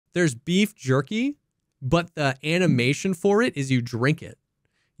there's beef jerky, but the animation for it is you drink it.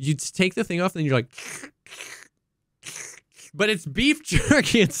 You take the thing off, and then you're like, but it's beef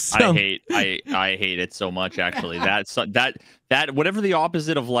jerky. It's so... I hate it so much. Actually, that whatever the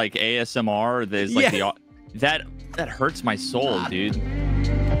opposite of like ASMR is, like that hurts my soul, dude.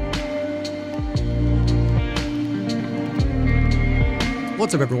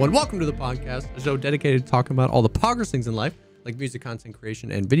 What's up, everyone? Welcome to the podcast, a show dedicated to talking about all the poggers things in life, like music, content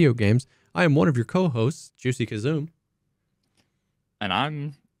creation, and video games. I am one of your co-hosts, JesseKazam. And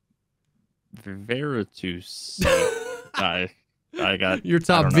I'm Veritas. I got your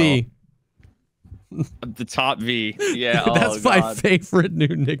top V. The top V. Yeah. That's my favorite new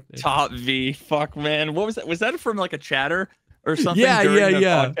nickname. Top V. Fuck, man. What was that? Was that from like a chatter or something? Yeah.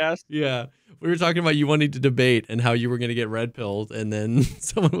 Podcast? Yeah. We were talking about you wanting to debate and how you were going to get red pilled, and then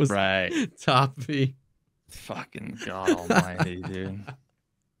someone was right. Top V. Fucking God almighty, dude.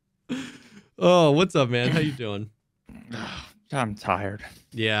 Oh, what's up, man? How you doing? I'm tired.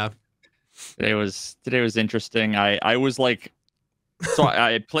 Yeah. Today was interesting. I was like, so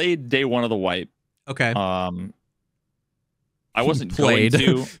I played day one of the wipe. Okay. I wasn't going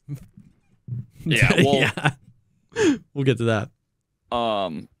to. Yeah. Well, yeah. We'll get to that.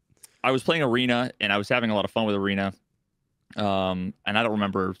 I was playing Arena, and I was having a lot of fun with Arena. And I don't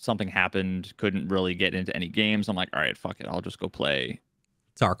remember, something happened, couldn't really get into any games. I'm like, all right, fuck it. I'll just go play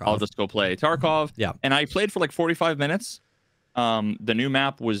Tarkov. Yeah. And I played for like 45 minutes. The new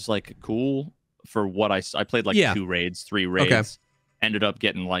map was like cool for what I played, like 3 raids. Okay. Ended up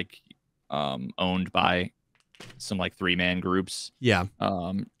getting like owned by some like 3-man groups. Yeah.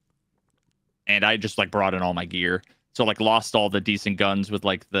 And I just like brought in all my gear. So like lost all the decent guns with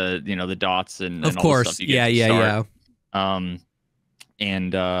like the, you know, the dots and of all course. The stuff you get to start.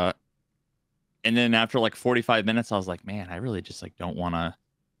 Yeah. And then after like 45 minutes, I was like, man, I really just like don't want to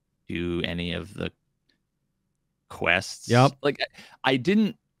do any of the quests. Yep. Like I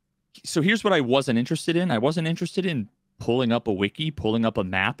didn't. So here's what I wasn't interested in. I wasn't interested in pulling up a wiki, pulling up a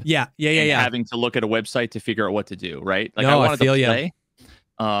map. Yeah. Having to look at a website to figure out what to do. Right. Like no, I wanted to play.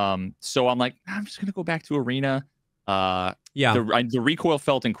 Yeah. So I'm like, I'm just gonna go back to Arena. Yeah. The recoil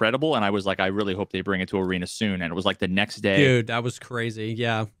felt incredible, and I was like, I really hope they bring it to Arena soon. And it was like the next day. Dude, that was crazy.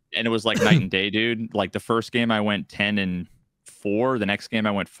 Yeah. And it was like night and day, dude. Like the first game I went 10-4. The next game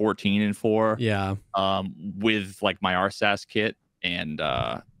I went 14-4. Yeah. With like my RSAS kit, and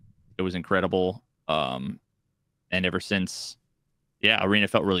it was incredible. And ever since, yeah, Arena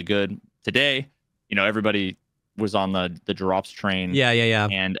felt really good. Today, you know, everybody was on the drops train. Yeah.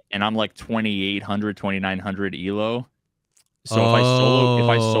 And I'm like 2,800, 2,900 elo. So if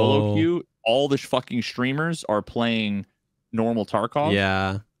I solo queue, all the fucking streamers are playing normal Tarkov.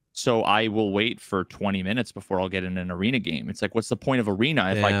 Yeah. So I will wait for 20 minutes before I'll get in an Arena game. It's like, what's the point of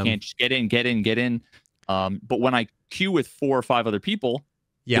Arena if I can't just get in? But when I queue with 4 or 5 other people,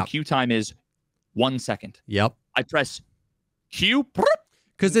 the queue time is 1 second. Yep. I press queue.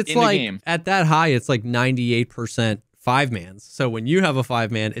 Because it's like, at that high, it's like 98% 5-mans. So when you have a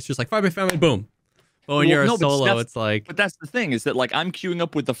 5-man, it's just like 5-man, boom. But when you're a solo, it's like... But that's the thing, is that like I'm queuing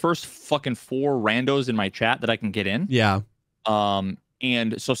up with the first fucking 4 randos in my chat that I can get in. Yeah.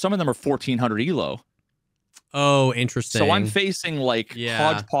 And so some of them are 1,400 elo. Oh, interesting. So I'm facing like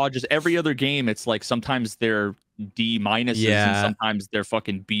hodgepodges. Every other game, it's like sometimes they're D minuses and sometimes they're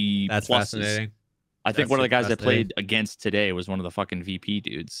fucking B That's pluses. Fascinating. I think one of the guys I played against today was one of the fucking VP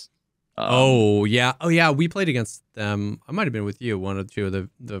dudes. Oh yeah, we played against them. I might have been with you. 1 or 2 of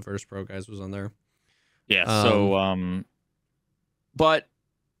the Verse Pro guys was on there. Yeah. But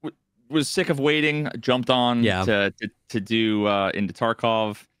was sick of waiting. Jumped on to do into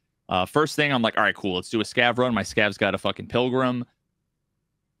Tarkov. First thing, I'm like, all right, cool. Let's do a scav run. My scav's got a fucking pilgrim.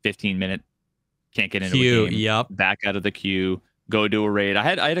 15-minute. Can't get into a game. Yep. Back out of the queue. Go do a raid. I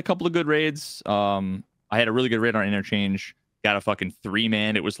had a couple of good raids. I had a really good raid on Interchange. Got a fucking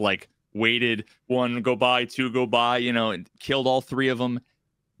 3-man. It was like waited, 1 go by, 2 go by, you know, and killed all 3 of them.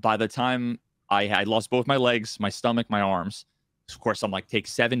 By the time I lost both my legs, my stomach, my arms. Of course, I'm like, take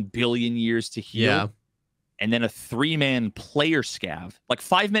 7 billion years to heal. Yeah. And then a 3-man player scav, like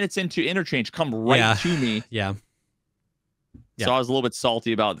 5 minutes into Interchange, come right to me. Yeah. So I was a little bit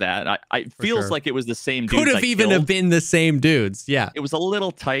salty about that. I feels like it was the same dudes. Could have even have been the same dudes. Yeah. It was a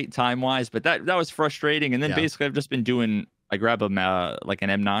little tight time-wise, but that was frustrating. And then basically I've just been doing, I grab like an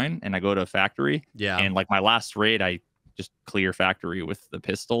M9 and I go to a factory. Yeah. And like my last raid, I just clear factory with the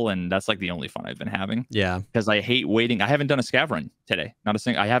pistol, and that's like the only fun I've been having. Yeah. Because I hate waiting. I haven't done a scav run today. Not a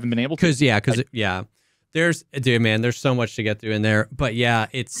single. I haven't been able to. Because There's so much to get through in there. But yeah,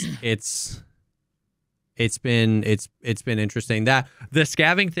 it's it's been interesting. That the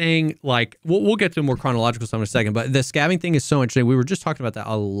scavving thing, like we'll get to more chronological stuff in a second, but the scavving thing is so interesting. We were just talking about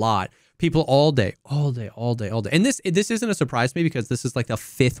that a lot. People all day. And this isn't a surprise to me because this is like the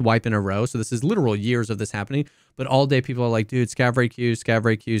 5th wipe in a row. So this is literal years of this happening. But all day people are like, dude, scav rate queues, scav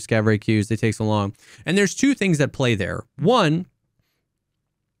rate queues, scav rate queues. They take so long. And there's 2 things that play there. One,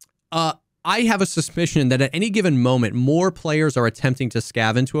 I have a suspicion that at any given moment, more players are attempting to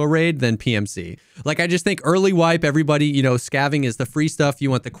scav into a raid than PMC. Like, I just think early wipe, everybody, you know, scavving is the free stuff. You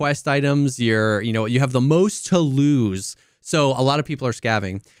want the quest items. You have the most to lose. So a lot of people are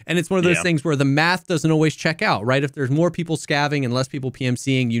scavving. And it's one of those things where the math doesn't always check out, right? If there's more people scavving and less people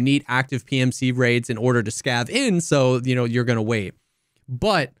PMCing, you need active PMC raids in order to scav in. So, you know, you're going to wait.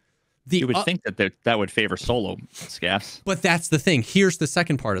 But you would think that would favor solo scavs. But that's the thing. Here's the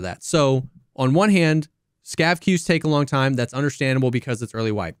second part of that. So on one hand, scav queues take a long time. That's understandable because it's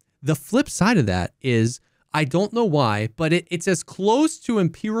early wipe. The flip side of that is, I don't know why, but it's as close to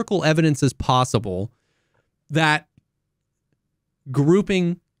empirical evidence as possible that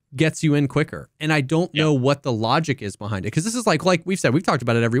grouping gets you in quicker. And I don't know what the logic is behind it. Because this is like we've said, we've talked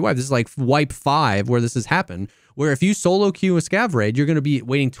about it every wipe. This is like wipe 5 where this has happened, where if you solo queue a scav raid, you're going to be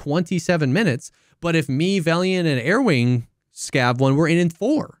waiting 27 minutes. But if me, Valiant, and Airwing scav one, we're in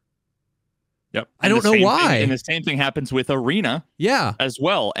 4. Yep. I don't know why. And the same thing happens with Arena as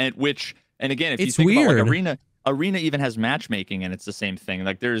well. And again, if you think about like Arena even has matchmaking and it's the same thing.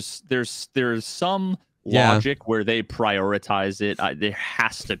 Like there's some logic where they prioritize it. There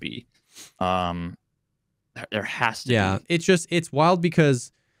has to be. There has to be. Yeah, it's wild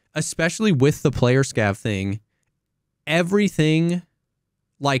because especially with the player scav thing, everything,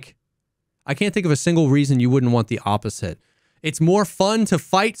 like, I can't think of a single reason you wouldn't want the opposite. It's more fun to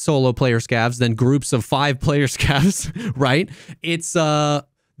fight solo player scavs than groups of 5 player scavs, right? It's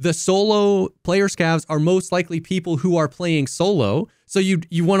the solo player scavs are most likely people who are playing solo. So you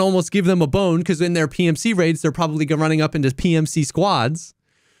want to almost give them a bone because in their PMC raids, they're probably running up into PMC squads.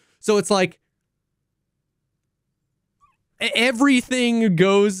 So it's like everything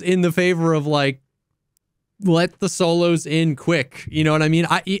goes in the favor of like, let the solos in quick. You know what I mean?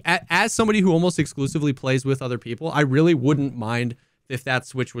 As somebody who almost exclusively plays with other people, I really wouldn't mind if that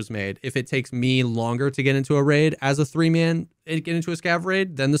switch was made. If it takes me longer to get into a raid as a 3-man and get into a scav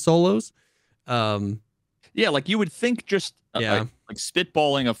raid than the solos. Yeah, like you would think just like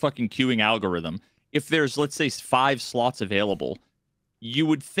spitballing a fucking queuing algorithm. If there's, let's say, 5 slots available, you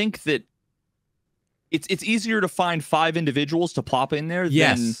would think that it's easier to find 5 individuals to plop in there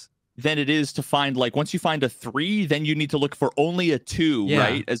than it is to find, like, once you find a 3, then you need to look for only a 2,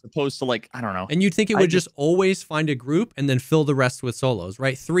 right? As opposed to, like, I don't know. And you'd think it would just always find a group and then fill the rest with solos,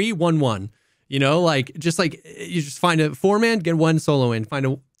 right? 3, 1, 1. You know, like, just like you just find a 4-man, get 1 solo in. Find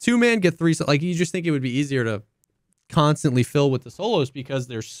a 2-man, get 3. Like, you just think it would be easier to constantly fill with the solos because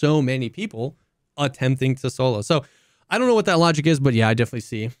there's so many people attempting to solo. So I don't know what that logic is, but yeah, I definitely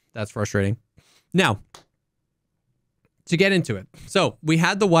see that's frustrating. Now, to get into it. So we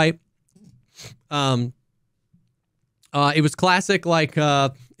had the wipe. It was classic, like,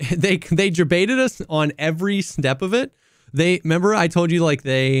 they debated us on every step of it. Remember I told you, like,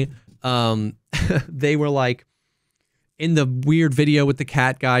 they were like in the weird video with the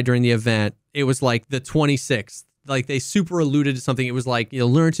cat guy during the event, it was like the 26th, like they super alluded to something. It was like, you know,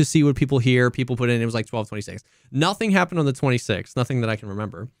 learn to see what people hear, people put in, it was like 12/26. Nothing happened on the 26th, nothing that I can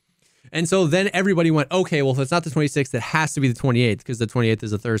remember. And so then everybody went, okay, well, if it's not the 26th, it has to be the 28th because the 28th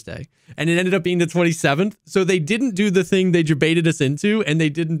is a Thursday. And it ended up being the 27th. So they didn't do the thing they debated us into, and they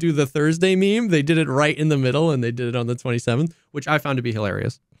didn't do the Thursday meme. They did it right in the middle, and they did it on the 27th, which I found to be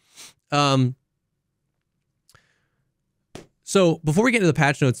hilarious. So before we get into the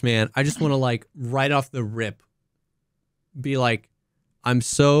patch notes, man, I just want to, like, right off the rip, be like, I'm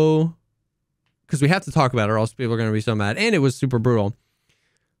so... Because we have to talk about it or else people are going to be so mad. And it was super brutal.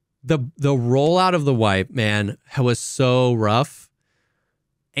 The rollout of the wipe, man, was so rough.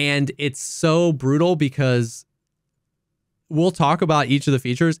 And it's so brutal because we'll talk about each of the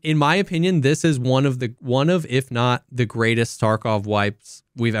features. In my opinion, this is one of, if not the greatest Tarkov wipes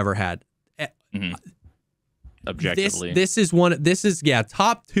we've ever had. Mm-hmm. Objectively. This is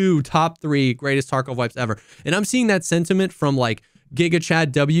top 2, top 3 greatest Tarkov wipes ever. And I'm seeing that sentiment from, like, Giga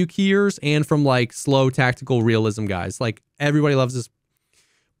Chad W keyers and from, like, slow tactical realism guys. Like, everybody loves this.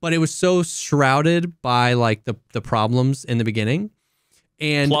 But it was so shrouded by, like, the problems in the beginning.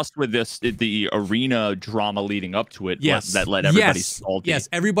 And plus with this, the arena drama leading up to it, that led everybody salty. Yes,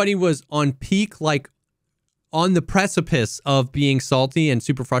 everybody was on peak, like, on the precipice of being salty and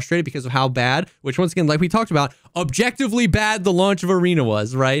super frustrated because of how bad, which once again, like we talked about, objectively bad the launch of Arena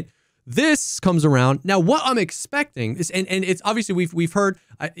was, right? This comes around. Now, what I'm expecting is, and it's obviously we've heard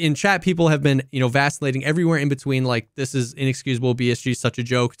in chat, people have been, vacillating everywhere in between, like, this is inexcusable, BSG is such a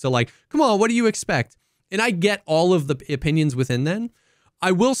joke, to like, come on, what do you expect? And I get all of the opinions within then.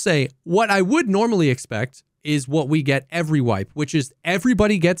 I will say, what I would normally expect is what we get every wipe, which is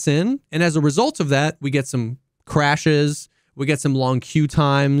everybody gets in, and as a result of that, we get some crashes, we get some long queue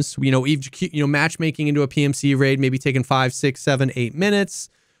times, matchmaking into a PMC raid, maybe taking 5, 6, 7, 8 minutes.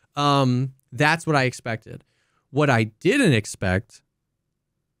 That's what I expected. What I didn't expect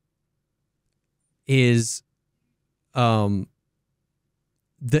is the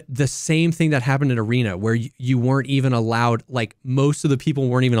same thing that happened in Arena, where you weren't even allowed, like, most of the people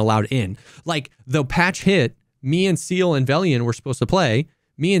weren't even allowed in. Like, the patch hit, me and Seal and Velian were supposed to play.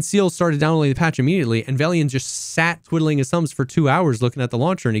 Me and Seal started downloading the patch immediately, and Velian just sat twiddling his thumbs for 2 hours looking at the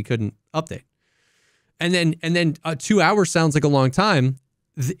launcher, and he couldn't update. And then 2 hours sounds like a long time.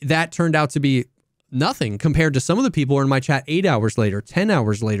 That turned out to be nothing compared to some of the people who are in my chat 8 hours later, 10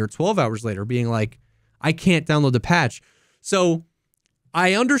 hours later, 12 hours later, being like, I can't download the patch. So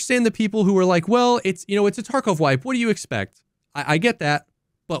I understand the people who are like, well, it's a Tarkov wipe. What do you expect? I get that.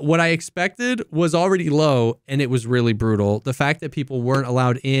 But what I expected was already low, and it was really brutal. The fact that people weren't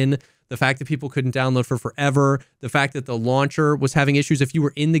allowed in, the fact that people couldn't download for forever, the fact that the launcher was having issues. If you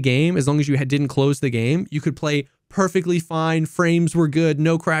were in the game, as long as you didn't close the game, you could play perfectly fine. Frames were good,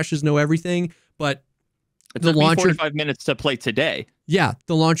 no crashes, no everything. But the launcher, 45 minutes to play today. Yeah,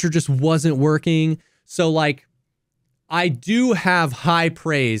 the launcher just wasn't working. So, like, I do have high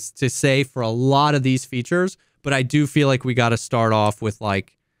praise to say for a lot of these features, but I do feel like we got to start off with,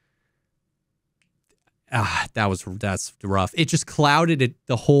 like, that's rough. It just clouded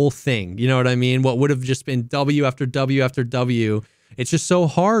the whole thing. You know what I mean? What would have just been W after W after W. It's just so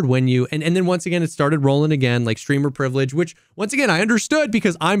hard when you, and then once again, it started rolling again, like streamer privilege, which once again, I understood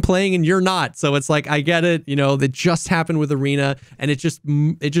because I'm playing and you're not. So it's like, I get it. That just happened with Arena, and it just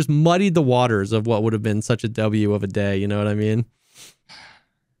muddied the waters of what would have been such a W of a day. You know what I mean?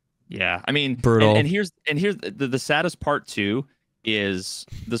 Yeah. I mean, brutal. And here's the saddest part too, is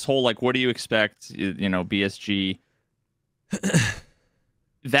this whole, like, what do you expect, BSG,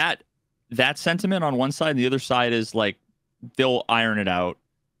 that sentiment on one side, and the other side is like, they'll iron it out.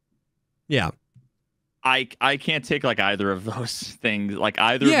 Yeah. I can't take, like, either of those things, like,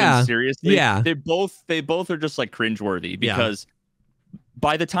 either of them seriously. Yeah. They both are just, like, cringeworthy, because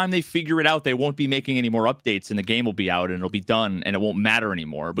by the time they figure it out, they won't be making any more updates, and the game will be out, and it'll be done, and it won't matter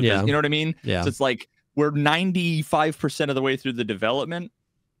anymore, because you know what I mean? Yeah. So it's like, we're 95% of the way through the development,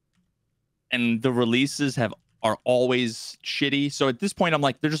 and the releases are always shitty. So at this point, I'm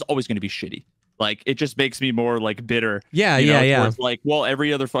like, they're just always going to be shitty. Like, it just makes me more, like, bitter. Yeah. It's like, well,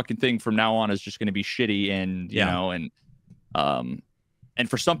 every other fucking thing from now on is just going to be shitty, and and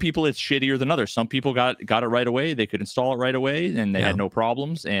for some people it's shittier than others. Some people got it right away. They could install it right away, and they had no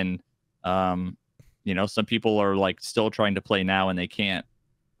problems. And some people are, like, still trying to play now, and they can't.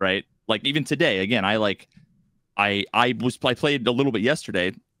 Right. Like, even today, again, I played a little bit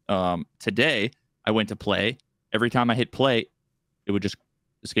yesterday. Today I went to play. Every time I hit play, it would just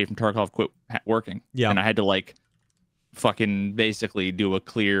Escape from Tarkov quit working. Yeah. And I had to, like, fucking basically do a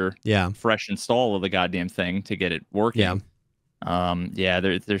clear, fresh install of the goddamn thing to get it working. Yeah.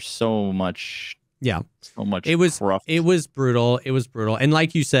 There's so much. Yeah. So much. It was brutal. It was brutal. And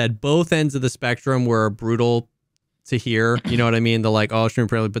like you said, both ends of the spectrum were brutal to hear. You know what I mean? The, like, oh, stream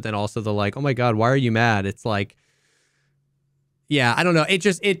privilege, but then also the, like, oh my God, why are you mad? It's like, yeah, I don't know.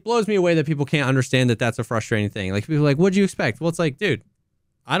 It blows me away that people can't understand that that's a frustrating thing. Like, people are like, what'd you expect? Well, it's like, dude,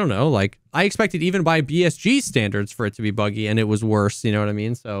 I don't know. Like, I expected even by BSG standards for it to be buggy, and it was worse. You know what I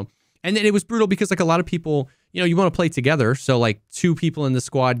mean? So, and then it was brutal because, like, a lot of people, you want to play together. So, like, 2 people in the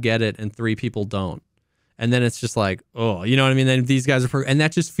squad get it and 3 people don't. And then it's just like, oh, you know what I mean? Then these guys are, and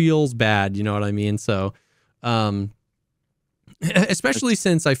that just feels bad. You know what I mean? So, especially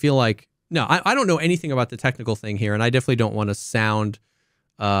since I feel like, no, I don't know anything about the technical thing here, and I definitely don't want to sound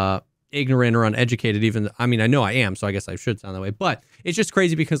ignorant or uneducated. Even, I mean, I know I am, so I guess I should sound that way. But it's just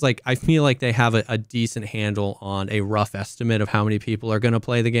crazy because, like, I feel like they have a decent handle on a rough estimate of how many people are going to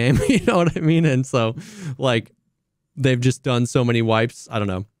play the game. You know what I mean? And so, like, they've just done so many wipes. I don't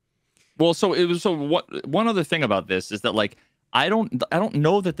know. Well, one other thing about this is that, like, I don't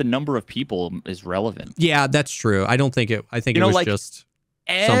know that the number of people is relevant. Yeah, that's true. I don't think it. I think it was, like, just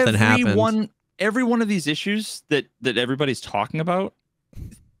something happened. Every one of these issues that everybody's talking about,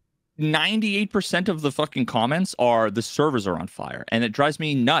 98% of the fucking comments are the servers are on fire, and it drives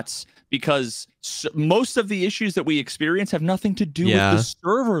me nuts because most of the issues that we experience have nothing to do with the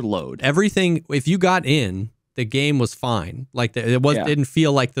server load. Everything, if you got in, the game was fine. Like didn't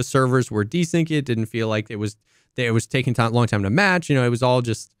feel like the servers were desync. It didn't feel like it was taking long time to match. You know, it was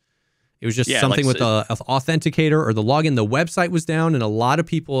just something with the authenticator or the login. The website was down, and a lot of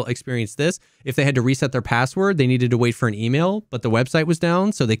people experienced this. If they had to reset their password, they needed to wait for an email, but the website was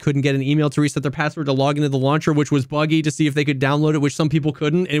down, so they couldn't get an email to reset their password to log into the launcher, which was buggy, to see if they could download it, which some people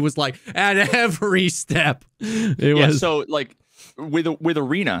couldn't. And it was like at every step. So like with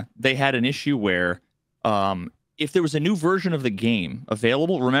Arena, they had an issue where if there was a new version of the game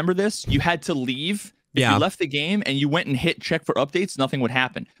available, remember this? You had to leave. If you left the game and you went and hit check for updates, nothing would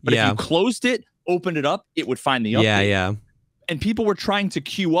happen. But if you closed it, opened it up, it would find the update. Yeah. And people were trying to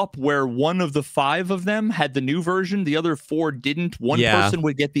queue up where one of the 5 of them had the new version, the other 4 didn't. One person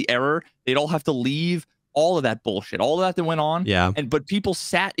would get the error. They'd all have to leave. All of that bullshit. All of that went on. Yeah. But people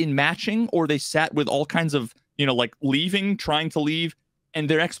sat in matching, or they sat with all kinds of, you know, like leaving, trying to leave. And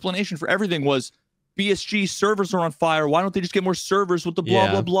their explanation for everything was, BSG servers are on fire. Why don't they just get more servers with the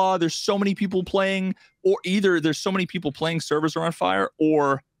blah, blah, blah? There's so many people playing, or either there's so many people playing, servers are on fire,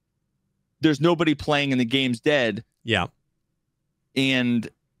 or there's nobody playing and the game's dead. Yeah. And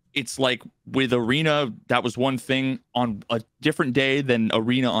it's like with Arena, that was one thing on a different day than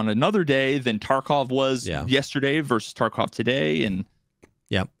Arena on another day than Tarkov was yesterday versus Tarkov today. And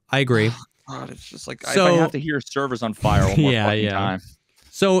yeah, I agree. God, it's just like, so, if I have to hear servers on fire one more time.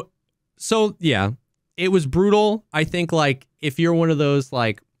 So yeah, it was brutal. I think like if you're one of those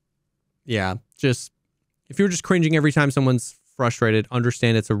like, just if you're just cringing every time someone's frustrated,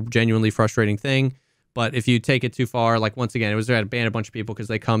 understand it's a genuinely frustrating thing. But if you take it too far, like once again, it was to ban a bunch of people because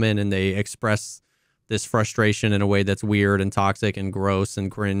they come in and they express this frustration in a way that's weird and toxic and gross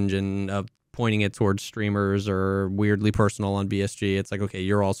and cringe and pointing it towards streamers or weirdly personal on BSG. It's like, okay,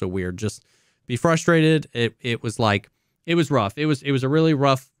 you're also weird. Just be frustrated. It was like, it was rough. It was a really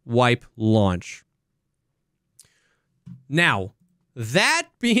rough wipe launch. Now, that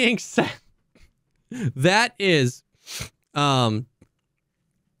being said, that is where,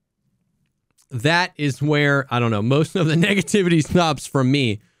 I don't know, most of the negativity stops from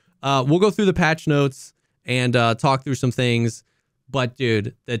me. We'll go through the patch notes and talk through some things. But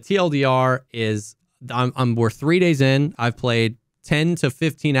dude, the TLDR is, we're 3 days in. I've played 10 to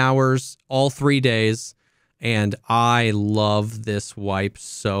 15 hours all 3 days. And I love this wipe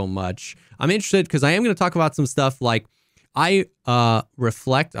so much. I'm interested because I am going to talk about some stuff like I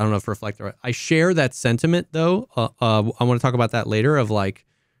reflect. I don't know if reflect or I share that sentiment though. I want to talk about that later of like,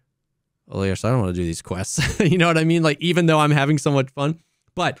 oh yes, I don't want to do these quests. You know what I mean? Like even though I'm having so much fun,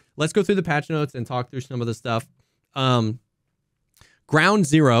 but let's go through the patch notes and talk through some of the stuff. Ground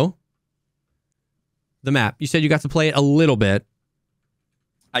Zero, the map. You said you got to play it a little bit.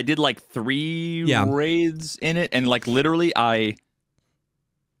 I did like 3 raids in it, and like literally I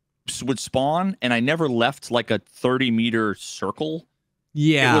would spawn and I never left like a 30-meter circle.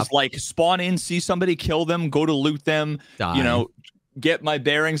 Yeah. It was like spawn in, see somebody, kill them, go to loot them, die. You know, get my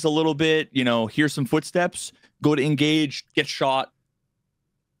bearings a little bit, you know, hear some footsteps, go to engage, get shot,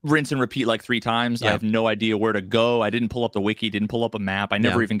 rinse and repeat like 3 times. I have no idea where to go. I didn't pull up the wiki, didn't pull up a map. I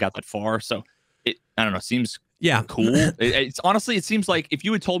never even got that far. So it, I don't know, seems cool. It's honestly, it seems like if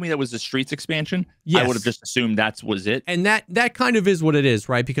you had told me that was the Streets expansion, I would have just assumed that was it. And that kind of is what it is,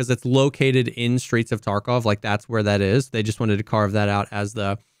 right? Because it's located in Streets of Tarkov. Like that's where that is. They just wanted to carve that out as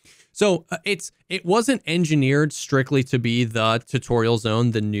the... So it wasn't engineered strictly to be the tutorial zone,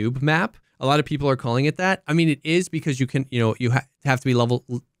 the noob map. A lot of people are calling it that. I mean, it is because you can, you know, you have to be level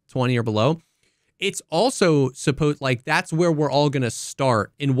 20 or below. It's also supposed, like, that's where we're all going to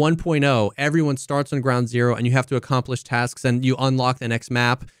start. In 1.0, everyone starts on ground zero and you have to accomplish tasks and you unlock the next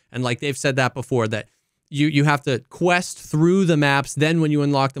map. And like they've said that before, that you have to quest through the maps. Then when you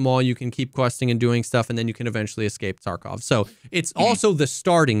unlock them all, you can keep questing and doing stuff, and then you can eventually escape Tarkov. So it's also the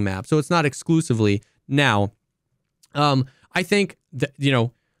starting map. So it's not exclusively. Now, I think that, you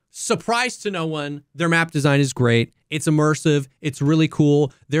know, surprise to no one, their map design is great. It's immersive. It's really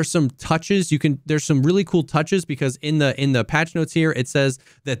cool. There's some touches. There's some really cool touches because in the patch notes here, it says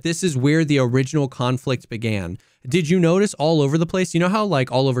that this is where the original conflict began. Did you notice all over the place? You know how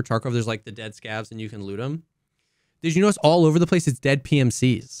like all over Tarkov, there's like the dead scavs and you can loot them? Did you notice all over the place it's dead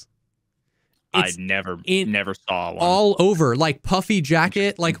PMCs? I never saw one. All over, like puffy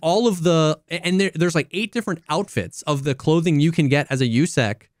jacket, like all of the, and there's like 8 different outfits of the clothing you can get as a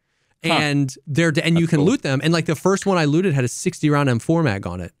USEC. And you can loot them. And like the first one I looted had a 60-round M4 mag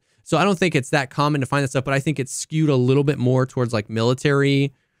on it. So I don't think it's that common to find that stuff, but I think it's skewed a little bit more towards like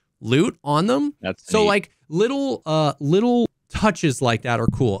military loot on them. That's so neat. Like little touches like that are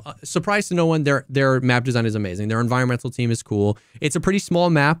cool. Surprise to no one, their map design is amazing. Their environmental team is cool. It's a pretty small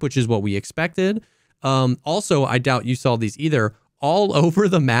map, which is what we expected. Also, I doubt you saw these either. All over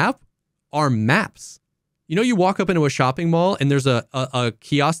the map are maps. You know, you walk up into a shopping mall and there's a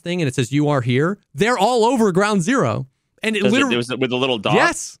kiosk thing and it says you are here. They're all over Ground Zero. And it literally was with a little dot.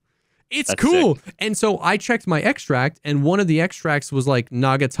 Yes. It's That's cool. Sick. And so I checked my extract and one of the extracts was like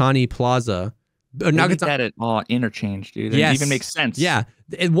Nagatani Plaza. Nagatani interchange, dude. Yes. It even makes sense. Yeah.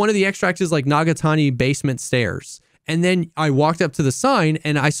 And one of the extracts is like Nagatani basement stairs. And then I walked up to the sign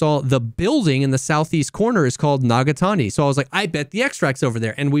and I saw the building in the southeast corner is called Nagatani. So I was like, I bet the extract's over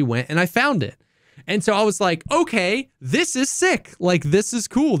there. And we went and I found it. And so I was like, okay, this is sick. Like, this is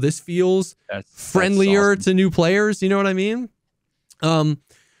cool. This feels friendlier to new players. You know what I mean? And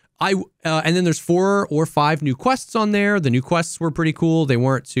then there's 4 or 5 new quests on there. The new quests were pretty cool. They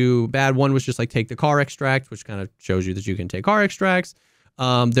weren't too bad. One was just like take the car extract, which kind of shows you that you can take car extracts.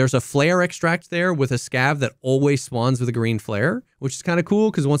 There's a flare extract there with a scav that always spawns with a green flare, which is kind of cool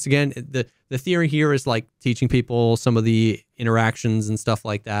because once again, the theory here is like teaching people some of the interactions and stuff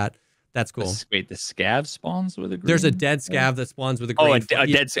like that. That's cool. Wait, the scav spawns with a green? There's a dead scav that spawns with a green. A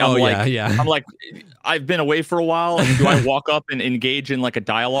dead scav. Yeah. I'm like, I've been away for a while. And do I walk up and engage in like a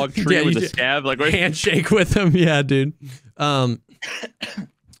dialogue tree with a scav? Like handshake with him. Yeah, dude. So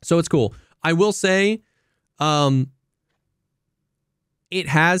it's cool. I will say, it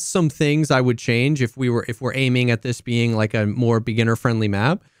has some things I would change if we're aiming at this being like a more beginner friendly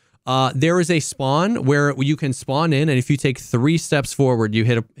map. There is a spawn where you can spawn in, and if you take 3 steps forward, you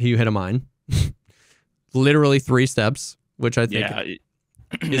hit a mine. Literally 3 steps, which I think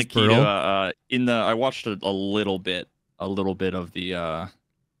is brutal. I watched a little bit of the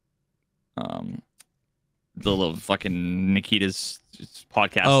little fucking Nikita's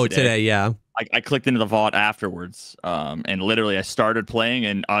podcast. Oh, today, yeah. I clicked into the VOD afterwards, and literally I started playing,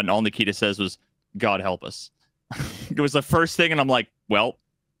 and all Nikita says was, "God help us." It was the first thing, and I'm like, well.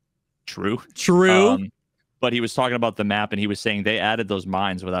 True. But he was talking about the map and he was saying they added those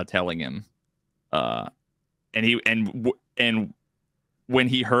mines without telling him. And when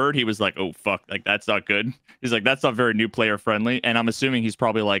he heard, he was like, oh fuck, like that's not good. He's like, that's not very new player friendly. And I'm assuming he's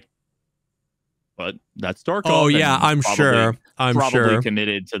probably like, but that's Tarkov. Oh yeah, I'm sure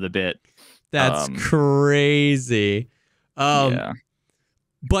committed to the bit. That's crazy. Yeah.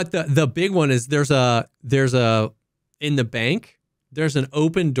 But the big one is there's a in the bank. There's an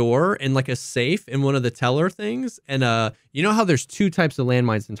open door and like a safe in one of the teller things. And you know how there's 2 types of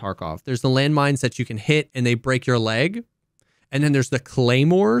landmines in Tarkov? There's the landmines that you can hit and they break your leg. And then there's the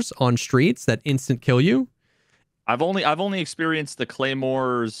claymores on streets that instant kill you. I've only experienced the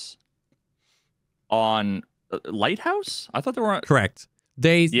claymores on Lighthouse. I thought they were on... Correct.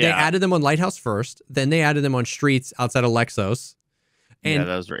 They added them on Lighthouse first. Then they added them on streets outside of Lexos. And,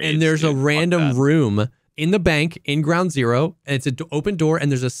 those were and there's a random room in the bank in Ground Zero, and it's an open door,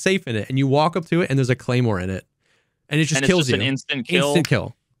 and there's a safe in it, and you walk up to it, and there's a claymore in it, and it just kills you. An instant kill. Instant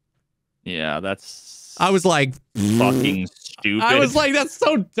kill. Yeah, that's. I was like, fucking stupid. I was like, that's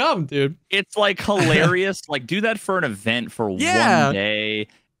so dumb, dude. It's like hilarious. Like, do that for an event for one day,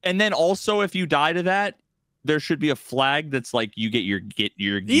 and then also if you die to that, there should be a flag that's like you get your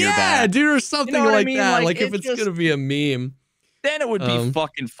gear back. Yeah, dude, or something like that. Like if it's just, gonna be a meme, then it would be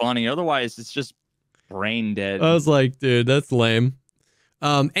fucking funny. Otherwise, it's just brain dead. I was like, dude, that's lame.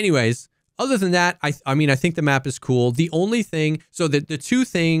 Anyways, other than that, I mean, I think the map is cool. The only thing, so the 2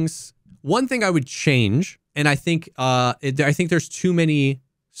 things, one thing I would change, and I think there's too many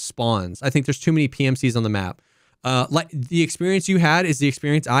spawns. I think there's too many PMCs on the map. Like the experience you had is the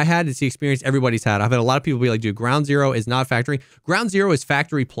experience I had. It's the experience everybody's had. I've had a lot of people be like, dude, Ground Zero is not factory. Ground Zero is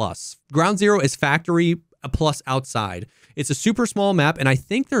factory plus. Ground Zero is factory plus outside. It's a super small map, and I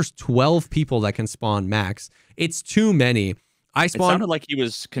think there's 12 people that can spawn max. It's too many. It sounded like he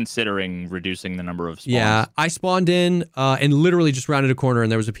was considering reducing the number of spawns. Yeah, I spawned in and literally just rounded a corner,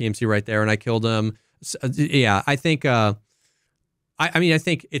 and there was a PMC right there, and I killed him. So, yeah, I think... I mean, I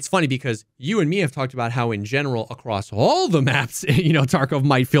think it's funny because you and me have talked about how in general across all the maps, you know, Tarkov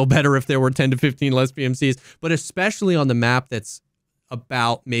might feel better if there were 10 to 15 less PMCs, but especially on the map that's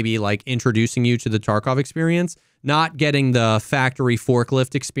about maybe like introducing you to the Tarkov experience, not getting the factory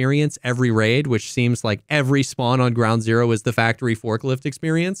forklift experience every raid, which seems like every spawn on Ground Zero is the factory forklift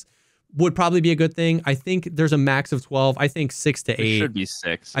experience, would probably be a good thing. I think there's a max of 12. I think 6 to 8. It should be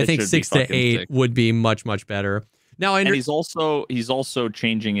 6. I think 6 to 8 would be much, much better. Now, and he's also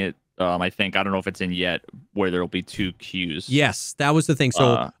changing it. I think, I don't know if it's in yet, where there'll be 2 queues. Yes, that was the thing.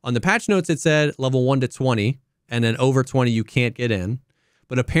 So on the patch notes, it said level 1 to 20, and then over 20 you can't get in.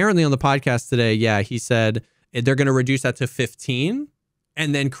 But apparently on the podcast today, yeah, he said they're going to reduce that to 15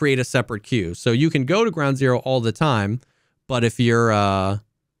 and then create a separate queue. So you can go to Ground Zero all the time, but if you're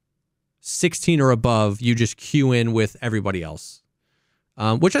 16 or above, you just queue in with everybody else,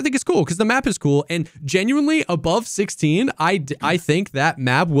 which I think is cool because the map is cool. And genuinely above 16, I think that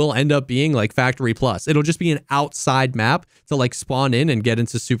map will end up being like Factory Plus. It'll just be an outside map to like spawn in and get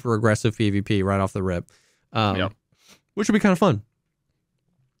into super aggressive PvP right off the rip, which would be kind of fun.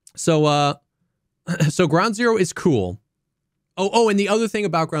 So, so Ground Zero is cool. Oh, and the other thing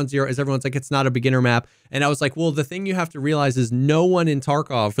about Ground Zero is everyone's like, it's not a beginner map. And I was like, well, the thing you have to realize is no one in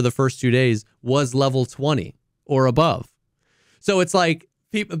Tarkov for the first 2 days was level 20 or above. So it's like,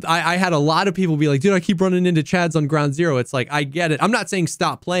 people, I had a lot of people be like, dude, I keep running into Chads on Ground Zero. It's like, I get it. I'm not saying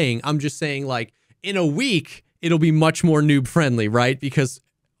stop playing. I'm just saying like in a week, it'll be much more noob friendly, right? Because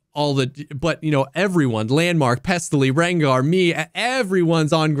but you know, everyone, Landmark, Pestily, Rengar, me,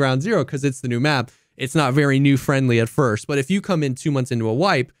 everyone's on Ground Zero because it's the new map. It's not very new friendly at first, but if you come in 2 months into a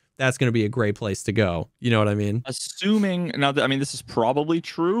wipe, that's going to be a great place to go. You know what I mean? Assuming now that, I mean, this is probably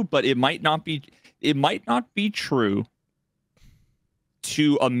true, but it might not be true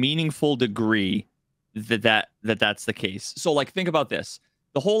to a meaningful degree that's the case. So like, think about this.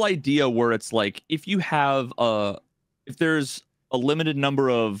 The whole idea where it's like, if there's a limited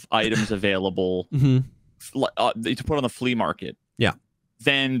number of items available to put on the flea market. Yeah.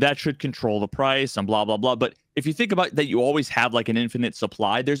 Then that should control the price and blah, blah, blah. But if you think about that, you always have like an infinite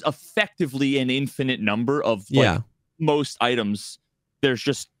supply. There's effectively an infinite number of like most items. There's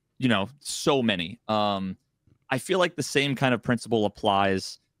just, you know, so many. I feel like the same kind of principle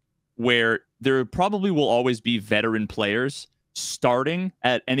applies where there probably will always be veteran players starting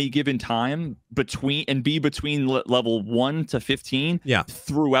at any given time between level 1 to 15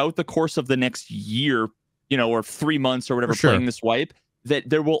 throughout the course of the next year, you know, or 3 months or whatever, playing this wipe.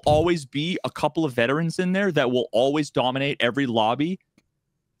 That there will always be a couple of veterans in there that will always dominate every lobby.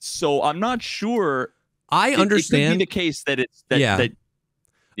 So I'm not sure. I understand. It could be the case that it's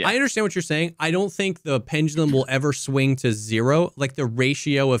I understand what you're saying. I don't think the pendulum will ever swing to 0. Like the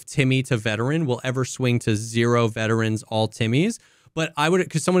ratio of Timmy to veteran will ever swing to 0 veterans, all Timmys. But I would,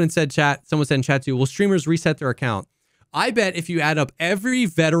 because someone said in chat too, will streamers reset their account? I bet if you add up every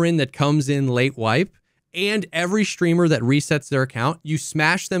veteran that comes in late wipe and every streamer that resets their account, you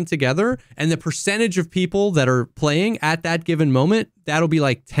smash them together, and the percentage of people that are playing at that given moment, that'll be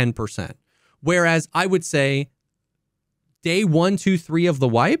like 10%. Whereas I would say day 1, 2, 3 of the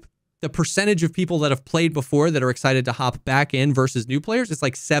wipe, the percentage of people that have played before that are excited to hop back in versus new players, it's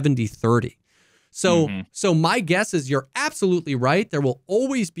like 70-30. So, so my guess is you're absolutely right. There will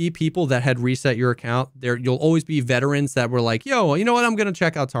always be people that had reset your account. You'll always be veterans that were like, yo, you know what? I'm going to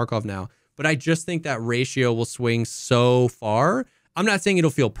check out Tarkov now. But I just think that ratio will swing so far. I'm not saying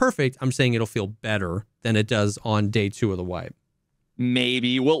it'll feel perfect. I'm saying it'll feel better than it does on day 2 of the wipe.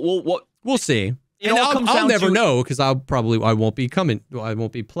 Maybe we'll see. And I'll never know because I won't be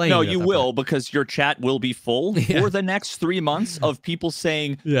playing. No, you will, because your chat will be full for the next 3 months of people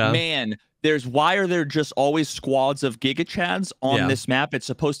saying, man, why are there just always squads of Giga Chads on this map? It's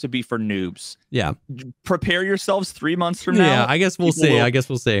supposed to be for noobs. Yeah. Prepare yourselves 3 months from now. Yeah, I guess we'll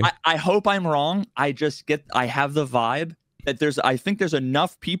see. I hope I'm wrong. I have the vibe that I think there's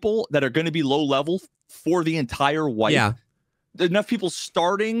enough people that are going to be low level for the entire wipe. Yeah. There's enough people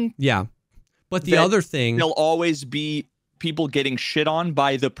starting. Yeah. But the other thing, there'll always be people getting shit on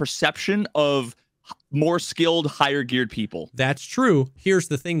by the perception of more skilled, higher geared people. That's true. Here's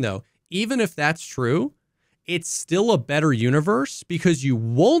the thing though. Even if that's true, it's still a better universe because you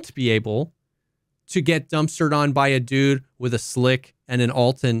won't be able to get dumpstered on by a dude with a slick and an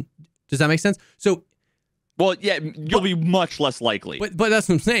Alton. Does that make sense? So, well, yeah, you'll be much less likely. But that's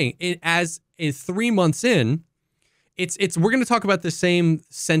what I'm saying. As in 3 months in, we're going to talk about the same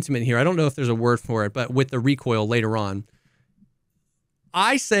sentiment here. I don't know if there's a word for it, but with the recoil later on.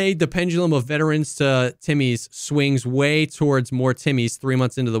 I say the pendulum of veterans to Timmys swings way towards more Timmys 3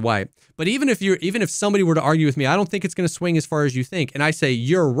 months into the wipe. But even if somebody were to argue with me, I don't think it's going to swing as far as you think. And I say,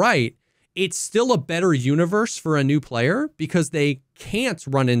 you're right. It's still a better universe for a new player because they can't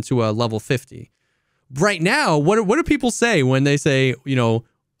run into a level 50. Right now, what do people say when they say, you know,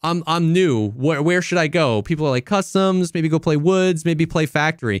 I'm new. Where should I go? People are like customs, maybe go play woods, maybe play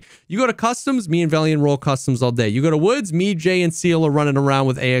factory. You go to customs, me and Valiant roll customs all day. You go to woods, me, Jay, and Seal are running around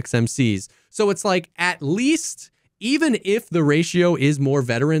with AXMCs. So it's like, at least, even if the ratio is more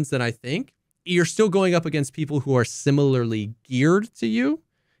veterans than I think, you're still going up against people who are similarly geared to you,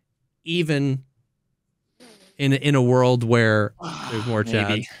 even in a world where there's more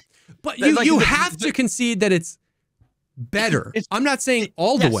Chads. But you have to concede that it's better. I'm not saying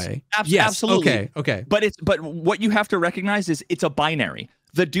all the way. Yes, absolutely. Okay. But what you have to recognize is it's a binary.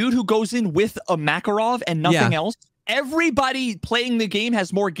 The dude who goes in with a Makarov and nothing else everybody playing the game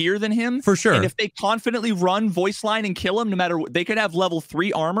has more gear than him. For sure. And if they confidently run voice line and kill him, no matter what, they could have level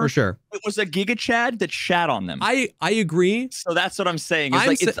 3 armor. For sure. It was a Giga Chad that shat on them. I agree. So that's what I'm saying.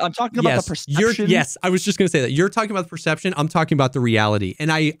 I'm talking about the perception. Yes, I was just going to say that. You're talking about the perception. I'm talking about the reality.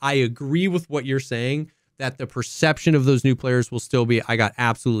 And I agree with what you're saying, that the perception of those new players will still be, I got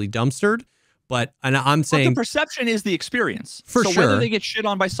absolutely dumpstered. But I'm saying the perception is the experience. For so sure. whether they get shit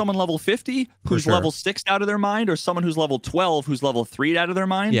on by someone level 50 who's level 6 out of their mind, or someone who's level 12 who's level 3 out of their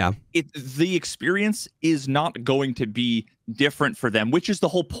mind, the experience is not going to be different for them, which is the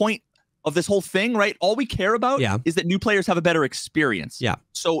whole point of this whole thing, right? All we care about is that new players have a better experience. Yeah.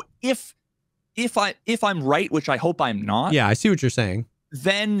 So if I'm right, which I hope I'm not. Yeah, I see what you're saying.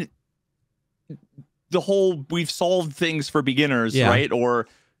 Then the whole we've solved things for beginners, right? Or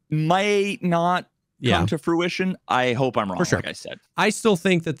might not come to fruition. I hope I'm wrong, for sure. Like I said. I still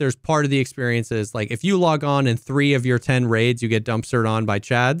think that there's part of the experiences, like if you log on and 3 of your 10 raids you get dumpstered on by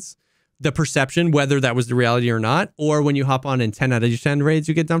Chads, the perception, whether that was the reality or not, or when you hop on and 10 out of your 10 raids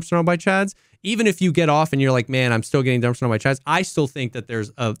you get dumpstered on by Chads, even if you get off and you're like, man, I'm still getting dumpstered on by Chads, I still think that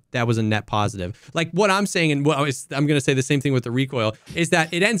that was a net positive. Like what I'm saying, and I'm going to say the same thing with the recoil, is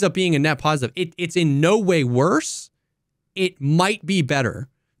that it ends up being a net positive. It's in no way worse. It might be better.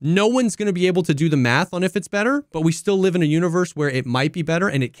 No one's going to be able to do the math on if it's better, but we still live in a universe where it might be better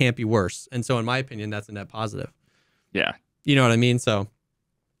and it can't be worse. And so in my opinion, that's a net positive. Yeah. You know what I mean? So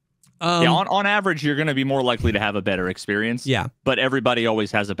on average, you're going to be more likely to have a better experience. Yeah. But everybody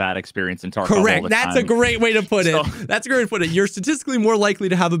always has a bad experience in Tarkov. Correct. That's a great way to put it. That's a great way to put it. You're statistically more likely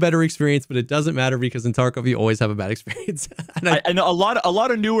to have a better experience, but it doesn't matter because in Tarkov, you always have a bad experience. I know a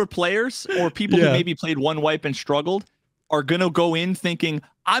lot of newer players or people who maybe played one wipe and struggled are going to go in thinking,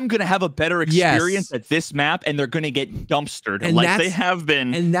 I'm going to have a better experience at this map, and they're going to get dumpstered and like they have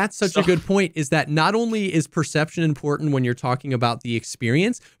been. And that's such a good point, is that not only is perception important when you're talking about the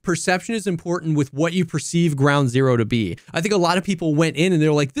experience, perception is important with what you perceive Ground Zero to be. I think a lot of people went in and they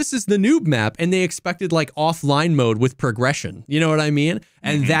were like, this is the noob map, and they expected like offline mode with progression. You know what I mean?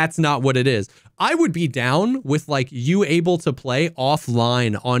 And that's not what it is. I would be down with like you able to play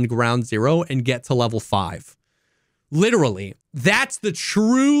offline on Ground Zero and get to level 5. Literally, that's the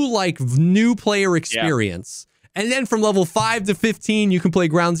true like new player experience. Yeah. And then from level 5 to 15, you can play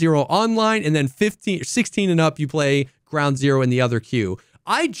Ground Zero online, and then 16 and up, you play Ground Zero in the other queue.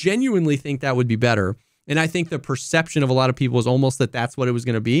 I genuinely think that would be better. And I think the perception of a lot of people is almost that that's what it was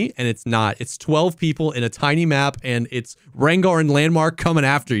going to be, and it's not. It's 12 people in a tiny map, and it's Rengar and Landmark coming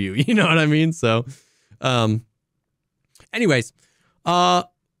after you. You know what I mean? So, anyways,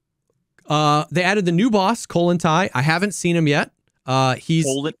 they added the new boss, Kollontai. I haven't seen him yet. He's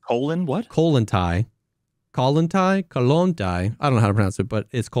what? Kollontai. Kollontai. I don't know how to pronounce it, but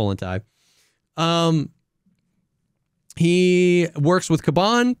it's Kollontai. He works with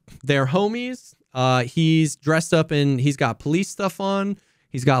Kaban. They're homies. He's dressed up in, he's got police stuff on.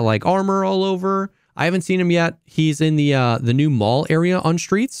 He's got like armor all over. I haven't seen him yet. He's in the new mall area on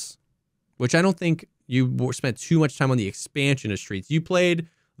Streets, which I don't think you spent too much time on the expansion of Streets. You played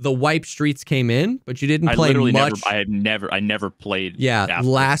the wipe Streets came in, but you didn't play much. I never played. Yeah, after.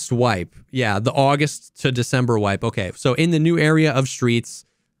 Last wipe. Yeah, the August to December wipe. Okay, so in the new area of Streets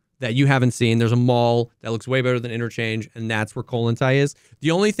that you haven't seen, there's a mall that looks way better than Interchange, and that's where Kollontai is.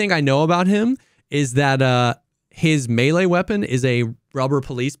 The only thing I know about him is that his melee weapon is a rubber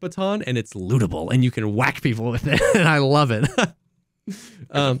police baton, and it's lootable, and you can whack people with it, and I love it.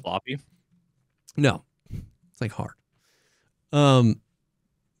 Floppy? No, it's like hard.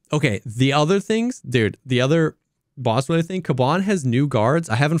 Okay, the other things, dude, the other boss related thing, Kaban has new guards.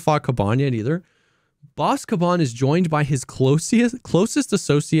 I haven't fought Kaban yet either. Boss Kaban is joined by his closest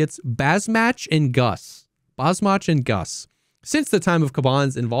associates, Basmach and Gus. Since the time of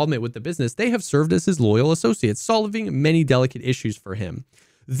Kaban's involvement with the business, they have served as his loyal associates, solving many delicate issues for him.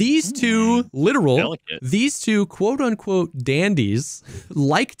 These two these two quote unquote dandies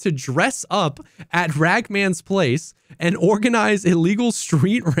like to dress up at Ragman's place and organize illegal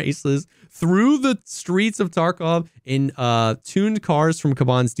street races through the streets of Tarkov in tuned cars from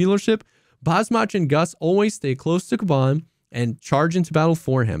Kaban's dealership. Basmach and Gus always stay close to Kaban and charge into battle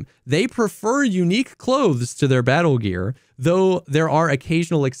for him. They prefer unique clothes to their battle gear, though there are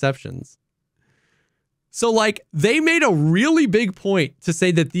occasional exceptions. So, like, they made a really big point to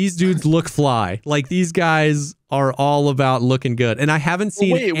say that these dudes look fly. Like, these guys are all about looking good. And I haven't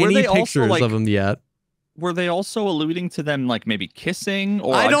seen any pictures of them yet. Were they also alluding to them, like, maybe kissing?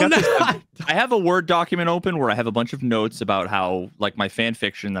 Or I don't know. I have a Word document open where I have a bunch of notes about how, like, my fan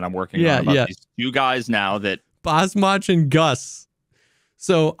fiction that I'm working on about these two guys now that... Basmach and Gus.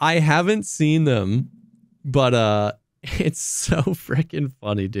 So, I haven't seen them. But it's so freaking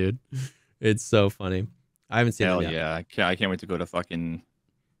funny, dude. It's so funny. I haven't seen it yet. Yeah, I can't wait to go to fucking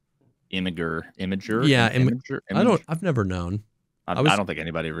Imager. Yeah, Imager? I've never known. I don't think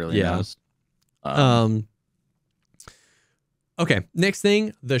anybody really knows. Okay, next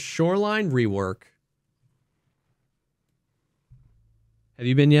thing, the Shoreline rework. Have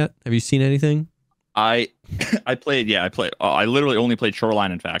you been yet? Have you seen anything? I played. I literally only played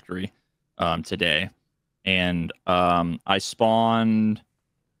Shoreline and Factory today, and I spawned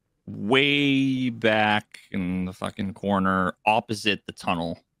way back in the fucking corner opposite the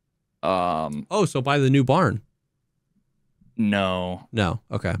tunnel. Oh, so by the new barn? No.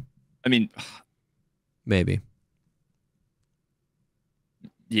 Okay. I mean, maybe.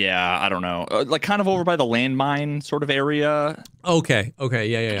 Yeah, I don't know. Like kind of over by the landmine sort of area. Okay.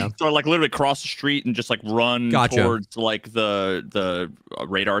 Yeah. So I like literally cross the street and just like run towards like the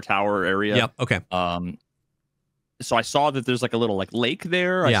radar tower area. Yep. Okay. So I saw that there's like a little like lake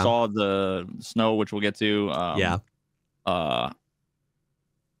there. Yeah. I saw the snow, which we'll get to.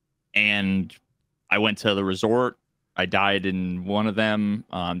 And I went to the resort. I died in one of them.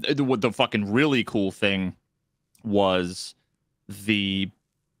 The fucking really cool thing was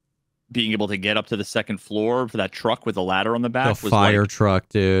being able to get up to the second floor for that truck with a ladder on the back. The fire truck,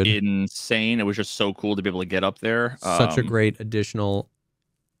 dude. Insane. It was just so cool to be able to get up there. Such a great additional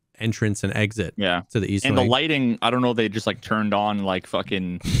entrance and exit to the east and wing. The lighting, I don't know, they just like turned on like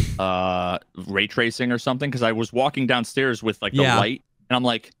fucking ray tracing or something, because I was walking downstairs with like the light and I'm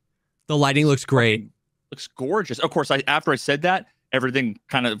like, the lighting looks great. Looks gorgeous. Of course, after I said that, everything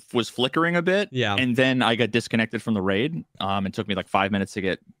kind of was flickering a bit. Yeah. And then I got disconnected from the raid. It took me like 5 minutes to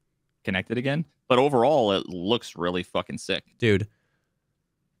get connected again. But overall, it looks really fucking sick. Dude.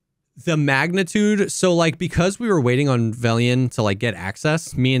 The magnitude, so like because we were waiting on Velian to like get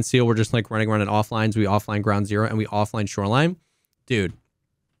access, me and Seal were just like running around in offlines. We offline Ground Zero and we offline Shoreline. Dude,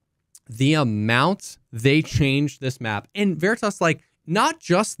 the amount they changed this map, and Veritas, like, not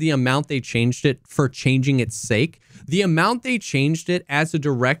just the amount they changed it for changing its sake, the amount they changed it as a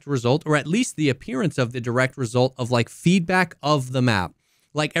direct result, or at least the appearance of the direct result of like feedback of the map.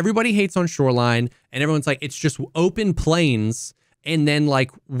 Like everybody hates on Shoreline and everyone's like, it's just open plains and then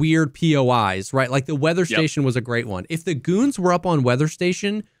like weird POIs, right? Like the weather station was a great one. If the goons were up on weather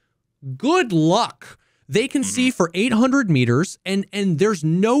station, good luck. They can see for 800 meters and there's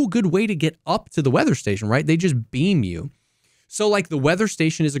no good way to get up to the weather station, right? They just beam you. So like the weather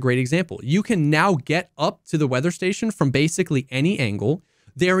station is a great example. You can now get up to the weather station from basically any angle.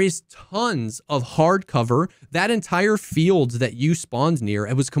 There is tons of hard cover. That entire field that you spawned near,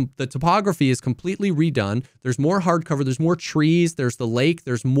 it was the topography is completely redone. There's more hard cover. There's more trees. There's the lake.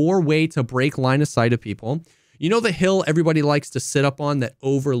 There's more way to break line of sight of people. You know the hill everybody likes to sit up on that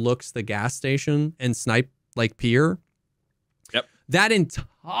overlooks the gas station and snipe like pier? Yep. That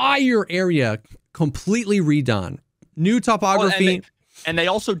entire area completely redone. New topography. And they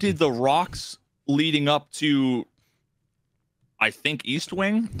also did the rocks leading up to, I think, East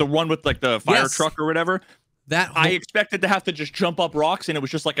Wing, the one with like the fire truck or whatever. That I expected to have to just jump up rocks, and it was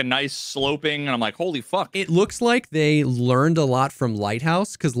just like a nice sloping, and I'm like, holy fuck. It looks like they learned a lot from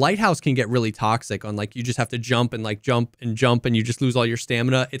Lighthouse, because Lighthouse can get really toxic on like you just have to jump and jump and you just lose all your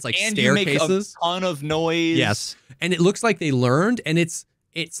stamina. It's like and staircases. You make a ton of noise. Yes. And it looks like they learned, and it's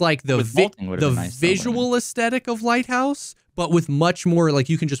like the visual aesthetic of Lighthouse, but with much more like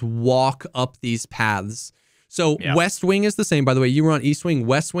you can just walk up these paths. So West Wing is the same, by the way. You were on East Wing.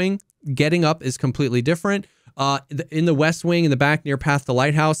 West Wing, getting up is completely different. In the West Wing, in the back near Path to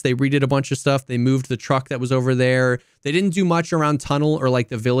Lighthouse, they redid a bunch of stuff. They moved the truck that was over there. They didn't do much around tunnel or like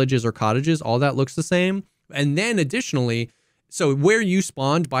the villages or cottages. All that looks the same. And then additionally, so where you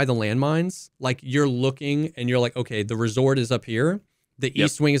spawned by the landmines, like you're looking and you're like, okay, the resort is up here. The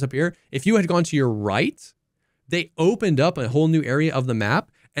East Wing is up here. If you had gone to your right, they opened up a whole new area of the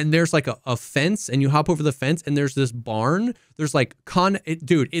map. And there's like a fence, and you hop over the fence, and there's this barn. There's like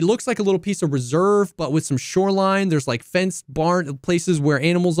dude, it looks like a little piece of reserve, but with some shoreline. There's like fenced barn places where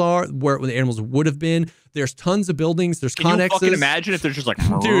animals are, where the animals would have been. There's tons of buildings. There's connexes. Can you fucking imagine if there's just like,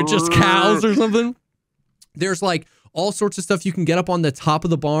 dude, just cows or something? There's like all sorts of stuff. You can get up on the top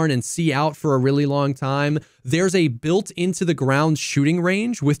of the barn and see out for a really long time. There's a built into the ground shooting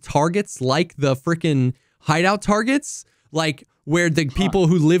range with targets like the freaking hideout targets, like where the people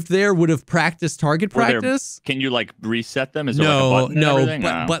who lived there would have practiced target practice. Can you like reset them? Is no,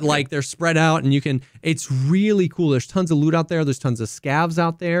 like but like they're spread out and you can, it's really cool. There's tons of loot out there. There's tons of scavs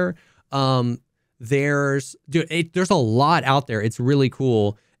out there. There's a lot out there. It's really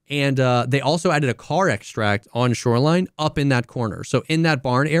cool. And they also added a car extract on Shoreline up in that corner. So in that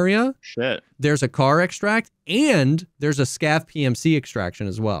barn area, Shit. there's a car extract and there's a scav PMC extraction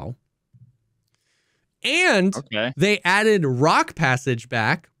as well. And they added Rock Passage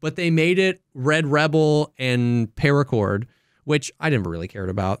back, but they made it Red Rebel and Paracord, which I never really cared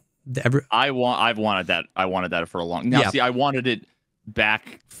about. I've wanted that. I wanted that for a long. Now, see, I wanted it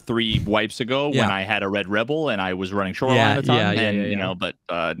back 3 wipes ago when I had a Red Rebel and I was running Shoreline at the time. You know, but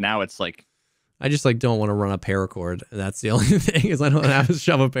now it's like I just like don't want to run a paracord. That's the only thing is I don't have to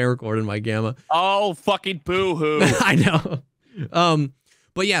shove a paracord in my gamma. Oh, fucking boo-hoo. I know.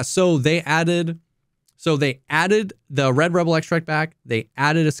 But yeah, so they added the Red Rebel extract back. They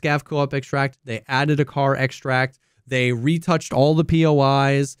added a scav co-op extract. They added a car extract. They retouched all the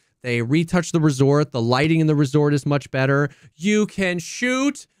POIs. They retouched the resort. The lighting in the resort is much better. You can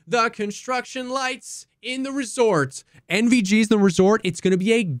shoot the construction lights in the resort. NVG's the resort. It's going to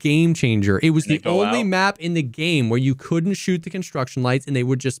be a game changer. It was the only map in the game where you couldn't shoot the construction lights, and they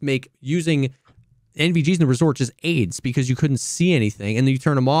would just make using NVG's in the resort just aids because you couldn't see anything. And then you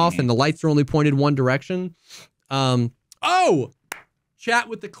turn them off, and the lights are only pointed one direction. Chat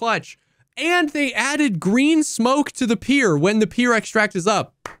with the clutch. And they added green smoke to the pier when the pier extract is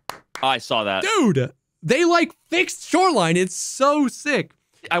up. I saw that. Dude, they like fixed Shoreline. It's so sick.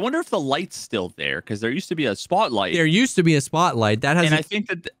 I wonder if the light's still there because there used to be a spotlight. There used to be a spotlight that has. And I think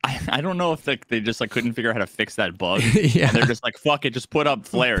that I don't know if they just like couldn't figure out how to fix that bug. Yeah, and they're just like, fuck it, just put up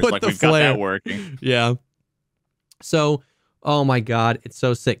flares. Like we've got that working. Yeah. So, oh my god, it's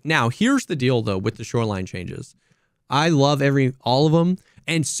so sick. Now here's the deal though with the Shoreline changes. I love all of them,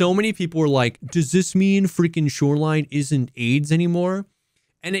 and so many people were like, "Does this mean freaking Shoreline isn't AIDS anymore?"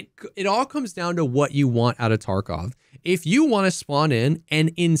 And it all comes down to what you want out of Tarkov. If you want to spawn in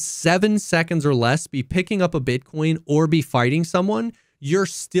and in 7 seconds or less be picking up a Bitcoin or be fighting someone, you're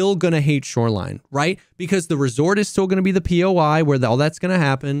still going to hate Shoreline, right? Because the resort is still going to be the POI where all that's going to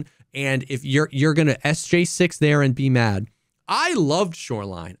happen. And if you're going to SJ6 there and be mad. I loved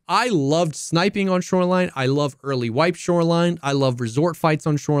Shoreline. I loved sniping on Shoreline. I love early wipe Shoreline. I love resort fights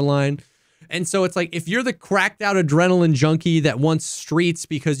on Shoreline. And so it's like, if you're the cracked out adrenaline junkie that wants streets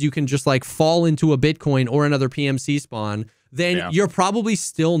because you can just like fall into a Bitcoin or another PMC spawn, then you're probably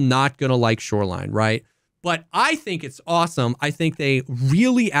still not going to like Shoreline, right? But I think it's awesome. I think they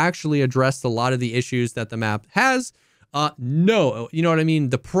really actually addressed a lot of the issues that the map has. No, you know what I mean?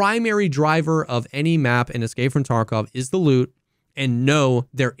 The primary driver of any map in Escape from Tarkov is the loot. And no,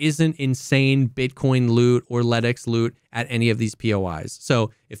 there isn't insane Bitcoin loot or LEDX loot at any of these POIs.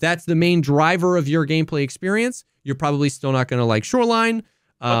 So if that's the main driver of your gameplay experience, you're probably still not going to like Shoreline.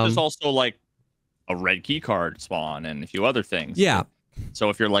 But there's also like a red key card spawn and a few other things. Yeah. So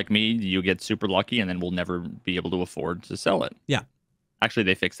if you're like me, you get super lucky and then we'll never be able to afford to sell it. Yeah. Actually,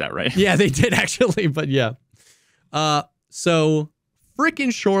 they fixed that, right? Yeah, they did actually, but yeah. So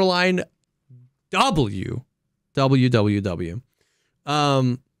freaking Shoreline WWW.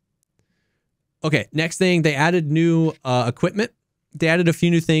 Okay, next thing, they added new equipment. They added a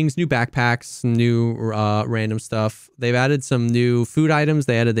few new things, new backpacks, new random stuff. They've added some new food items.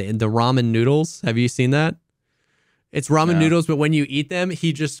 They added the ramen noodles. Have you seen that? It's ramen noodles, but when you eat them,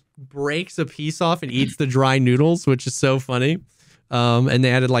 he just breaks a piece off and eats the dry noodles, which is so funny. And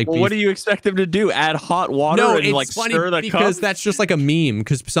they added like what do you expect them to do? Add hot water and like stir the because cup? That's just like a meme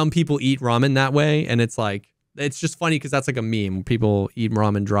because some people eat ramen that way, and it's like it's just funny because that's like a meme. People eat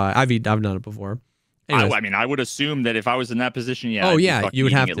ramen dry. I've done it before. I mean, I would assume that if I was in that position, you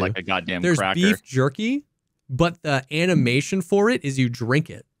would have to. Like a goddamn There's cracker. Beef jerky, but the animation for it is you drink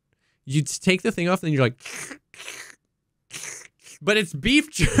it. You take the thing off, and then you're like, but it's beef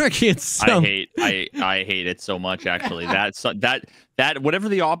jerky. It's so... I hate it so much. Actually, that whatever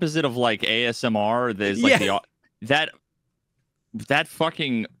the opposite of like ASMR, there's like that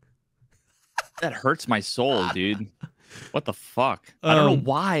fucking. That hurts my soul, dude. What the fuck? I don't know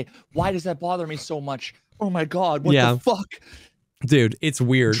why. Why does that bother me so much? Oh my god, what the fuck? Dude, it's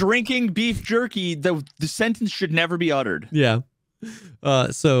weird. Drinking beef jerky, the sentence should never be uttered. Yeah.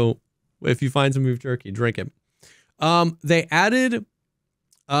 So if you find some beef jerky, drink it. They added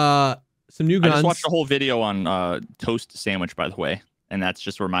some new guns. I just watched a whole video on toast sandwich, by the way, and that's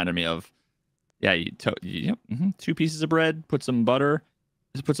just reminded me of 2 pieces of bread, put some butter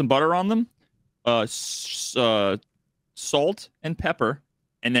on them. Salt and pepper,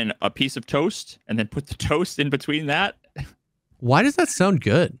 and then a piece of toast, and then put the toast in between that. Why does that sound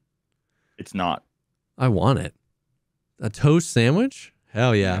good? It's not. I want it. A toast sandwich?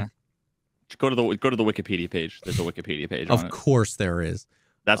 Hell yeah. Go to the Wikipedia page. There's a Wikipedia page on it. Of course there is.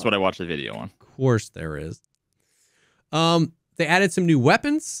 That's what I watched the video on. Of course there is. They added some new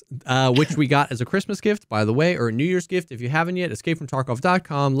weapons, which we got as a Christmas gift, by the way, or a New Year's gift. If you haven't yet,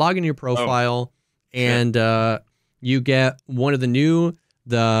 escapefromtarkov.com, log into your profile, and you get one of the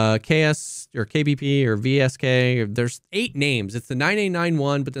KS or KBP or VSK. There's 8 names. It's the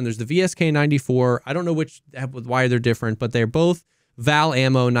 9891, but then there's the VSK 94. I don't know why they're different, but they're both Val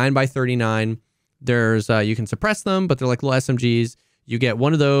ammo, 9x39. There's you can suppress them, but they're like little SMGs. You get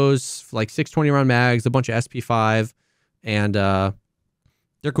one of those, like 620 round mags, a bunch of SP5. And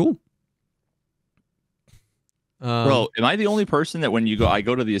they're cool. Bro, am I the only person that when I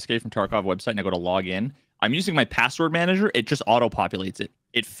go to the Escape from Tarkov website and I go to log in, I'm using my password manager, it just auto-populates it.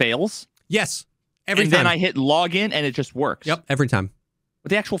 It fails. Yes. Every time. Then I hit login and it just works. Yep. Every time. What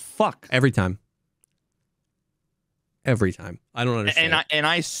the actual fuck? Every time. Every time. I don't understand. And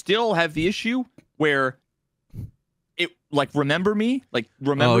I still have the issue where it remember me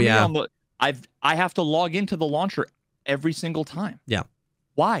on the I have to log into the launcher every single time. Yeah.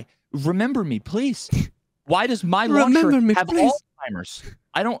 Why? Remember me, please. Why does my launcher have Alzheimer's?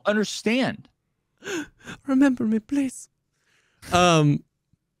 I don't understand. Remember me, please. So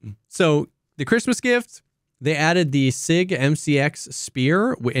the Christmas gift, they added the SIG MCX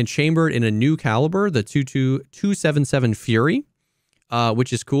spear and chambered in a new caliber, the 277 Fury,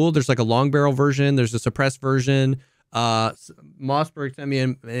 which is cool. There's like a long barrel version. There's a suppressed version. Mossberg sent me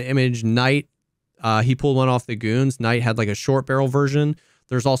an image. Knight, he pulled one off the Goons. Knight had like a short barrel version.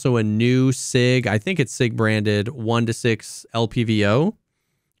 There's also a new SIG, I think it's SIG branded 1-6 LPVO.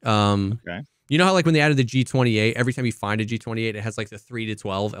 Okay. You know how like when they added the G28, every time you find a G28, it has like the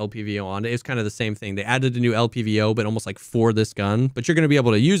 3-12 LPVO on it. It's kind of the same thing. They added a new LPVO, but almost like for this gun. But you're going to be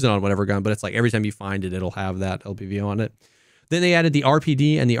able to use it on whatever gun. But it's like every time you find it, it'll have that LPVO on it. Then they added the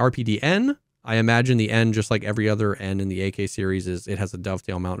RPD and the RPD-N. I imagine the N, just like every other N in the AK series, it has a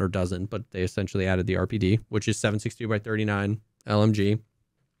dovetail mount or doesn't. But they essentially added the RPD, which is 7.62x39 LMG.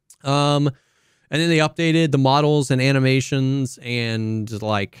 And then they updated the models and animations and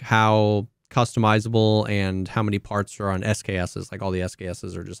like how customizable and how many parts are on SKSs. Like all the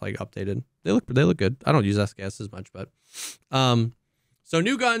SKSs are just like updated. They look good. I don't use SKSs much, but so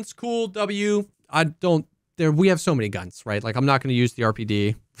new guns, cool. We have so many guns, right? Like I'm not going to use the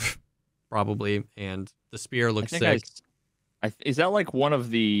RPD probably, and the spear looks sick. Is that like one of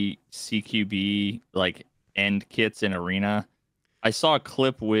the CQB like end kits in Arena? I saw a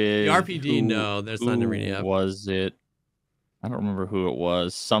clip with the RPD. No, there's not an Arena yet. Was it? I don't remember who it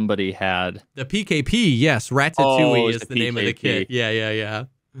was. Somebody had the PKP. Yes, Ratatouille is the name of the kit. Yeah.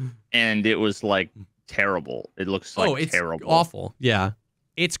 And it was like terrible. It looks like it's terrible. Awful. Yeah,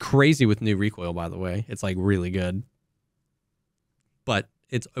 it's crazy with new recoil. By the way, it's like really good, but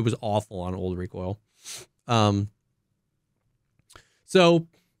it was awful on old recoil. So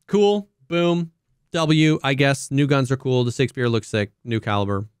cool. Boom. W, I guess. New guns are cool. The 6 beer looks sick. New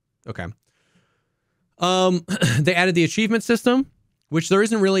caliber. Okay. They added the achievement system, which there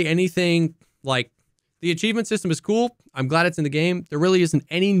isn't really anything like. The achievement system is cool. I'm glad it's in the game. There really isn't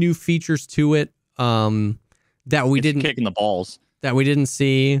any new features to it that we didn't kicking the balls that we didn't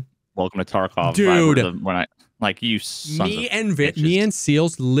see. Welcome to Tarkov, dude. When I like you, me and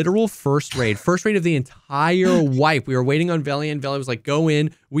Seal's literal first raid of the entire wipe. We were waiting on Valiant. Valiant was like, go in.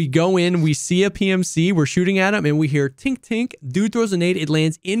 We go in. We see a PMC. We're shooting at him, and we hear tink tink. Dude throws a nade. It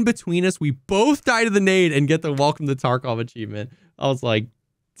lands in between us. We both die to the nade and get the Welcome to Tarkov achievement. I was like,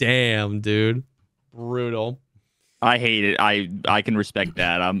 damn, dude, brutal. I hate it. I can respect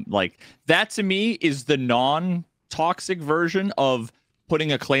that. I'm like, that to me is the non-toxic version of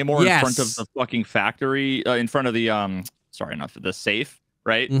putting a claymore in front of the fucking factory, in front of the the safe,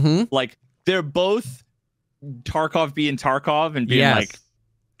 right? Mm-hmm. Like they're both Tarkov being Tarkov and being like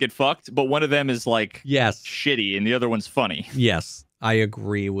get fucked, but one of them is like shitty and the other one's funny. Yes, I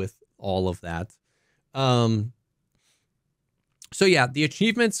agree with all of that. So yeah, the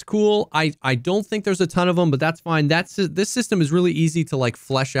achievements cool. I don't think there's a ton of them, but that's fine. This system is really easy to like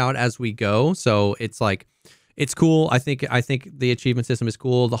flesh out as we go. So it's like it's cool. I think the achievement system is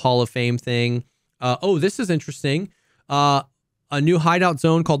cool. The Hall of Fame thing. This is interesting. A new hideout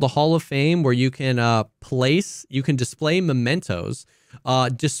zone called the Hall of Fame where you can display mementos,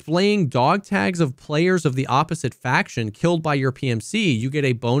 displaying dog tags of players of the opposite faction killed by your PMC. You get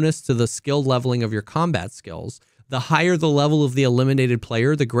a bonus to the skill leveling of your combat skills. The higher the level of the eliminated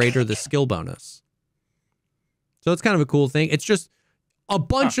player, the greater the skill bonus. So it's kind of a cool thing. It's just a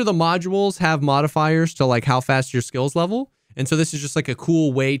bunch of the modules have modifiers to like how fast your skills level. And so this is just like a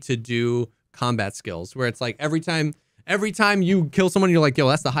cool way to do combat skills where it's like every time you kill someone, you're like, yo,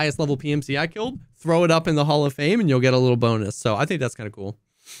 that's the highest level PMC I killed. Throw it up in the Hall of Fame and you'll get a little bonus. So I think that's kind of cool.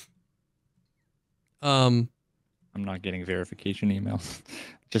 I'm not getting verification emails.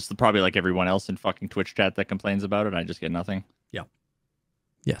 Just probably like everyone else in fucking Twitch chat that complains about it. I just get nothing. Yeah.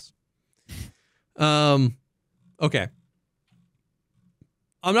 Yes. Okay.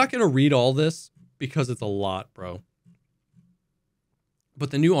 I'm not going to read all this because it's a lot, bro.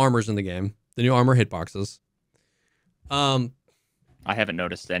 But the new armor's in the game. The new armor hitboxes. I haven't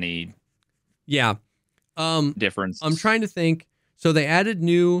noticed any difference. I'm trying to think. So they added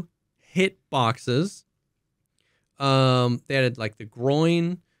new hitboxes. They added like the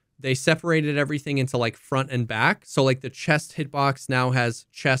groin. They separated everything into like front and back. So like the chest hitbox now has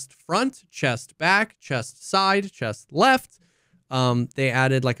chest front, chest back, chest side, chest left. They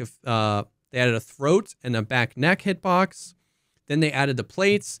added like a throat and a back neck hitbox. Then they added the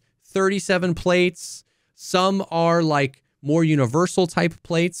plates, 37 plates. Some are like more universal type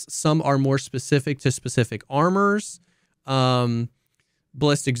plates. Some are more specific to specific armors.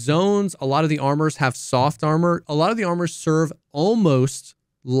 Ballistic zones. A lot of the armors have soft armor. A lot of the armors serve almost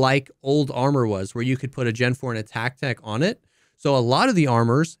like old armor was, where you could put a Gen 4 and attack tech on it. So a lot of the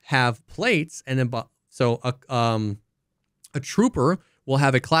armors have plates, and then so a trooper will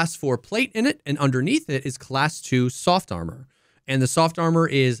have a class 4 plate in it, and underneath it is class 2 soft armor. And the soft armor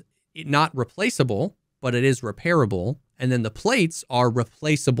is not replaceable, but it is repairable. And then the plates are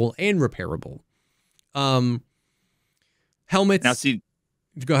replaceable and repairable. Helmets. Now, see,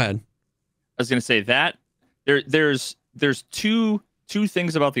 go ahead. I was going to say that there's two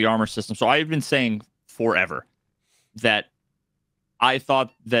things about the armor system. So I've been saying forever that I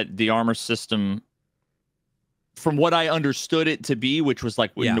thought that the armor system, from what I understood it to be, which was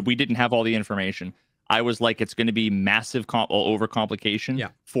like when we didn't have all the information, I was like, it's going to be massive overcomplication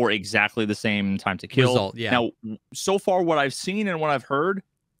for exactly the same time to kill. Result, Now, so far, what I've seen and what I've heard,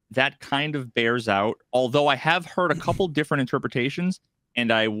 that kind of bears out. Although I have heard a couple different interpretations, and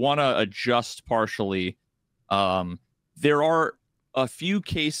I want to adjust partially. There are a few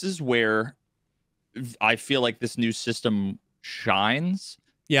cases where I feel like this new system shines.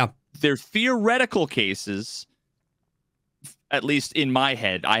 Yeah. They're theoretical cases. At least in my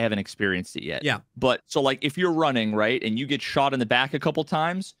head, I haven't experienced it yet. Yeah. But so like if you're running, right, and you get shot in the back a couple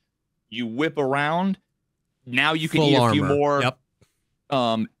times, you whip around, now you can Full eat armor. a few more. Yep.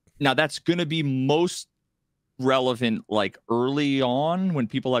 Now that's going to be most relevant like early on when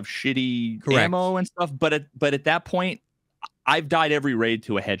people have shitty ammo and stuff. But at that point, I've died every raid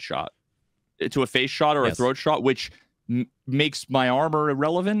to a headshot, to a face shot or a throat shot, which makes my armor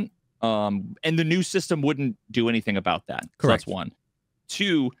irrelevant. And the new system wouldn't do anything about that. So that's one.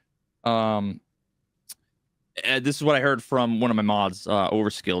 Two, this is what I heard from one of my mods,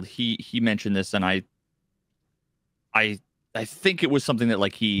 Overskilled. He mentioned this, and I think it was something that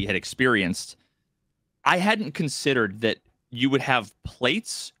like he had experienced. I hadn't considered that you would have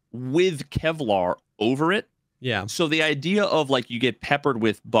plates with Kevlar over it. Yeah. So the idea of like you get peppered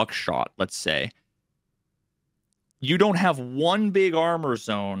with buckshot, let's say, you don't have one big armor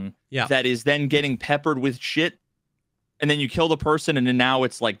zone that is then getting peppered with shit, and then you kill the person, and then now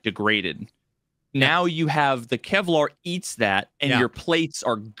it's like degraded. Now you have the Kevlar eats that, and your plates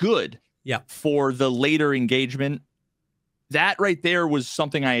are good for the later engagement. That right there was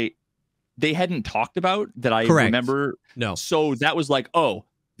something they hadn't talked about that I remember. No. So that was like, oh,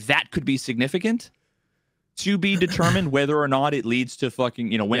 that could be significant. To be determined whether or not it leads to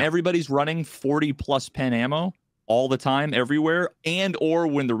fucking, when everybody's running 40 plus pen ammo all the time, everywhere, and or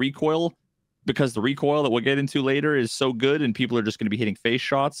when the recoil, because the recoil that we'll get into later is so good and people are just going to be hitting face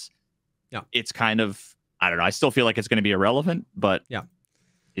shots. Yeah. It's kind of, I don't know. I still feel like it's going to be irrelevant, but it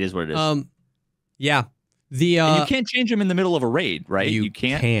is what it is. Yeah. And you can't change them in the middle of a raid, right? You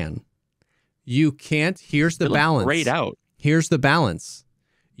can't. You can't. Here's the balance. Grayed out. Here's the balance.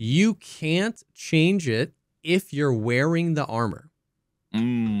 You can't change it if you're wearing the armor.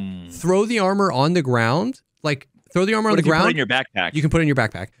 Throw the armor on the ground. Like, throw the armor on the ground. Put it in your backpack. You can put it in your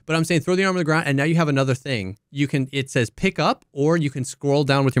backpack. But I'm saying throw the armor on the ground, and now you have another thing. It says pick up, or you can scroll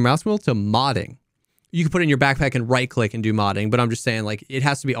down with your mouse wheel to modding. You can put it in your backpack and right click and do modding. But I'm just saying, like, it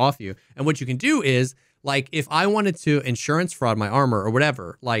has to be off you. And what you can do is, like, if I wanted to insurance fraud my armor or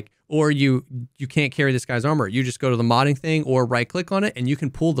whatever, like, or you can't carry this guy's armor, you just go to the modding thing or right click on it, and you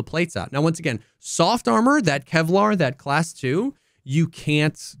can pull the plates out. Now, once again, soft armor, that Kevlar, that class 2, you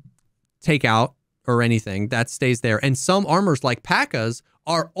can't take out or anything. That stays there. And some armors like P.A.C.As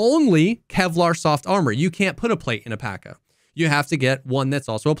are only Kevlar soft armor. You can't put a plate in a P.A.C.A. You have to get one that's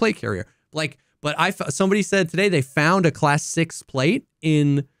also a plate carrier. Like, but somebody said today they found a class 6 plate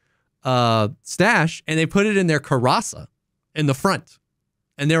in stash, and they put it in their Karasa in the front,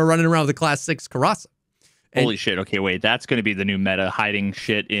 and they were running around with a class 6 Karasa. Holy shit. Okay, wait, that's going to be the new meta, hiding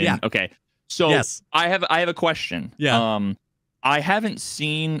shit in. Okay, So Yes. I have a question. Yeah. I've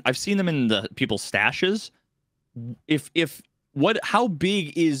seen them in the people's stashes. How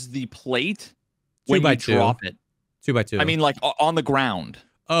big is the plate when you drop it? 2x2. I mean, like on the ground.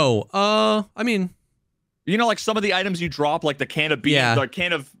 Oh, I mean, you know, like some of the items you drop, like the can of beans, the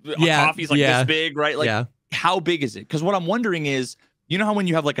can of coffee is like this big, right? Like, how big is it? Because what I'm wondering is, you know how when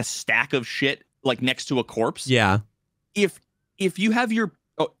you have like a stack of shit like next to a corpse? Yeah. If you have your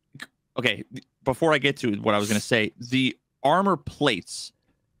okay, before I get to what I was gonna say, the armor plates,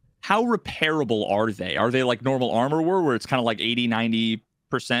 how repairable are they? Are they like normal armor where it's kind of like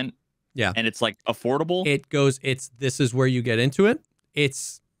 80-90%? Yeah. And it's like affordable? This is where you get into it.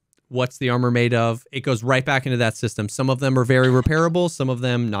 It's what's the armor made of? It goes right back into that system. Some of them are very repairable, some of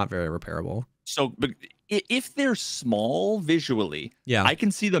them not very repairable. So but if they're small visually, yeah, I can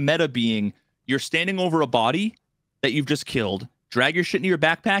see the meta being you're standing over a body that you've just killed, drag your shit into your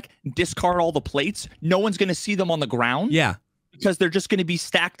backpack, discard all the plates. No one's going to see them on the ground. Yeah. Because they're just going to be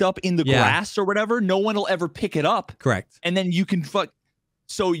stacked up in the grass or whatever. No one will ever pick it up. Correct. And then you can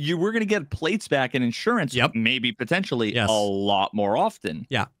So we're going to get plates back in insurance, maybe potentially a lot more often.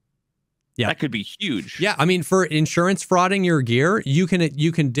 Yeah. Yeah. That could be huge. Yeah. I mean, for insurance frauding your gear, you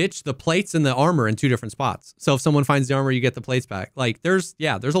can ditch the plates and the armor in 2 different spots. So if someone finds the armor, you get the plates back. Like there's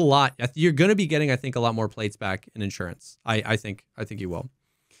a lot. You're going to be getting, I think, a lot more plates back in insurance. I think you will.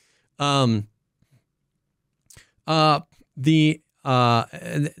 They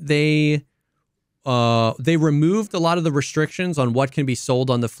removed a lot of the restrictions on what can be sold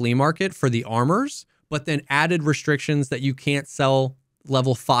on the flea market for the armors, but then added restrictions that you can't sell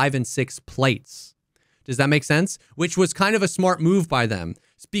level 5 and 6 plates. Does that make sense? Which was kind of a smart move by them.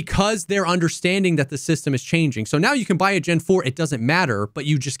 It's because they're understanding that the system is changing. So now you can buy a Gen 4, it doesn't matter, but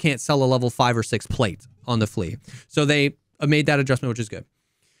you just can't sell a level 5 or 6 plate on the flea. So they made that adjustment, which is good.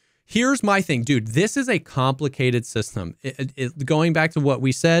 Here's my thing, dude. This is a complicated system. Going back to what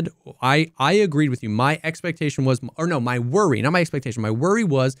we said, I agreed with you. My expectation was, or no, my worry, not my expectation. My worry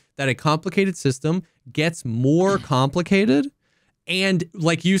was that a complicated system gets more complicated and,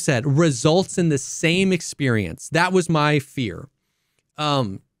 like you said, results in the same experience. That was my fear.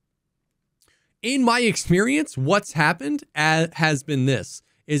 In my experience, what's happened has been this,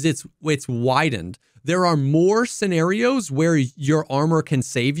 is it's widened. There are more scenarios where your armor can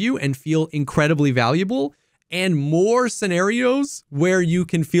save you and feel incredibly valuable, and more scenarios where you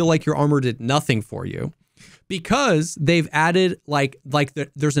can feel like your armor did nothing for you, because they've added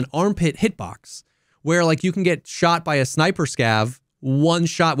there's an armpit hitbox where like you can get shot by a sniper scav, one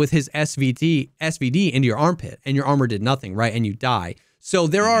shot with his SVD into your armpit and your armor did nothing, right? And you die. So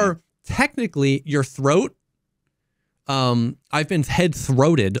there are technically your throat. I've been head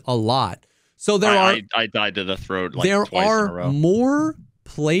throated a lot. So I died to the throat like there twice are in a row. More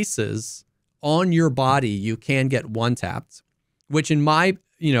places on your body you can get one-tapped, which in my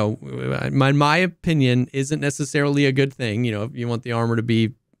opinion isn't necessarily a good thing. You know, if you want the armor to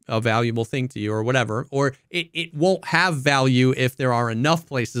be a valuable thing to you or whatever, or it won't have value if there are enough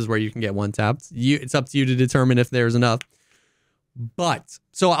places where you can get one-tapped. It's up to you to determine if there's enough. But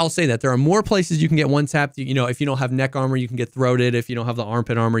so I'll say that there are more places you can get one-tapped. You know, if you don't have neck armor, you can get throated. If you don't have the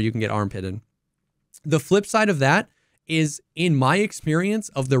armpit armor, you can get armpitted. The flip side of that is, in my experience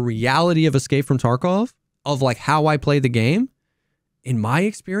of the reality of Escape from Tarkov, of like how I play the game, in my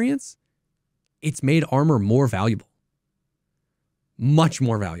experience, it's made armor more valuable. Much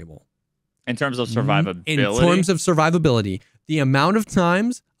more valuable. In terms of survivability? In terms of survivability. The amount of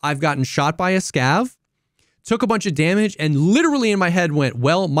times I've gotten shot by a scav, took a bunch of damage, and literally in my head went,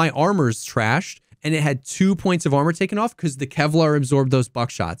 well, my armor's trashed, and it had 2 points of armor taken off because the Kevlar absorbed those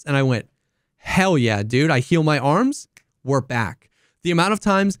buckshots. And I went, hell yeah, dude, I heal my arms, we're back. The amount of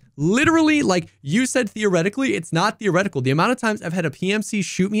times, literally, like you said, theoretically, it's not theoretical. The amount of times I've had a PMC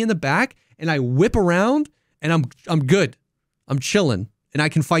shoot me in the back and I whip around and I'm good. I'm chilling and I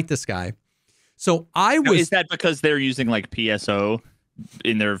can fight this guy. So is that because they're using like PSO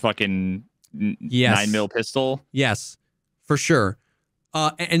in their fucking 9mm pistol? Yes, for sure.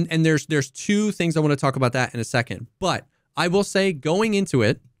 And there's 2 things I want to talk about that in a second. But I will say, going into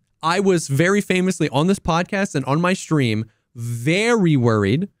it, I was very famously on this podcast and on my stream very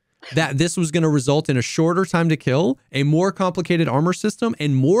worried that this was going to result in a shorter time to kill, a more complicated armor system,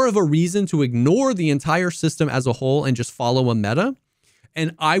 and more of a reason to ignore the entire system as a whole and just follow a meta.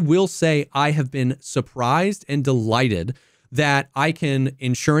 And I will say I have been surprised and delighted that I can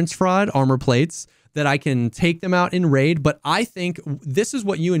insurance fraud armor plates, that I can take them out in raid. But I think this is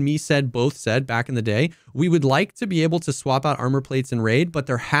what you and me both said back in the day. We would like to be able to swap out armor plates in raid, but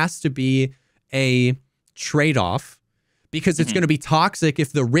there has to be a trade-off because it's going to be toxic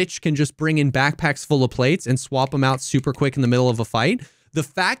if the rich can just bring in backpacks full of plates and swap them out super quick in the middle of a fight. The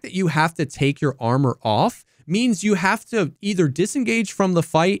fact that you have to take your armor off means you have to either disengage from the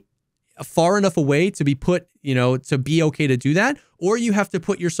fight far enough away to be put, to be okay to do that, or you have to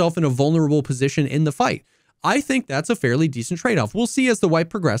put yourself in a vulnerable position in the fight. I think that's a fairly decent trade-off. We'll see as the wipe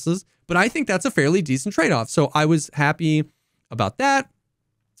progresses, but I think that's a fairly decent trade-off. So I was happy about that.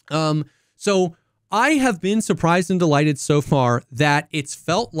 So I have been surprised and delighted so far that it's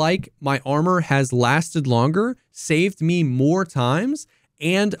felt like my armor has lasted longer, saved me more times,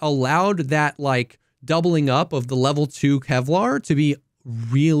 and allowed that like doubling up of the level 2 Kevlar to be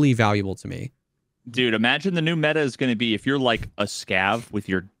really valuable to me. Dude, imagine the new meta is going to be if you're like a scav with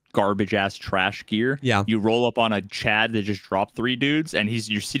your garbage ass trash gear. Yeah. You roll up on a Chad that just dropped 3 dudes and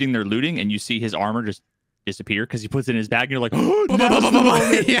you're sitting there looting and you see his armor just disappear because he puts it in his bag and you're like, oh,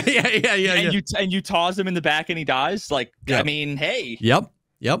 yeah. And you toss him in the back and he dies. Like, I mean, hey. Yep.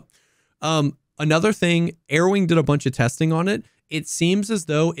 Another thing, Airwing did a bunch of testing on it. It seems as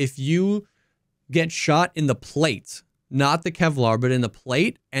though if you get shot in the plate, not the Kevlar, but in the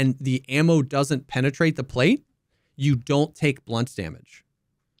plate, and the ammo doesn't penetrate the plate, you don't take blunt damage.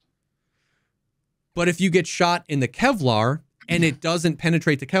 But if you get shot in the Kevlar and it doesn't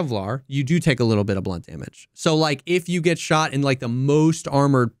penetrate the Kevlar, you do take a little bit of blunt damage. So like if you get shot in like the most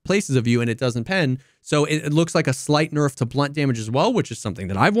armored places of you and it doesn't pen, so it looks like a slight nerf to blunt damage as well, which is something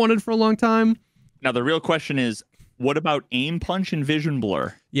that I've wanted for a long time. Now the real question is, what about aim punch and vision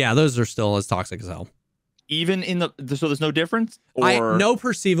blur? Yeah, those are still as toxic as hell. Even in so there's no difference? Or no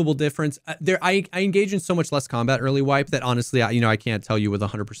perceivable difference. I engage in so much less combat early wipe that honestly, I can't tell you with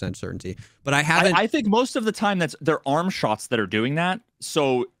 100% certainty. But I haven't. I think most of the time they're arm shots that are doing that.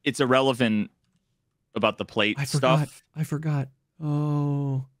 So it's irrelevant about the plate stuff. I forgot.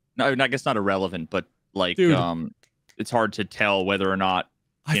 Oh. No, I guess not irrelevant, but like, dude, it's hard to tell whether or not,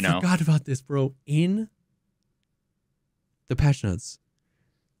 I forgot about this, bro. In the patch notes,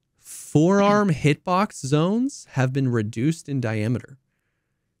 forearm hitbox zones have been reduced in diameter.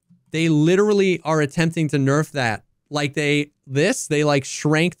 They literally are attempting to nerf that. Like they like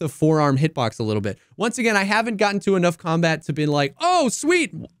shrank the forearm hitbox a little bit. Once again, I haven't gotten to enough combat to be like, oh,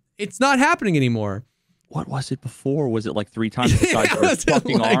 sweet, it's not happening anymore. What was it before? Was it like 3 times the size of his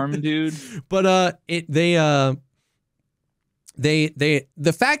fucking arm, dude? But the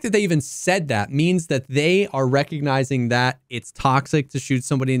fact that they even said that means that they are recognizing that it's toxic to shoot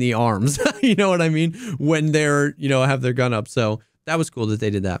somebody in the arms. You know what I mean? When they're, have their gun up. So that was cool that they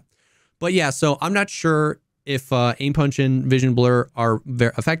did that. But yeah, so I'm not sure if aim punch and vision blur are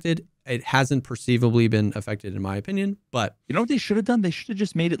affected. It hasn't perceivably been affected in my opinion, but you know what they should have done? They should have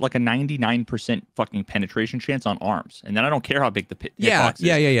just made it like a 99% fucking penetration chance on arms. And then I don't care how big the hitbox is.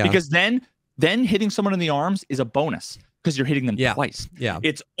 Yeah. Because then hitting someone in the arms is a bonus. Because you're hitting them twice. Yeah.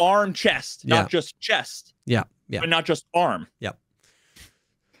 It's arm chest, not just chest. Yeah. But not just arm. Yep.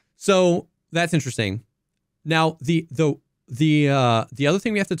 So that's interesting. Now the other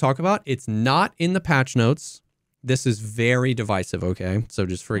thing we have to talk about, it's not in the patch notes. This is very divisive, okay? So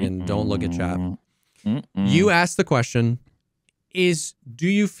just friggin' don't look at chat. You asked the question, do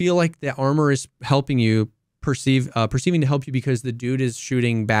you feel like the armor is helping you perceiving to help you because the dude is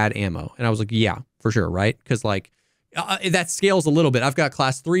shooting bad ammo? And I was like, yeah, for sure, right? Because like, that scales a little bit. I've got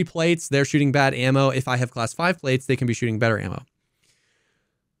class 3 plates. They're shooting bad ammo. If I have class 5 plates, they can be shooting better ammo.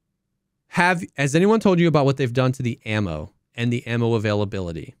 Has anyone told you about what they've done to the ammo and the ammo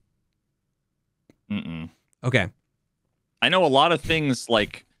availability? Okay. I know a lot of things,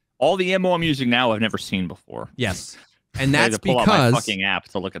 like all the ammo I'm using now I've never seen before. Yes. And that's pull because out my fucking app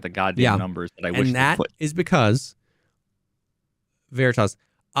to look at the goddamn numbers that I wish they put. Is because Veritas,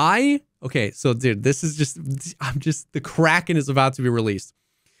 okay, so dude, this is the Kraken is about to be released.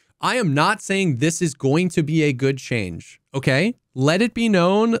 I am not saying this is going to be a good change, okay? Let it be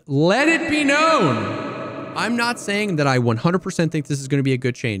known. Let it be known. I'm not saying that I 100% think this is going to be a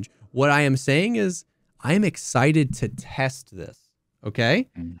good change. What I am saying is I am excited to test this, okay?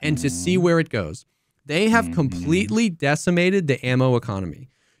 And to see where it goes. They have completely decimated the ammo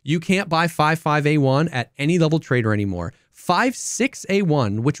economy. You can't buy 5.5A1 at any level trader anymore.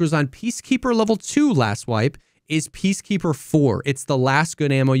 5.6A1, which was on Peacekeeper level 2 last wipe, is Peacekeeper 4. It's the last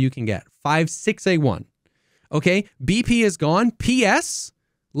good ammo you can get. 5.6A1. Okay? BP is gone. PS,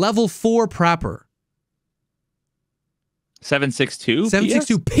 level 4 Prapper. 7.62?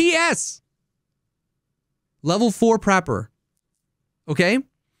 7.62 PS! Level 4 Prapper. Okay?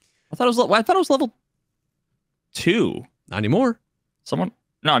 I thought it was level 2. Not anymore.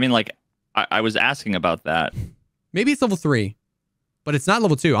 No, I mean, like, I was asking about that. Maybe it's level 3, but it's not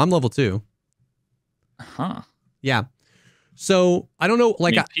level 2. I'm level 2. Huh. Yeah. So I don't know.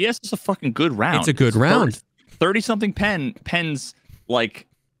 Like, I mean, PS is a fucking good round. It's a good round. 30-something pens like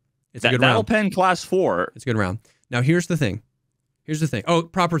it's a good round. That'll pen class 4. It's a good round. Now here's the thing. Oh,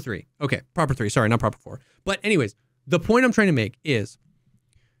 proper 3. Okay, proper 3. Sorry, not proper 4. But anyways, the point I'm trying to make is,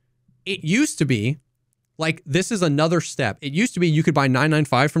 it used to be like, this is another step. It used to be you could buy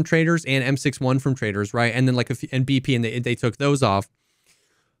 995 from traders and M61 from traders, right? And then like and BP, and they took those off.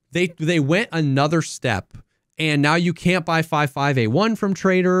 They went another step, and now you can't buy 55A1 from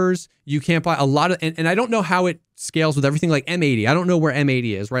traders. You can't buy a lot of, and I don't know how it scales with everything like M80. I don't know where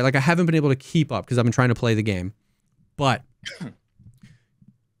M80 is, right? Like, I haven't been able to keep up because I've been trying to play the game. But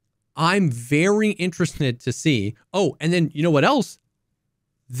I'm very interested to see. Oh, and then you know what else?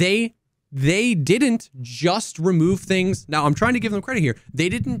 They didn't just remove things. Now, I'm trying to give them credit here. They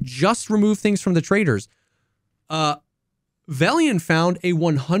didn't just remove things from the traders. Velian found a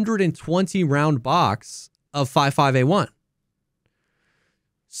 120 round box of 55A1.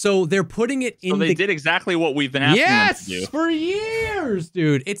 So they're putting it in. So they did exactly what we've been asking them to do for years,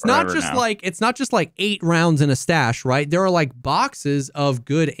 dude. It's not just like 8 rounds in a stash, right? There are like boxes of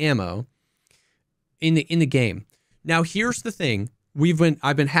good ammo in the game. Now, here's the thing.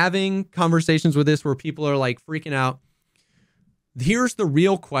 I've been having conversations with this where people are like freaking out. Here's the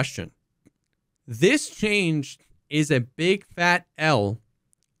real question. This change is a big fat L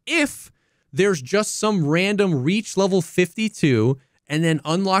if there's just some random reach level 52 and then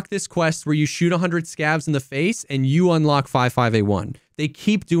unlock this quest where you shoot 100 scavs in the face and you unlock 55A1. They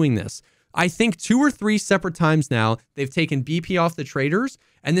keep doing this. I think 2 or 3 separate times now, they've taken BP off the traders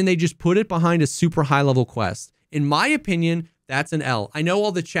and then they just put it behind a super high level quest. In my opinion, that's an L. I know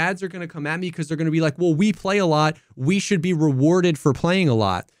all the Chads are going to come at me because they're going to be like, well, we play a lot. We should be rewarded for playing a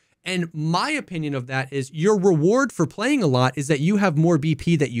lot. And my opinion of that is your reward for playing a lot is that you have more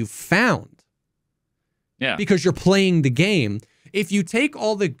BP that you've found. Yeah. Because you're playing the game. If you take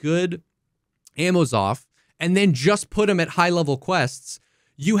all the good ammos off and then just put them at high level quests,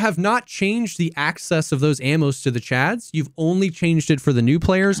 you have not changed the access of those ammos to the Chads. You've only changed it for the new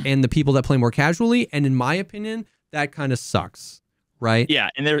players and the people that play more casually. And in my opinion, that kind of sucks, right? Yeah,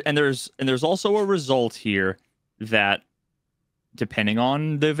 and there's also a result here that, depending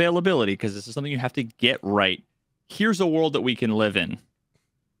on the availability, because this is something you have to get right, here's a world that we can live in.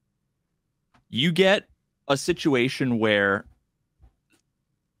 You get a situation where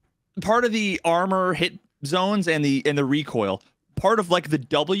part of the armor hit zones and the recoil, part of like the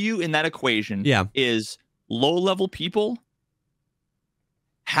W in that equation is low level people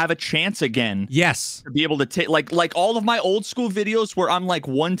have a chance again. Yes. To be able to take like all of my old school videos where I'm like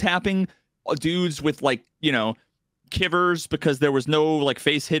one tapping dudes with like, you know, kivers because there was no like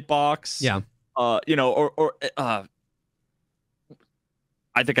face hitbox. Yeah. You know, or I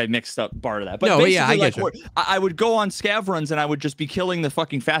think I mixed up part of that. But no, basically, yeah, I get like, you. I would go on scav runs and I would just be killing the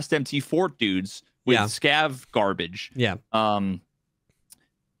fucking fast MT fort dudes with scav garbage. Yeah.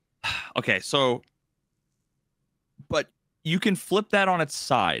 Okay, so but you can flip that on its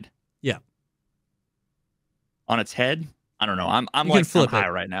side. Yeah. On its head? I don't know. I'm like high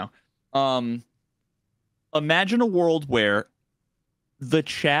right now. Imagine a world where the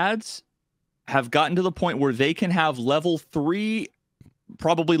Chads have gotten to the point where they can have level 3,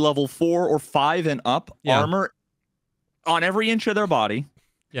 probably level 4 or 5 and up armor on every inch of their body.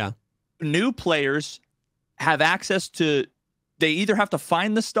 Yeah. New players have access to, they either have to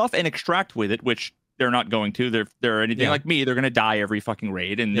find the stuff and extract with it, which they're not going to. They're anything like me. They're going to die every fucking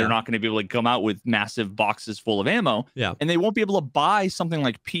raid, and they're not going to be able to come out with massive boxes full of ammo. Yeah. And they won't be able to buy something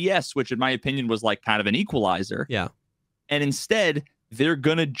like PS, which in my opinion was like kind of an equalizer. Yeah. And instead, they're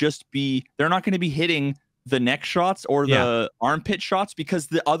going to just be, they're not going to be hitting the neck shots or the armpit shots because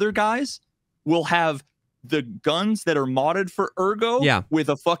the other guys will have the guns that are modded for ergo with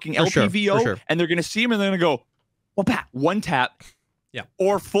a fucking LPVO, and they're going to see them and they're going to go, well, pat, one tap. Yeah.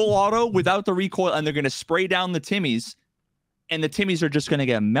 Or full auto without the recoil, and they're going to spray down the Timmies, and the Timmies are just going to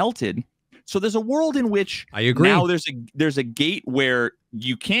get melted. So there's a world in which I agree. Now there's a gate where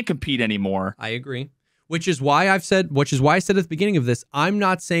you can't compete anymore. I agree. Which is why I said at the beginning of this, I'm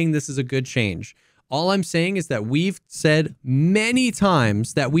not saying this is a good change. All I'm saying is that we've said many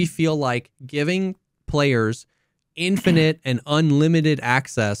times that we feel like giving players infinite and unlimited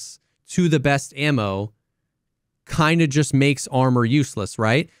access to the best ammo kind of just makes armor useless,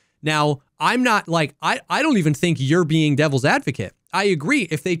 right? Now, I'm not like, I don't even think you're being devil's advocate. I agree.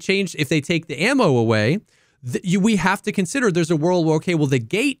 If they take the ammo away, we have to consider there's a world where, okay, well, the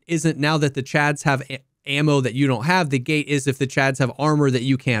gate isn't now that the Chads have ammo that you don't have. The gate is if the Chads have armor that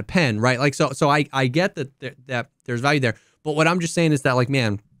you can't pen, right? Like, so I get that there's value there. But what I'm just saying is that, like,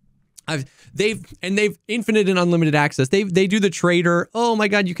 man, They've infinite and unlimited access. They do the trader. Oh my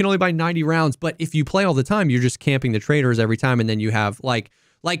God, you can only buy 90 rounds. But if you play all the time, you're just camping the traders every time. And then you have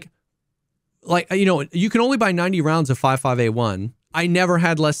you can only buy 90 rounds of 5.5A1. I never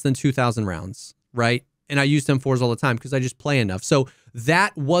had less than 2,000 rounds, right? And I use M4s all the time because I just play enough. So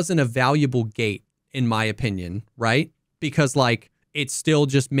that wasn't a valuable gate, in my opinion, right? Because it still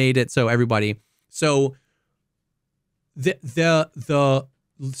just made it so everybody. So the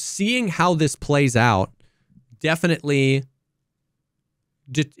seeing how this plays out definitely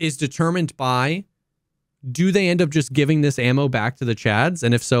is determined by, do they end up just giving this ammo back to the Chads?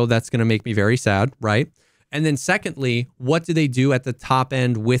 And if so, that's going to make me very sad, right? And then secondly, what do they do at the top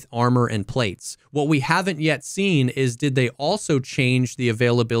end with armor and plates? What we haven't yet seen is, did they also change the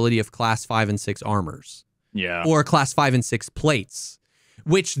availability of class 5 and 6 armors? Yeah. Or class 5 and 6 plates,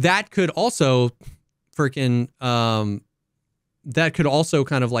 which that could also freaking, that could also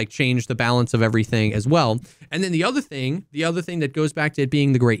kind of change the balance of everything as well. And then the other thing that goes back to it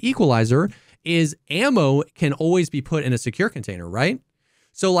being the great equalizer is ammo can always be put in a secure container, right?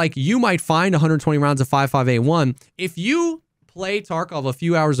 So you might find 120 rounds of 5.5A1. If you play Tarkov a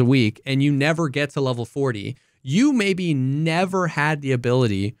few hours a week and you never get to level 40, you maybe never had the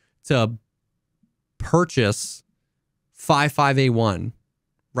ability to purchase 5.5A1,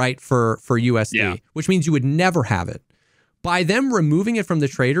 right, for USD, which means you would never have it. By them removing it from the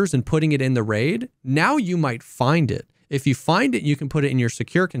traders and putting it in the raid, now you might find it. If you find it, you can put it in your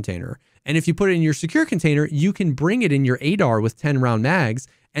secure container. And if you put it in your secure container, you can bring it in your ADAR with 10 round mags.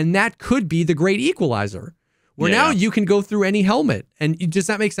 And that could be the great equalizer, where now you can go through any helmet. And does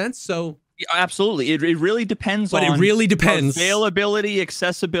that make sense? So absolutely. It really depends on it really depends. Availability,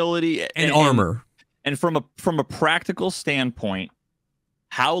 accessibility, and armor. And from a practical standpoint,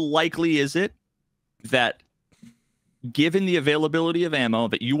 how likely is it that, given the availability of ammo,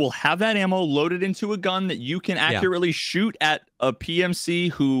 that you will have that ammo loaded into a gun that you can accurately shoot at a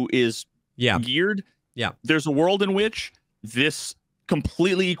PMC who is geared? Yeah. There's a world in which this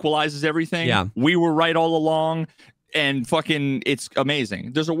completely equalizes everything. Yeah. We were right all along, and fucking it's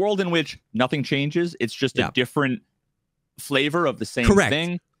amazing. There's a world in which nothing changes. It's just a different flavor of the same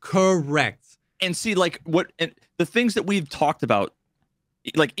thing. Correct. And see, the things that we've talked about,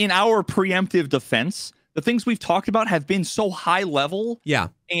 in our preemptive defense, the things we've talked about have been so high level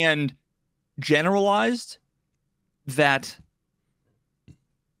and generalized that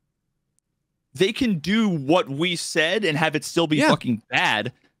they can do what we said and have it still be fucking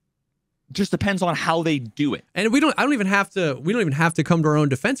bad. Just depends on how they do it. And we don't even have to come to our own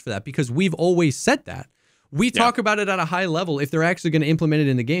defense for that, because we've always said that. We talk about it at a high level. If they're actually going to implement it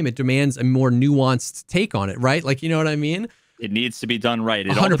in the game, it demands a more nuanced take on it, right? You know what I mean? It needs to be done right.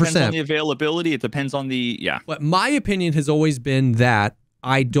 It 100%. all depends on the availability. It depends on the, But my opinion has always been that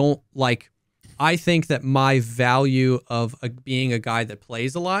I think that my value of being a guy that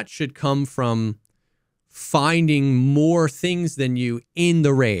plays a lot should come from finding more things than you in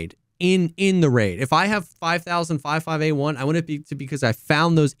the raid. In the raid. If I have 5,000 5.5A1, I want it to be because I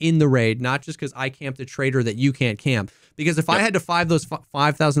found those in the raid, not just because I camped a trader that you can't camp. Because if I had to find those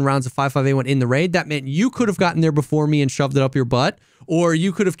 5,000 rounds of 5.5A1 in the raid, that meant you could have gotten there before me and shoved it up your butt, or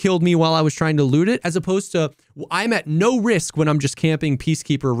you could have killed me while I was trying to loot it, as opposed to I'm at no risk when I'm just camping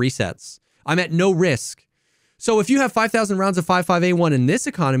Peacekeeper resets. I'm at no risk. So if you have 5,000 rounds of 5.5A1 in this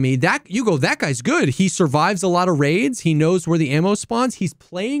economy, that guy's good. He survives a lot of raids. He knows where the ammo spawns. He's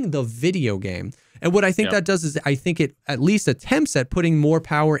playing the video game. And what I think that does is I think it at least attempts at putting more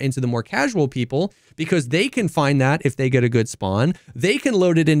power into the more casual people, because they can find that if they get a good spawn. They can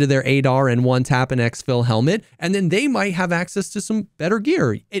load it into their ADAR and one tap and exfil helmet, and then they might have access to some better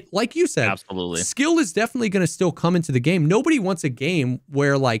gear. It, like you said, absolutely, skill is definitely going to still come into the game. Nobody wants a game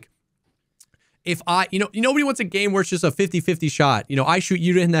where nobody wants a game where it's just a 50-50 shot. I shoot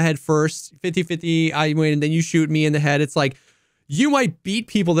you in the head first, 50-50, I win, and then you shoot me in the head. It's you might beat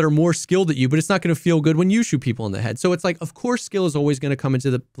people that are more skilled at you, but it's not going to feel good when you shoot people in the head. So it's of course, skill is always going to come into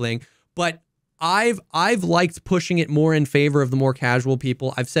the thing, but I've liked pushing it more in favor of the more casual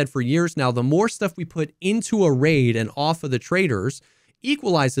people. I've said for years now, the more stuff we put into a raid and off of the traders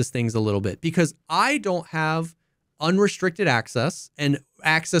equalizes things a little bit, because I don't have unrestricted access and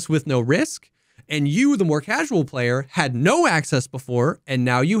access with no risk. And you, the more casual player, had no access before, and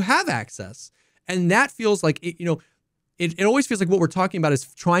now you have access. And that feels like, it always feels like what we're talking about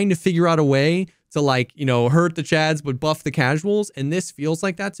is trying to figure out a way to hurt the Chads but buff the casuals. And this feels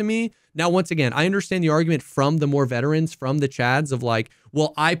like that to me. Now, once again, I understand the argument from the more veterans, from the Chads of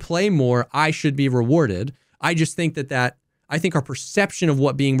well, I play more, I should be rewarded. I just think I think our perception of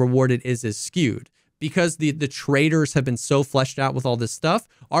what being rewarded is skewed. because the traders have been so fleshed out with all this stuff,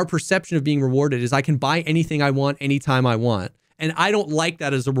 our perception of being rewarded is I can buy anything I want anytime I want. And I don't like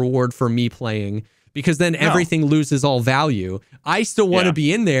that as a reward for me playing, because then everything loses all value. I still want to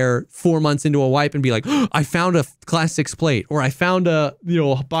be in there 4 months into a wipe and be like, oh, I found a class 6 plate, or I found a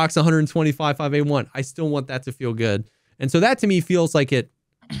box 125 5A1. I still want that to feel good. And so that to me feels like it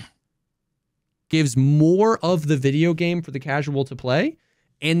gives more of the video game for the casual to play,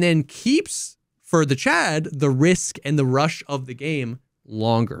 and then keeps for the Chad the risk and the rush of the game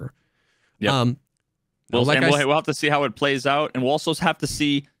longer. We'll have to see how it plays out, and we'll also have to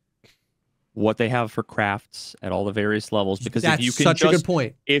see what they have for crafts at all the various levels, because that's if you can such a good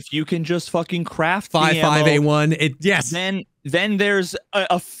point. If you can just fucking craft 5.5A1, then there's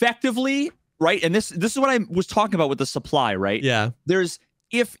effectively, right, and this is what I was talking about with the supply, right? Yeah. There's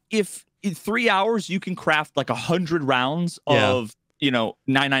if in 3 hours you can craft like 100 rounds of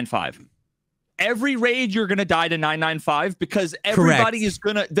 995. Every raid you're gonna die to 995, because everybody is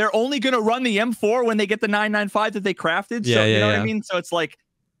they're only gonna run the M4 when they get the 995 that they crafted. So you know what I mean? So it's like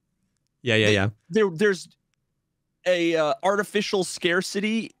there's a artificial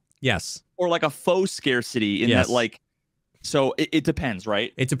scarcity, or like a faux scarcity in that, like, so it depends,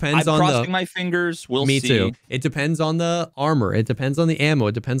 right? It depends I'm on crossing my fingers. We'll see. Me too. It depends on the armor. It depends on the ammo.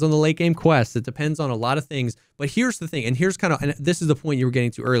 It depends on the late game quests. It depends on a lot of things. But here's the thing, and here's and this is the point you were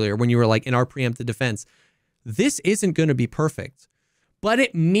getting to earlier when you were like, in our preemptive defense, this isn't going to be perfect, but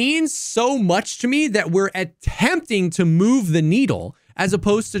it means so much to me that we're attempting to move the needle, as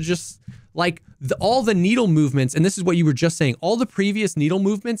opposed to just like all the needle movements. And this is what you were just saying. All the previous needle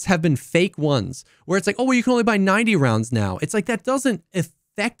movements have been fake ones, where it's like, oh, well, you can only buy 90 rounds now. It's like, that doesn't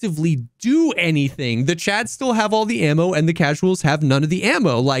effectively do anything. The Chads still have all the ammo, and the casuals have none of the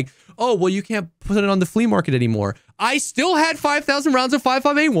ammo. Like, oh, well, you can't put it on the flea market anymore. I still had 5,000 rounds of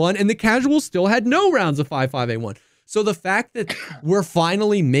 5.5A1, and the casuals still had no rounds of 5.5A1. So the fact that we're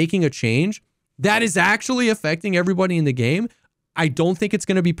finally making a change that is actually affecting everybody in the game, I don't think it's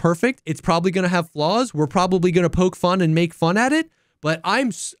going to be perfect. It's probably going to have flaws. We're probably going to poke fun and make fun at it, but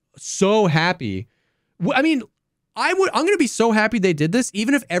I'm so happy. I mean, I'm going to be so happy they did this,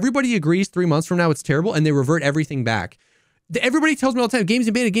 even if everybody agrees 3 months from now it's terrible and they revert everything back. Everybody tells me all the time, games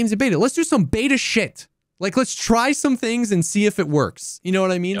in beta, games in beta. Let's do some beta shit. Like, let's try some things and see if it works. You know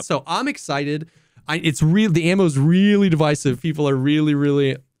what I mean? Yep. So I'm excited. It's real. The ammo's really divisive. People are really,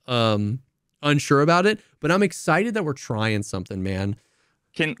 really unsure about it, but I'm excited that we're trying something, man.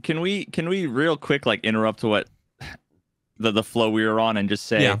 Can we real quick, like, interrupt to what the flow we were on and just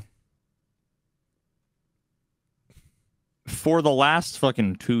say, for the last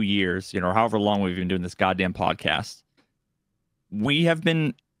fucking 2 years, however long we've been doing this goddamn podcast, we have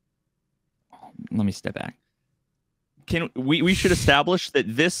been, let me step back. We should establish that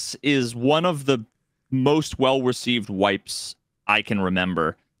this is one of the most well-received wipes I can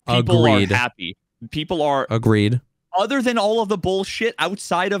remember. People are happy. People are agreed. Other than all of the bullshit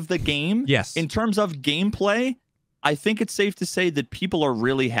outside of the game, yes. In terms of gameplay, I think it's safe to say that people are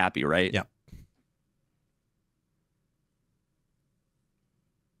really happy, right? Yeah.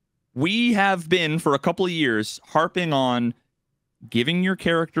 We have been, for a couple of years, harping on giving your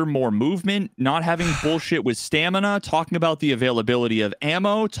character more movement, not having bullshit with stamina, talking about the availability of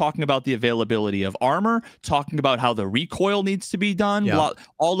ammo, talking about the availability of armor, talking about how the recoil needs to be done,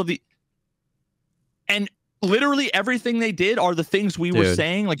 all of the... And literally everything they did are the things we were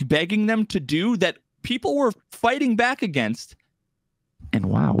saying, like begging them to do, that people were fighting back against. And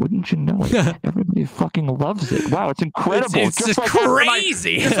wow, wouldn't you know it? Everybody fucking loves it. Wow, it's incredible. It's just like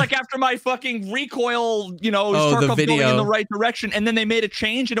crazy. Just like after my fucking recoil, Tarkov going in the right direction, and then they made a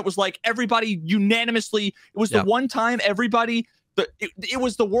change, and it was like everybody unanimously. It was the one time everybody. It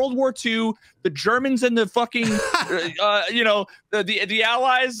was the World War II, the Germans and the fucking, the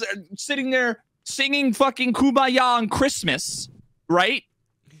Allies sitting there singing fucking Kumbaya on Christmas, right?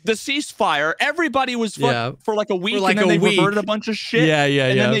 The ceasefire, everybody was for like a week, and then they reverted a bunch of shit.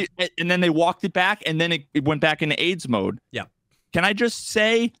 And then they walked it back, and then it went back into AIDS mode. Yeah. Can I just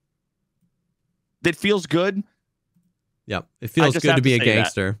say that feels good? Yeah, it feels good to be a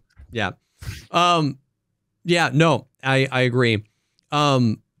gangster. That. Yeah. No, I agree.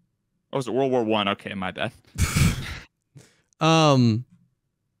 Oh, was it World War I? Okay, my bad.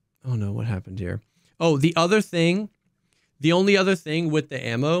 Oh no, what happened here? Oh, the only other thing with the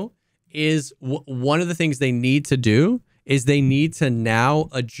ammo is one of the things they need to do is they need to now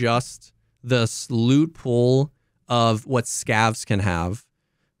adjust the loot pool of what scavs can have,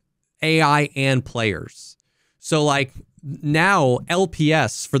 AI and players. So like now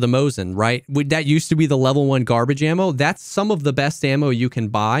LPS for the Mosin, right? That used to be the level 1 garbage ammo. That's some of the best ammo you can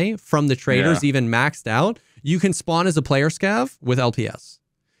buy from the traders, even maxed out. You can spawn as a player scav with LPS.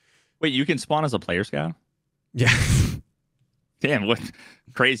 Wait, you can spawn as a player scout? Yeah. Damn, what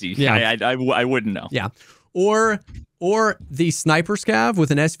crazy. Yeah. I wouldn't know. Yeah. Or the sniper scav with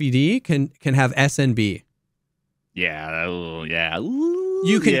an SVD can have SNB. Yeah. Yeah. Ooh,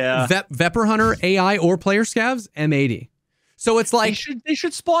 You can Vepr Hunter AI or player scavs M80. So it's like they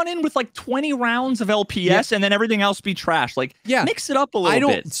should spawn in with like 20 rounds of LPS and then everything else be trash. Like mix it up a little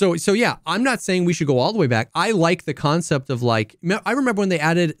bit. So yeah, I'm not saying we should go all the way back. I like the concept of like, I remember when they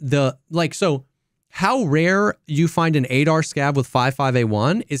added the so how rare you find an 8R scav with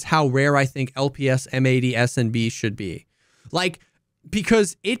 5.5A1 is how rare I think LPS M80 SNB should be. Like,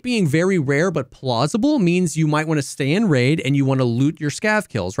 because it being very rare but plausible means you might want to stay in raid and you want to loot your scav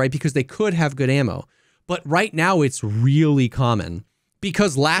kills, right? Because they could have good ammo. But right now it's really common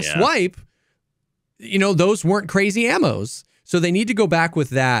because last wipe, you know, those weren't crazy ammos. So they need to go back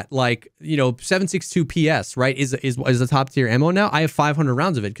with that, like, you know, 7.62 PS, right, is a top tier ammo now. I have 500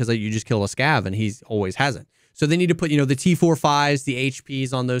 rounds of it because you just kill a scav and he's always hasn't. So they need to put, you know, the T45s, the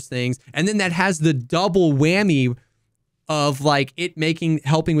HPs on those things. And then that has the double whammy of like it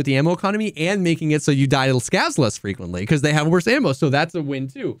helping with the ammo economy and making it so you die to scavs less frequently because they have worse ammo. So that's a win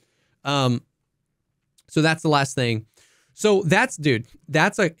too. So that's the last thing. So dude,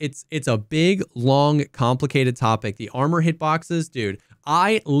 it's a big, long, complicated topic. The armor hitboxes, dude,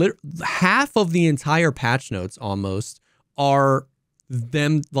 half of the entire patch notes almost are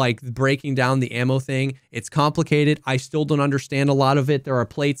them like breaking down the ammo thing. It's complicated. I still don't understand a lot of it. There are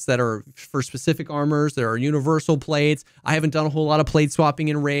plates that are for specific armors. There are universal plates. I haven't done a whole lot of plate swapping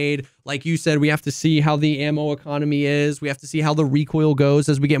in raid. Like you said, we have to see how the ammo economy is. We have to see how the recoil goes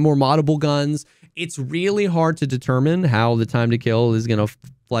as we get more moddable guns. It's really hard to determine how the time to kill is going to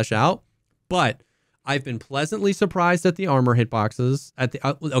flesh out, but I've been pleasantly surprised at the armor hitboxes.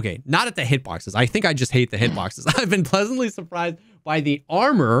 Okay, not at the hitboxes. I think I just hate the hitboxes. I've been pleasantly surprised by the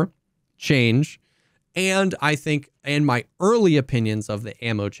armor change, and I think, and my early opinions of the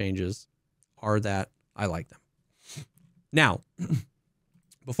ammo changes are that I like them. Now,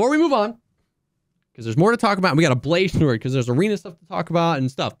 before we move on, because there's more to talk about, and we got a blaze story because there's arena stuff to talk about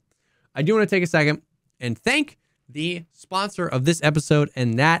and stuff. I do want to take a second and thank the sponsor of this episode,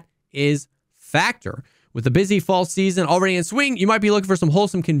 and that is Factor. With the busy fall season already in swing, you might be looking for some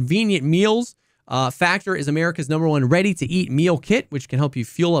wholesome, convenient meals. Factor is America's #1 ready-to-eat meal kit, which can help you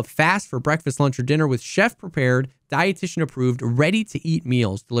fuel up fast for breakfast, lunch, or dinner with chef-prepared, dietitian-approved, ready-to-eat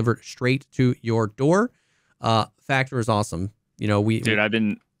meals delivered straight to your door. Factor is awesome. You know,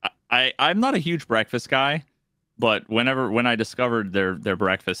 dude, I'm not a huge breakfast guy. But when I discovered their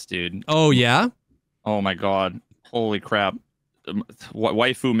breakfast, dude. Oh, yeah? Oh, my God. Holy crap.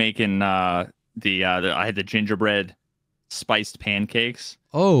 Waifu making I had the gingerbread spiced pancakes.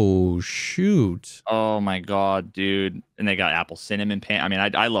 Oh, shoot. Oh, my God, dude. And they got apple cinnamon I mean,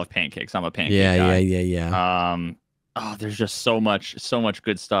 I love pancakes. I'm a pancake guy. Yeah. Oh, there's just so much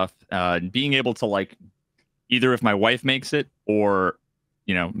good stuff. Being able to, like, either if my wife makes it or,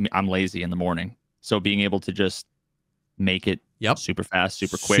 you know, I'm lazy in the morning. So being able to just make it super fast,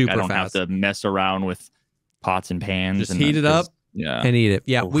 super quick. I don't have to mess around with pots and pans. Just heat it up and eat it.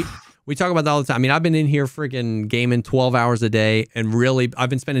 Yeah, we talk about that all the time. I mean, I've been in here freaking gaming 12 hours a day, and really, I've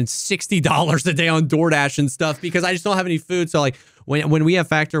been spending $60 a day on DoorDash and stuff because I just don't have any food. So like when we have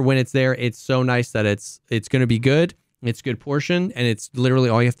Factor, when it's there, it's so nice that it's going to be good. It's good portion, and it's literally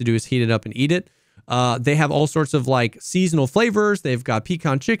all you have to do is heat it up and eat it. They have all sorts of like seasonal flavors. They've got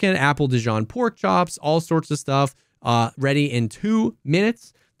pecan chicken, apple Dijon pork chops, all sorts of stuff ready in 2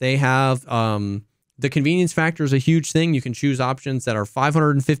 minutes. They have the convenience factor is a huge thing. You can choose options that are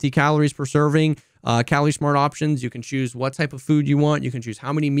 550 calories per serving, calorie smart options. You can choose what type of food you want. You can choose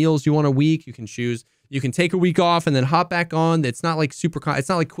how many meals you want a week. You can take a week off and then hop back on. It's not like it's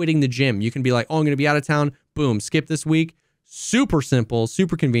not like quitting the gym. You can be like, oh, I'm going to be out of town. Boom, skip this week. Super simple,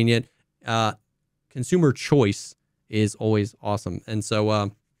 super convenient. Consumer choice is always awesome. And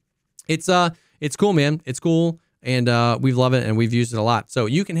so it's cool, man. It's cool. And we love it and we've used it a lot. So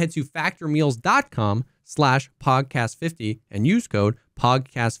you can head to factormeals.com/pogcast50 and use code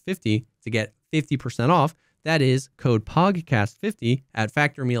pogcast50 to get 50% off. That is code pogcast50 at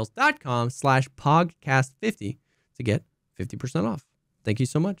factormeals.com/pogcast50 to get 50% off. Thank you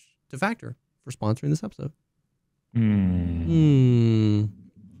so much to Factor for sponsoring this episode.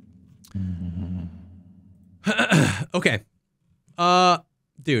 Okay.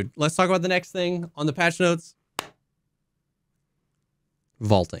 Dude, let's talk about the next thing on the patch notes.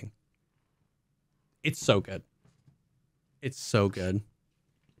 Vaulting. It's so good. It's so good.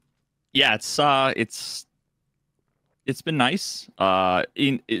 Yeah, it's been nice.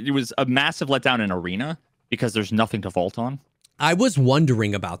 It was a massive letdown in Arena because there's nothing to vault on. I was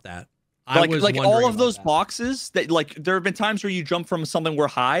wondering about that. Like all of those boxes that, like, there have been times where you jump from something where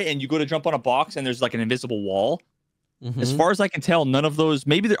high and you go to jump on a box and there's like an invisible wall. As far as I can tell, none of those.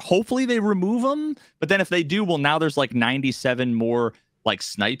 Maybe hopefully they remove them, but then if they do, well, now there's like 97 more like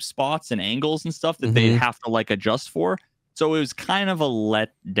snipe spots and angles and stuff that they have to like adjust for. So it was kind of a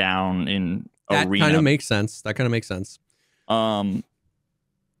letdown in Arena. That kind of makes sense.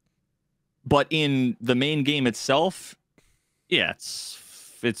 But in the main game itself, yeah,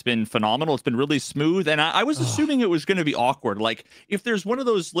 it's been phenomenal. It's been really smooth, and I was assuming it was going to be awkward. Like, if there's one of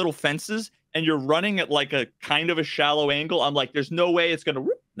those little fences and you're running at like a kind of a shallow angle, I'm like, there's no way it's going to.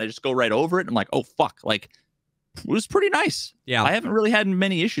 They just go right over it. I'm like, oh fuck! Like, it was pretty nice. Yeah, I haven't really had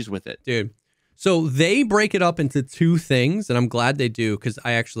many issues with it, dude. So they break it up into two things, and I'm glad they do because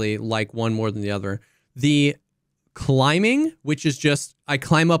I actually like one more than the other. The climbing, which is just I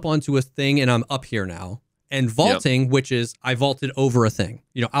climb up onto a thing and I'm up here now. And vaulting, which is I vaulted over a thing,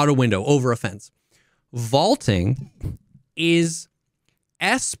 out a window, over a fence. Vaulting is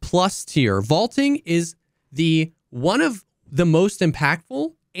S+ tier. Vaulting is one of the most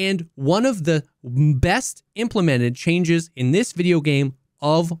impactful and one of the best implemented changes in this video game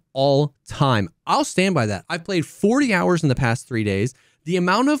of all time. I'll stand by that. I've played 40 hours in the past 3 days. The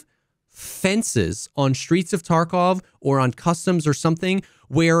amount of fences on Streets of Tarkov or on customs or something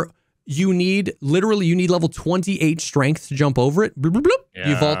where you need level 28 strength to jump over it. Bloop, bloop, bloop. Yeah.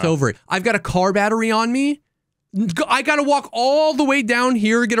 You vault over it. I've got a car battery on me. I got to walk all the way down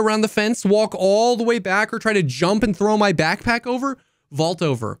here, get around the fence, walk all the way back, or try to jump and throw my backpack over. Vault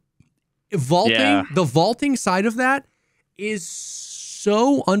over. Vaulting, the vaulting side of that is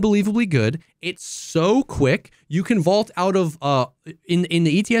so unbelievably good. It's so quick. You can vault out of in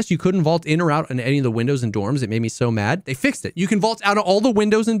the ETS. You couldn't vault in or out in any of the windows and dorms. It made me so mad. They fixed it. You can vault out of all the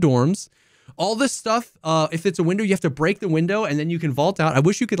windows and dorms. All this stuff. If it's a window, you have to break the window and then you can vault out. I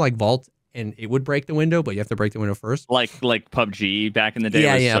wish you could like vault and it would break the window, but you have to break the window first. Like PUBG back in the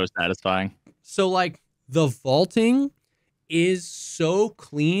day was so satisfying. So like the vaulting is so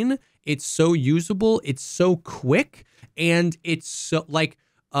clean. It's so usable. It's so quick. And it's so like,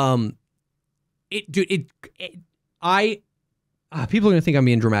 people are gonna think I'm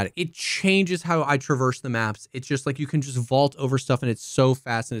being dramatic. It changes how I traverse the maps. It's just like you can just vault over stuff and it's so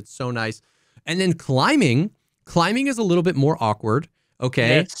fast and it's so nice. And then climbing is a little bit more awkward.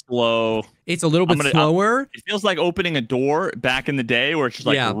 Okay. It's slow. It's a little bit slower. It feels like opening a door back in the day where it's just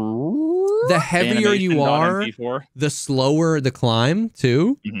like, the heavier you are, the slower the climb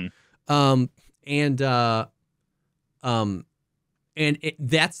too. That's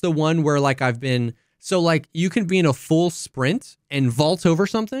the one where like I've been, so like you can be in a full sprint and vault over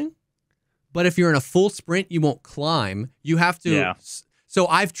something, but if you're in a full sprint, you won't climb. You have to. Yeah. So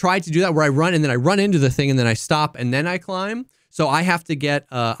I've tried to do that where I run and then I run into the thing and then I stop and then I climb. So I have to get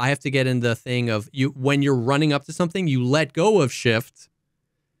in the thing of when you're running up to something, you let go of shift,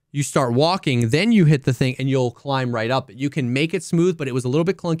 you start walking, then you hit the thing and you'll climb right up. You can make it smooth, but it was a little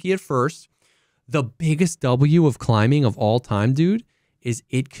bit clunky at first. The biggest W of climbing of all time, dude, is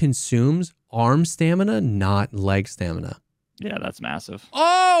it consumes arm stamina, not leg stamina. Yeah, that's massive.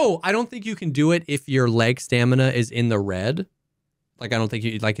 Oh, I don't think you can do it if your leg stamina is in the red. Like, I think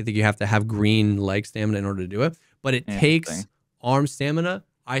you have to have green leg stamina in order to do it. But it takes arm stamina.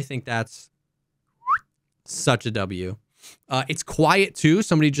 I think that's such a W. It's quiet too.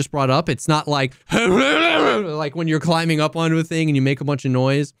 Somebody just brought up. It's not like like when you're climbing up onto a thing and you make a bunch of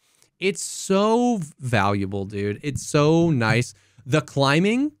noise. It's so valuable, dude. It's so nice. The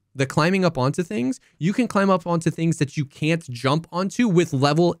climbing up onto things, you can climb up onto things that you can't jump onto with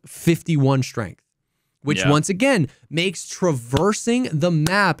level 51 strength, which once again makes traversing the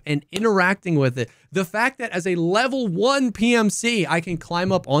map and interacting with it. The fact that as a level 1 PMC, I can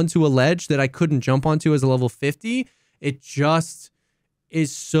climb up onto a ledge that I couldn't jump onto as a level 50, it just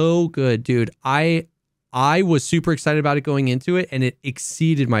is so good, dude. I was super excited about it going into it, and it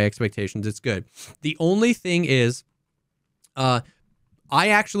exceeded my expectations. It's good. The only thing is, I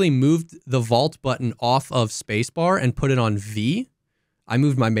actually moved the vault button off of spacebar and put it on V. I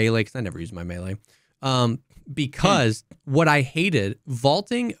moved my melee because I never use my melee. Because what I hated,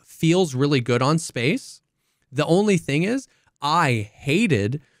 vaulting feels really good on space. The only thing is, I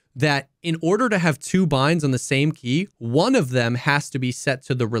hated that in order to have two binds on the same key, one of them has to be set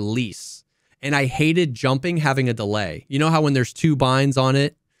to the release. And I hated jumping having a delay. You know how when there's two binds on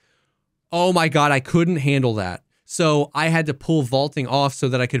it? Oh my God, I couldn't handle that. So I had to pull vaulting off so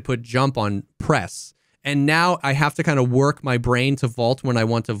that I could put jump on press. And now I have to kind of work my brain to vault when I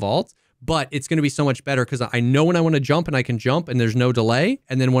want to vault, but it's going to be so much better because I know when I want to jump and I can jump and there's no delay.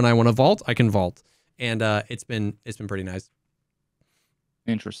 And then when I want to vault, I can vault. And it's been pretty nice.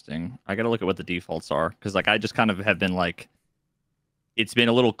 Interesting. I got to look at what the defaults are because like I just kind of have been like, it's been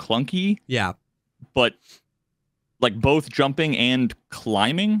a little clunky. Yeah. But like both jumping and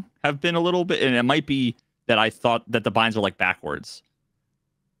climbing have been a little bit, and it might be that I thought that the binds are like backwards.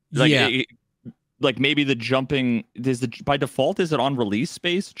 Like, yeah. Like maybe the jumping by default, is it on release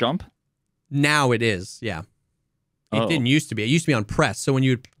space jump? Now it is. Yeah. It didn't used to be. It used to be on press. So when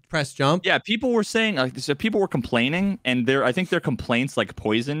you press jump. Yeah. People were saying like, so people were complaining, and I think their complaints like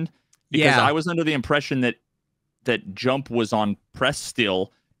poisoned because I was under the impression that jump was on press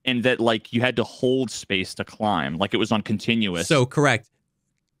still. And that, like, you had to hold space to climb. Like, it was on continuous. So, correct.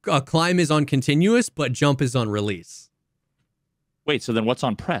 Climb is on continuous, but jump is on release. Wait, so then what's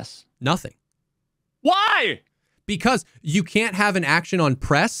on press? Nothing. Why? Because you can't have an action on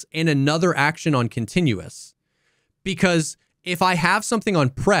press and another action on continuous. Because if I have something on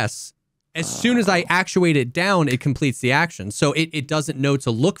press, as soon as I actuate it down, it completes the action. So it doesn't know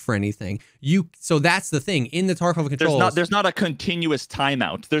to look for anything. So that's the thing. In the Tarkov controls... There's not a continuous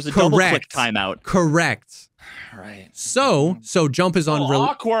timeout. There's a double-click timeout. Correct. Right. So jump is on...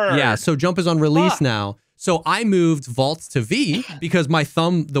 awkward. Yeah, so jump is on release now. So I moved vault to V because my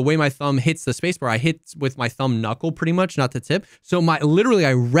thumb, the way my thumb hits the spacebar, I hit with my thumb knuckle pretty much, not the tip. So literally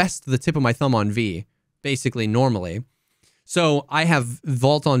I rest the tip of my thumb on V, basically normally. So I have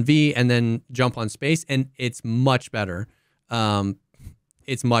vault on V and then jump on space, and it's much better.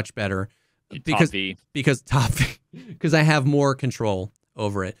 It's much better because I have more control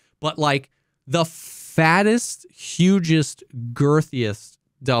over it. But like the fattest, hugest, girthiest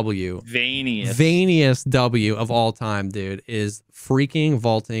W, veiniest W of all time, dude, is freaking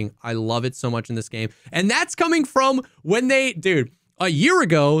vaulting. I love it so much in this game, and that's coming from when dude. A year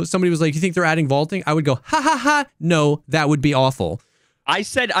ago, somebody was like, you think they're adding vaulting? I would go, ha, ha, ha. No, that would be awful. I'm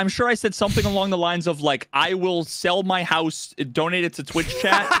sure I said something along the lines of like, I will sell my house, donate it to Twitch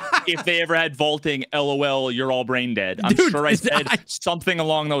chat if they ever had vaulting. LOL, you're all brain dead. I'm sure I said something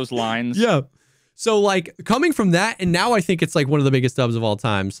along those lines. Yeah. So like coming from that, and now I think it's like one of the biggest dubs of all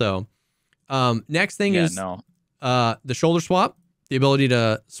time. So next thing is the shoulder swap, the ability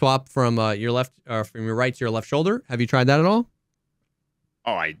to swap from your left or from your right to your left shoulder. Have you tried that at all?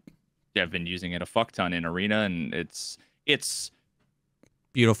 Oh, I have been using it a fuck ton in Arena, and it's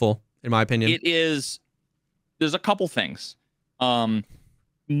beautiful, in my opinion. It is. There's a couple things.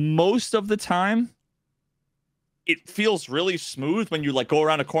 Most of the time, it feels really smooth when you like go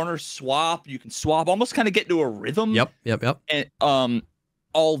around a corner, swap. You can swap, almost kind of get into a rhythm. Yep. And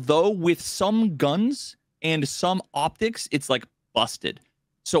although with some guns and some optics, it's like busted.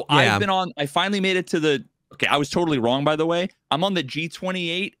 So I finally made it to the. Okay, I was totally wrong, by the way. I'm on the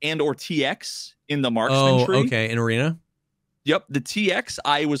G28 and or TX in the marksman tree. Okay, in Arena? Yep, the TX,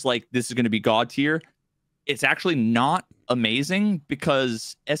 I was like, this is going to be God tier. It's actually not amazing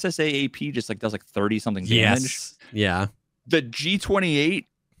because SSA AP just like does like 30-something damage. Yes, yeah. The G28,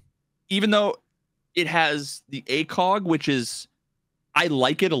 even though it has the ACOG, which is, I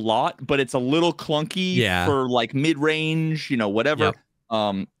like it a lot, but it's a little clunky for like mid-range, whatever. Yep.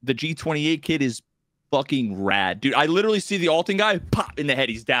 The G28 kit is fucking rad, dude. I literally see the ulting guy pop in the head,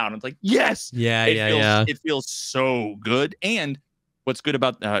 he's down. I'm like, yes. It feels so good. And what's good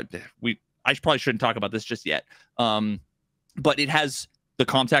about I probably shouldn't talk about this just yet. But it has the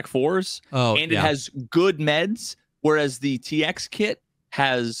Contact 4s and it has good meds, whereas the TX kit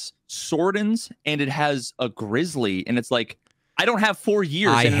has Swordens and it has a Grizzly, and it's like I don't have 4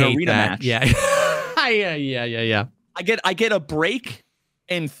 years in an arena match. Yeah. I get a break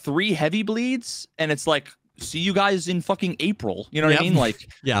and 3 heavy bleeds, and it's like, see you guys in fucking April. You know what I mean? Like,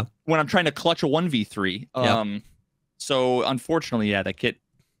 when I'm trying to clutch a 1v3. So unfortunately, that kit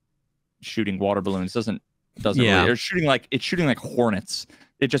shooting water balloons doesn't really. It's shooting like hornets.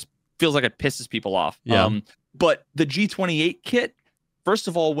 It just feels like it pisses people off. But the G28 kit, first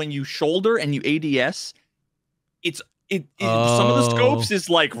of all, when you shoulder and you ADS, some of the scopes is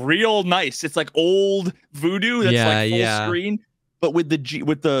like real nice. It's like old voodoo that's like full screen. But with the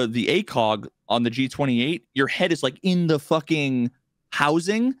ACOG on the G28, your head is like in the fucking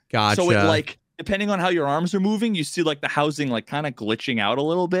housing. Gotcha. So it like, depending on how your arms are moving, you see like the housing like kind of glitching out a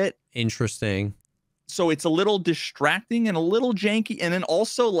little bit. Interesting. So it's a little distracting and a little janky. And then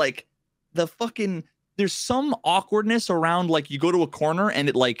also like there's some awkwardness around like you go to a corner and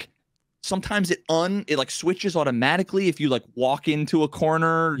it like, sometimes it like switches automatically if you like walk into a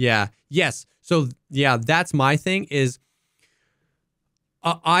corner. Yeah. Yes. So yeah, that's my thing is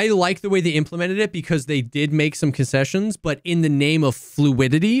I like the way they implemented it because they did make some concessions, but in the name of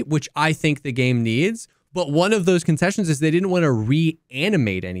fluidity, which I think the game needs. But one of those concessions is they didn't want to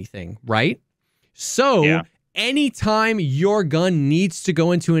reanimate anything, right? So anytime your gun needs to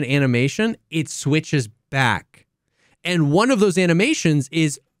go into an animation, it switches back. And one of those animations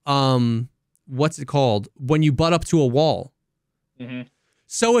is, what's it called? When you butt up to a wall. Mm-hmm.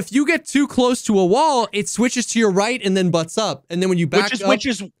 So if you get too close to a wall, it switches to your right and then butts up. And then when you back up, which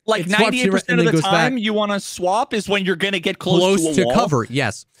is like 98% of the time you want to swap is when you're going to get close to a wall. Cover.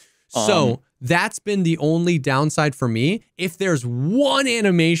 Yes. So that's been the only downside for me. If there's one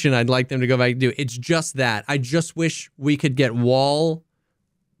animation I'd like them to go back and do, it's just that. I just wish we could get wall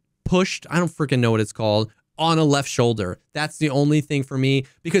pushed. I don't freaking know what it's called. On a left shoulder. That's the only thing for me,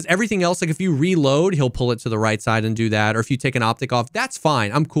 because everything else, like if you reload, he'll pull it to the right side and do that. Or if you take an optic off, that's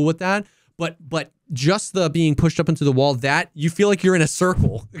fine. I'm cool with that. But just the being pushed up into the wall, that you feel like you're in a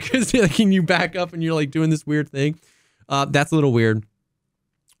circle because like, you back up and you're like doing this weird thing. That's a little weird.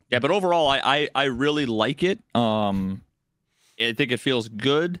 Yeah, but overall, I really like it. I think it feels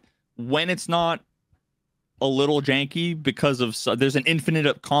good when it's not a little janky because of there's an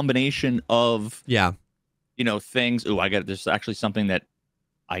infinite combination of things. Ooh, there's actually something that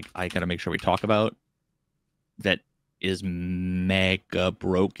I gotta make sure we talk about that is mega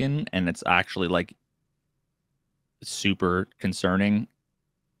broken, and it's actually like super concerning.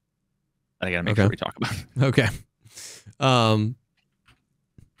 I gotta make sure we talk about it. Okay.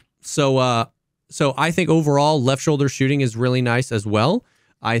 So I think overall left shoulder shooting is really nice as well.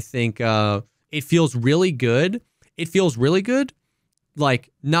 I think it feels really good. It feels really good. Like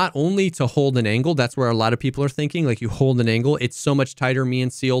not only to hold an angle, that's where a lot of people are thinking, like you hold an angle, it's so much tighter. Me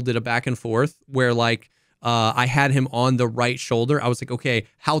and Seal did a back and forth where like I had him on the right shoulder. I was like, okay,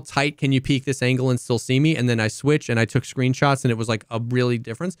 how tight can you peek this angle and still see me? And then I switched and I took screenshots and it was like a really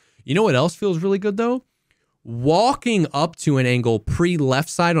difference. You know what else feels really good though? Walking up to an angle pre-left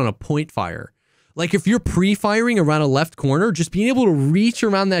side on a point fire. Like if you're pre-firing around a left corner, just being able to reach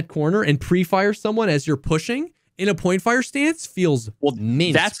around that corner and pre-fire someone as you're pushing in a point fire stance feels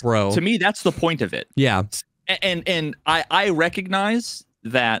mince, bro. To me, that's the point of it. Yeah. And I recognize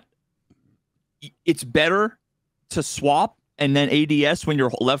that it's better to swap and then ADS when you're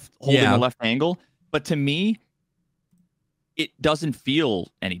holding a left angle. But to me, it doesn't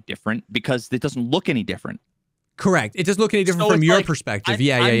feel any different because it doesn't look any different. Correct. It doesn't look any different from your perspective.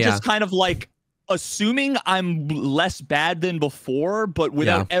 I'm just kind of like assuming I'm less bad than before, but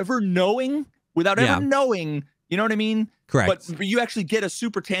without ever knowing, you know what I mean? Correct. But you actually get a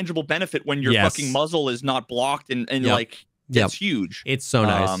super tangible benefit when your fucking muzzle is not blocked and like it's huge. It's so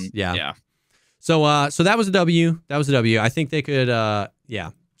nice. Yeah. So that was a W. That was a W. I think they could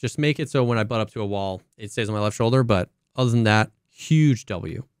just make it so when I butt up to a wall, it stays on my left shoulder. But other than that, huge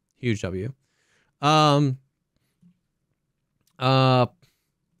W. Huge W.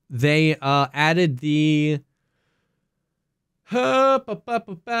 They added the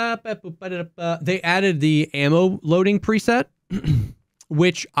ammo loading preset,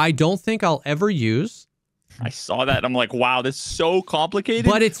 which I don't think I'll ever use. I saw that. I'm like, wow, this is so complicated.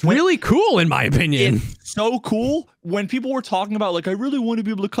 But it's really cool, in my opinion. It's so cool. When people were talking about, like, I really want to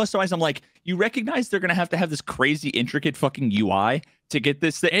be able to customize, I'm like, you recognize they're going to have this crazy, intricate fucking UI to get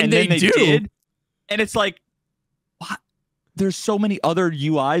this thing. And then they did. And it's like, what? There's so many other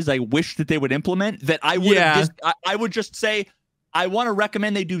UIs I wish that they would implement that I would I would just say, I want to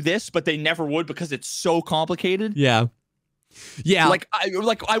recommend they do this, but they never would because it's so complicated. Yeah. Yeah. Like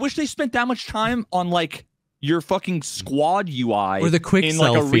I wish they spent that much time on like your fucking squad UI or the quick in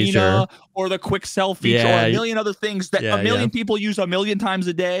sell like arena feature or the quick sell feature or a million other things that a million people use a million times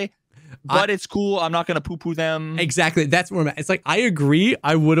a day. But it's cool. I'm not going to poo-poo them. Exactly. That's where I'm at. It's like, I agree.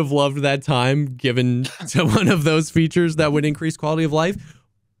 I would have loved that time given to one of those features that would increase quality of life.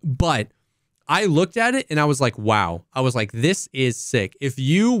 But I looked at it and I was like, wow. I was like, this is sick. If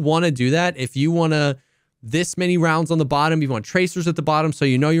you want to do that, if you want to this many rounds on the bottom, you want tracers at the bottom so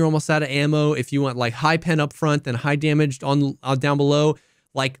you know you're almost out of ammo. If you want like high pen up front and high damaged on down below,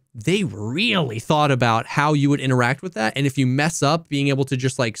 like they really thought about how you would interact with that. And if you mess up, being able to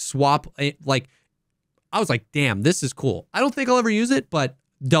just like swap, like I was like, damn, this is cool. I don't think I'll ever use it, but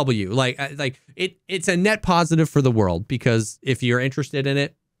W, it's a net positive for the world because if you're interested in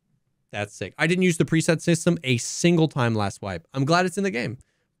it, that's sick. I didn't use the preset system a single time last wipe. I'm glad it's in the game,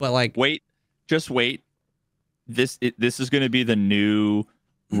 but like, just wait. This is going to be the new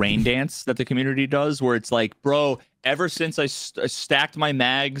rain dance that the community does where it's like, bro, ever since I stacked my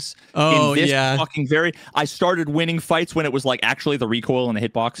mags Oh, in this yeah. fucking I started winning fights when it was like actually the recoil and the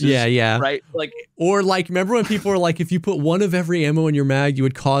hitboxes. Yeah, yeah. Right? Like, or like, remember when people were like, if you put one of every ammo in your mag, you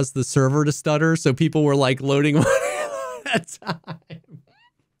would cause the server to stutter. So people were like loading one at a time.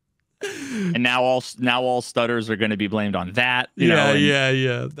 And now all stutters are going to be blamed on that.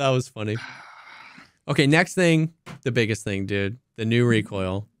 Yeah. That was funny. Okay, next thing, the biggest thing, dude. The new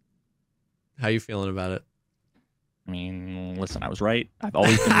recoil. How you feeling about it? I mean, listen, I was right. I've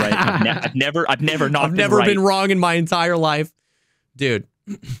always been right. I've never been wrong in my entire life, dude.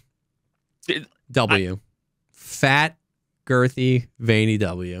 W, fat, girthy, veiny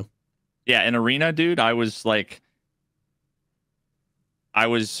W. Yeah, in arena, dude, I was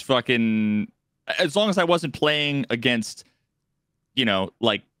fucking. As long as I wasn't playing against,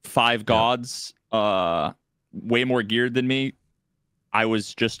 like 5 gods, way more geared than me. I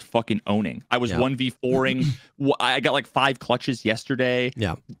was just fucking owning. I was 1v4ing. I got like 5 clutches yesterday.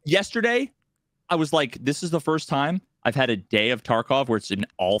 Yeah. Yesterday, I was like, this is the first time I've had a day of Tarkov where it's been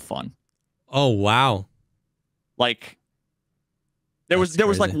all fun. Oh, wow. Like, there was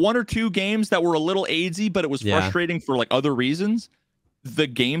like 1 or 2 games that were a little AIDSy, but it was frustrating for like other reasons. The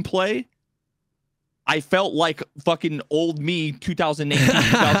gameplay, I felt like fucking old me 2018,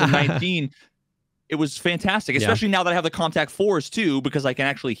 2019. It was fantastic, especially now that I have the contact 4s too, because I can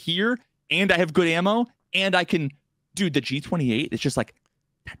actually hear and I have good ammo and I can, dude, the G28, it's just like,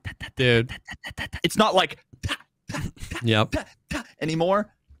 dude, it's not like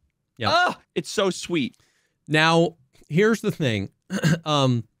anymore. Yeah. Oh, it's so sweet. Now, here's the thing.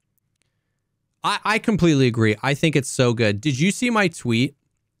 I completely agree. I think it's so good. Did you see my tweet?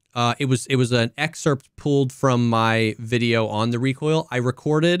 It was an excerpt pulled from my video on the recoil. I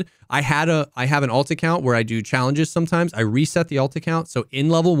recorded. I have an alt account where I do challenges sometimes. I reset the alt account. So in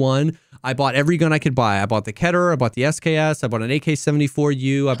level 1, I bought every gun I could buy. I bought the Keter, I bought the SKS, I bought an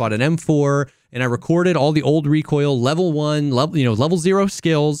AK-74U, I bought an M4, and I recorded all the old recoil level 1, level 0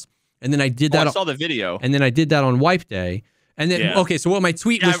 skills. And then I did that. I saw the video. And then I did that on wipe day. And then, okay, so what my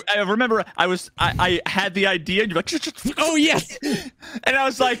tweet was... I remember I had the idea, and you're like... Oh, yes! And I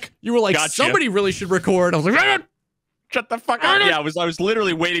was like... You were like, gotcha. Somebody really should record. I was like... Shut the fuck up. Yeah, I was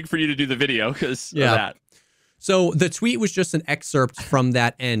literally waiting for you to do the video because of that. So the tweet was just an excerpt from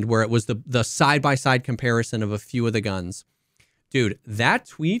that end where it was the side-by-side comparison of a few of the guns. Dude, that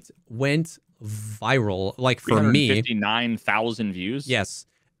tweet went viral, like for me. 359,000 views? Yes.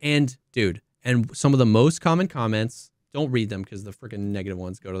 And, dude, and some of the most common comments... Don't read them because the freaking negative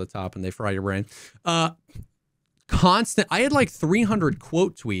ones go to the top and they fry your brain. Constant. I had like 300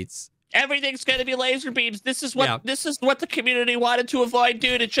 quote tweets. Everything's going to be laser beams. This is what the community wanted to avoid,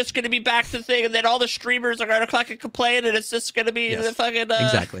 dude. It's just going to be back to the thing, and then all the streamers are going to fucking complain, and it's just going to be the fucking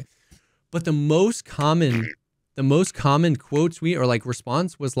exactly. But the most common quote tweet or like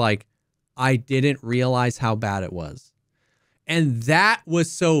response was like, "I didn't realize how bad it was," and that was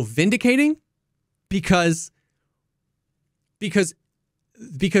so vindicating because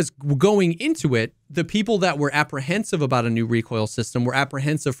going into it, the people that were apprehensive about a new recoil system were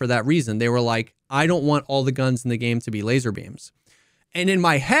apprehensive for that reason. They were like, I don't want all the guns in the game to be laser beams. And in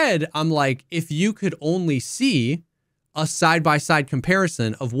my head, I'm like, if you could only see a side-by-side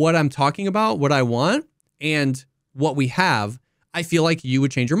comparison of what I'm talking about, what I want, and what we have, I feel like you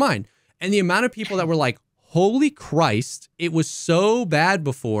would change your mind. And the amount of people that were like, holy Christ, it was so bad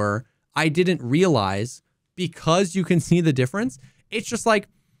before, I didn't realize... Because you can see the difference, it's just like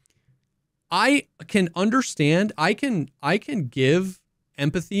I can understand. I can give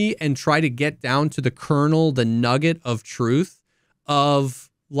empathy and try to get down to the kernel, the nugget of truth of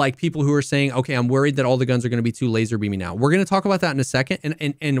like people who are saying, okay, I'm worried that all the guns are going to be too laser beamy now. We're going to talk about that in a second.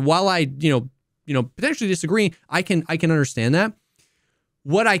 And while I potentially disagree, I can understand that.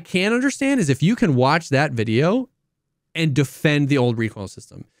 What I can understand is if you can watch that video and defend the old recoil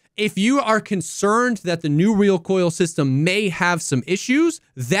system. If you are concerned that the new recoil system may have some issues,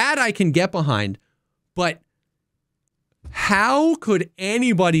 that I can get behind. But how could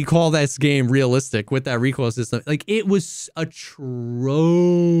anybody call this game realistic with that recoil system? Like, it was atrocious,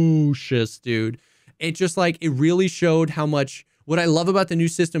 dude. It just like, it really showed how much, what I love about the new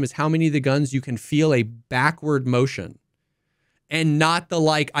system is how many of the guns you can feel a backward motion. And not the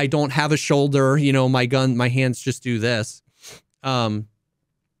like, I don't have a shoulder, my hands just do this.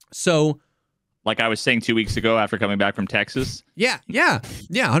 So, like I was saying 2 weeks ago after coming back from Texas. Yeah,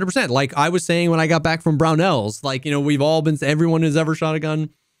 100%. Like I was saying when I got back from Brownells, like, everyone who's ever shot a gun.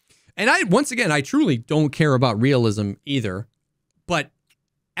 And once again, I truly don't care about realism either. But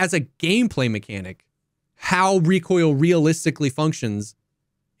as a gameplay mechanic, how recoil realistically functions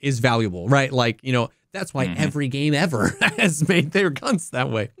is valuable, right? Like, That's why every game ever has made their guns that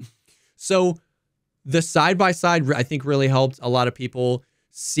way. So the side-by-side, I think, really helped a lot of people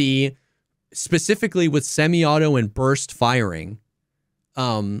see, specifically with semi-auto and burst firing,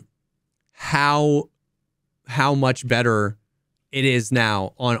 how much better it is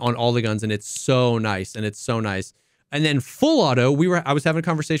now on all the guns, and it's so nice, And then full auto, I was having a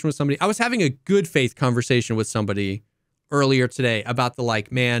conversation with somebody. I was having a good faith conversation with somebody earlier today about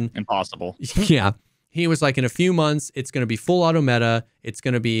the impossible. Yeah. He was like, in a few months, it's going to be full auto meta. It's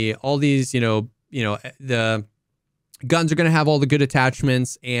going to be all these, the guns are going to have all the good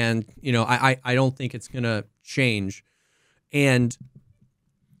attachments, and I don't think it's going to change. And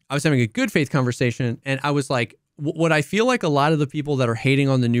I was having a good faith conversation, and I was like, what I feel like a lot of the people that are hating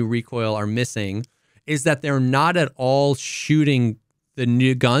on the new recoil are missing is that they're not at all shooting the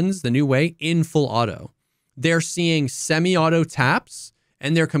new guns the new way in full auto. They're seeing semi-auto taps,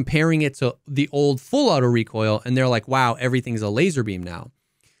 and they're comparing it to the old full auto recoil, and they're like, wow, everything's a laser beam now.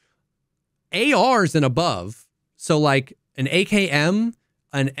 ARs and above, so like an AKM,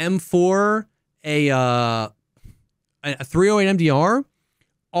 an M4, a 308 MDR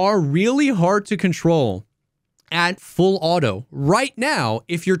are really hard to control at full auto right now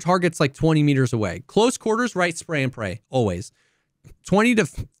if your target's like 20 meters away. Close quarters, right, spray and pray, always. 20 to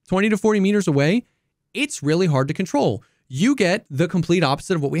 40 meters away, it's really hard to control. You get the complete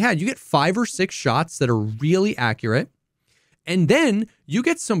opposite of what we had. You get 5 or 6 shots that are really accurate, and then you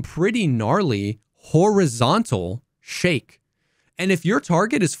get some pretty gnarly horizontal shake. And if your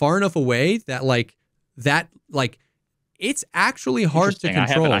target is far enough away that it's actually hard to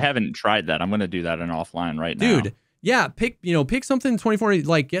control. I haven't tried that. I'm going to do that in offline right now. Dude, yeah, pick something 24,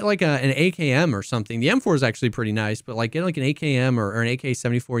 like get like an AKM or something. The M4 is actually pretty nice, but like get like an AKM or an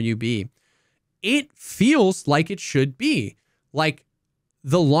AK-74 UB. It feels like it should be. Like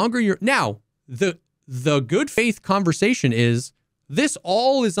the longer you're now, the good faith conversation is this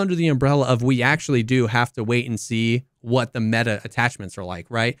all is under the umbrella of we actually do have to wait and see what the meta attachments are like,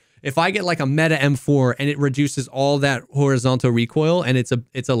 right? If I get like a meta M4 and it reduces all that horizontal recoil and it's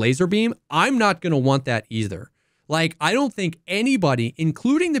a laser beam, I'm not going to want that either. Like, I don't think anybody,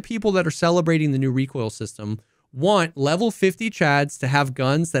 including the people that are celebrating the new recoil system, want level 50 Chads to have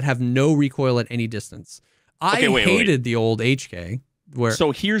guns that have no recoil at any distance. I hated the old HK.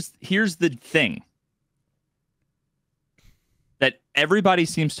 So here's the thing that everybody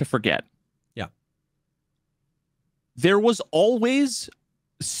seems to forget. Yeah. There was always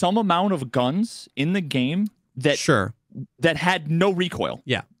some amount of guns in the game that had no recoil.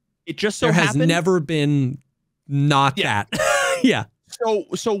 Yeah. It just so happened. There has never been that. Yeah.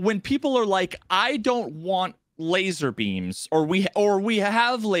 So when people are like, I don't want laser beams, or we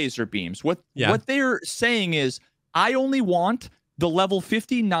have laser beams, what they're saying is, I only want the level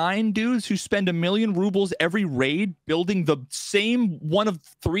 59 dudes who spend 1 million rubles every raid building the same one of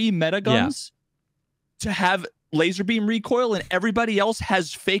 3 meta guns to have laser beam recoil, and everybody else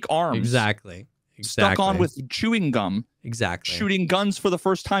has fake arms. Exactly. Stuck on with chewing gum. Exactly. Shooting guns for the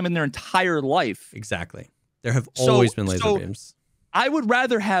first time in their entire life. Exactly. There have always been laser beams. I would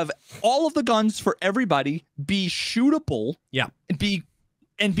rather have all of the guns for everybody be shootable,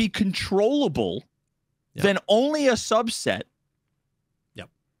 and be controllable, than only a subset.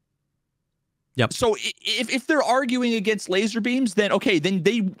 Yep. So if they're arguing against laser beams, then okay,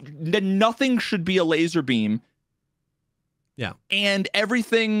 then nothing should be a laser beam. Yeah. And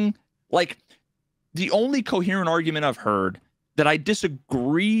everything, like, the only coherent argument I've heard that I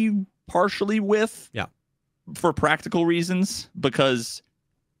disagree partially with, for practical reasons, because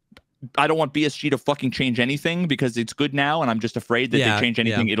I don't want BSG to fucking change anything because it's good now, and I'm just afraid that if they change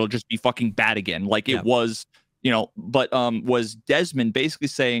anything, it'll just be fucking bad again. Like it was, but was Desmond basically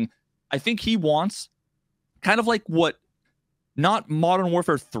saying, I think he wants kind of like what, not Modern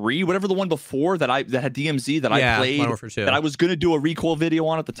Warfare 3, whatever the one before that had DMZ that I played, that I was going to do a recoil video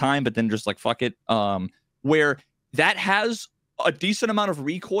on at the time, but then just like, fuck it. Where that has a decent amount of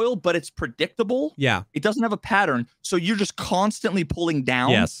recoil, but it's predictable. Yeah. It doesn't have a pattern. So you're just constantly pulling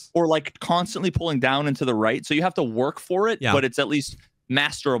down, or like constantly pulling down and to the right. So you have to work for it, but it's at least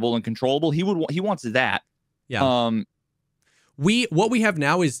masterable and controllable. He wants that. Yeah. What we have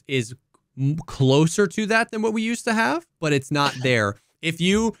now is closer to that than what we used to have, but it's not there.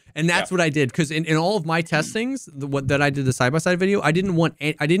 And that's what I did, because in all of my testings, that I did the side-by-side video, I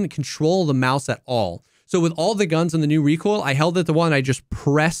didn't control the mouse at all. So with all the guns on the new recoil, I held it to 1, I just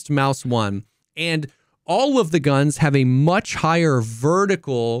pressed mouse 1, and all of the guns have a much higher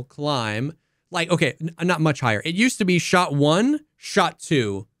vertical climb. Like, okay, not much higher. It used to be shot 1, shot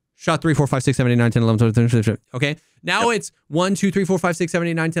 2, shot 3, 4, 5, 6, 7, 8, 9, 10, 11, 12, 13, 14, 15. Okay. Now it's 1, 2, 3, 4, 5, 6, 7,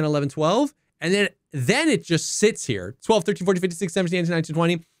 8, 9, 10, 11, 12. And then then it just sits here. 12, 13, 14, 15, 16, 17, 18, 19,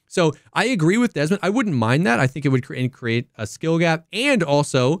 20. So I agree with Desmond. I wouldn't mind that. I think it would create a skill gap and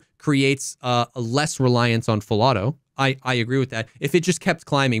also creates a less reliance on full auto. I agree with that. If it just kept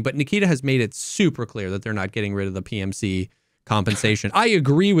climbing. But Nikita has made it super clear that they're not getting rid of the PMC compensation. I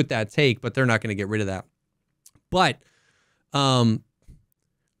agree with that take, but they're not going to get rid of that. But man,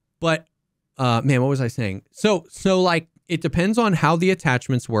 what was I saying? So like, it depends on how the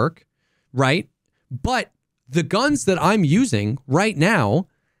attachments work, right? But the guns that I'm using right now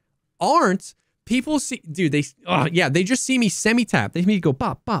aren't, people see, dude, they just see me semi-tap. They see me go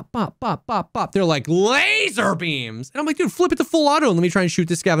pop, pop, pop, pop, pop, pop. They're like, laser beams. And I'm like, dude, flip it to full auto and let me try and shoot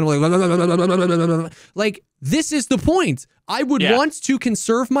this guy. And I'm like, this is the point. I would want to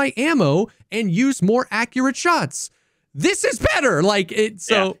conserve my ammo and use more accurate shots. This is better. Like, it,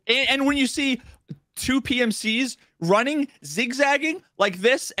 so. Yeah. And when you see two PMCs running, zigzagging like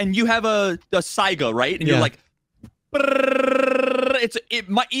this, and you have a Saiga, right? And you're like, it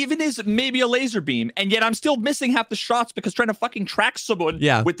might even is maybe a laser beam, and yet I'm still missing half the shots because trying to fucking track someone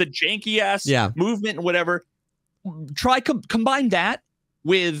with the janky ass movement and whatever. Try combine that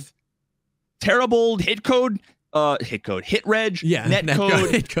with terrible hit reg, net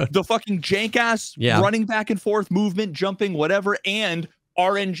code, the fucking jank ass running back and forth movement, jumping, whatever, and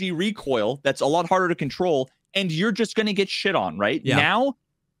RNG recoil that's a lot harder to control, and you're just gonna get shit on, right? Now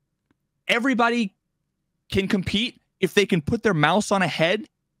everybody can compete if they can put their mouse on a head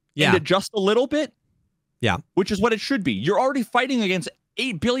and adjust a little bit. Which is what it should be. You're already fighting against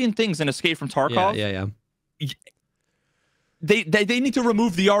 8 billion things in Escape from Tarkov. They need to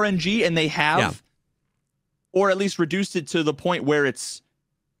remove the RNG, and they have, or at least reduced it to the point where it's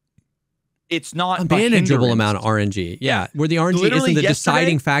not a manageable amount of RNG. Where the RNG isn't the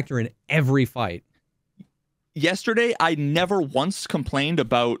deciding factor in every fight. Yesterday, I never once complained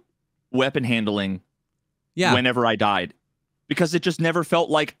about weapon handling whenever I died, because it just never felt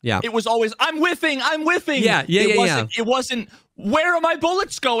like it was always, I'm whiffing. It wasn't, where are my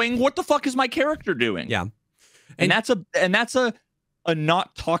bullets going? What the fuck is my character doing? And that's a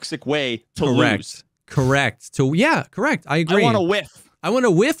not toxic way to lose. Correct. I agree. I want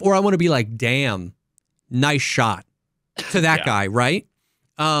to whiff. Or I want to be like, damn, nice shot to that guy, right?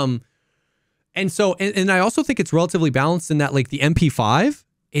 And so, and I also think it's relatively balanced in that, like, the MP5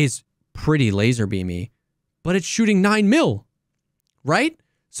 is pretty laser beamy, but it's shooting 9 mil, right?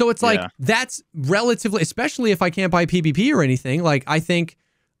 So it's like, that's relatively, especially if I can't buy PvP or anything, like, I think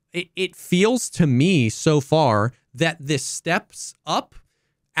it feels to me so far that this steps up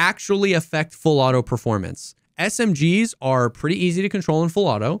actually affect full auto performance. SMGs are pretty easy to control in full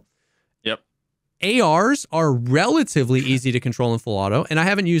auto. ARs are relatively easy to control in full auto, and I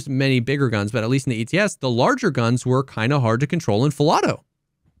haven't used many bigger guns, but at least in the ETS, the larger guns were kind of hard to control in full auto.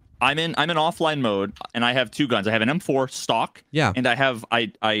 I'm in offline mode, and I have two guns. I have an M4 stock, and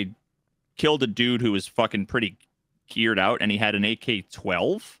I killed a dude who was fucking pretty geared out, and he had an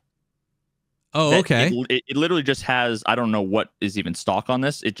AK-12. Oh, okay. It literally just has, I don't know what is even stock on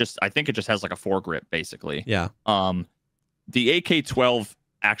this. I think it just has like a foregrip, basically. Yeah. The AK-12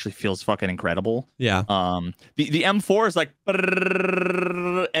 actually feels fucking incredible. Yeah. The M4 is like,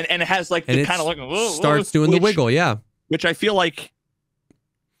 and it has like the kind of like starts doing the wiggle, which I feel like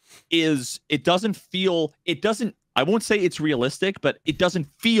it doesn't, I won't say it's realistic, but it doesn't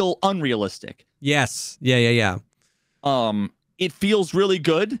feel unrealistic. Yes. Yeah. It feels really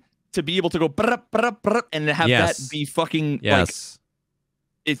good to be able to go and have that be fucking like,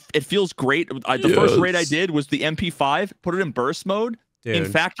 it feels great. The first raid I did was the MP5, put it in burst mode. Dude, in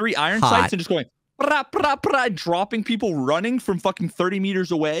factory iron sights, and just going dropping people running from fucking 30 meters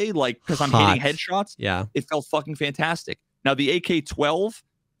away, like, because I'm hitting headshots. It felt fucking fantastic. Now the AK-12,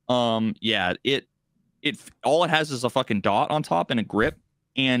 it all it has is a fucking dot on top and a grip,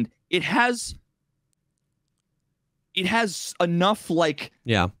 and it has enough, like,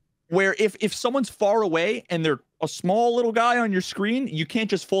 where if someone's far away and they're a small little guy on your screen, you can't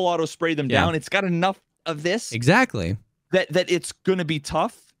just full auto spray them down. It's got enough of this that it's gonna be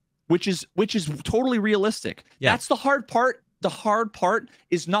tough, which is totally realistic. That's the hard part. The hard part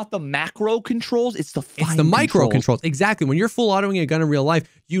is not the macro controls, it's the micro controls. Exactly. When you're full autoing a gun in real life,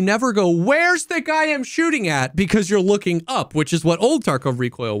 you never go, where's the guy I'm shooting at? Because you're looking up, which is what old Tarkov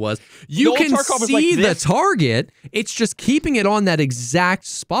recoil was. You can see the target. It's just keeping it on that exact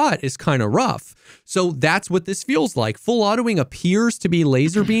spot is kind of rough. So that's what this feels like. Full autoing appears to be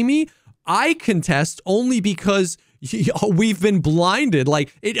laser beamy. I contest only because we've been blinded.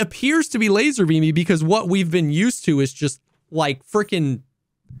 Like, it appears to be laser beamy because what we've been used to is just like freaking,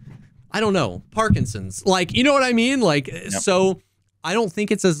 I don't know, Parkinson's. Like, you know what I mean? Like, so I don't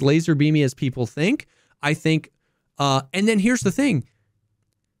think it's as laser beamy as people think. I think, and then here's the thing.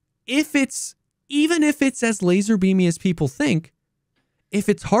 Even if it's as laser beamy as people think, if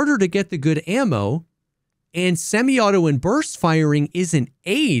it's harder to get the good ammo and semi-auto and burst firing isn't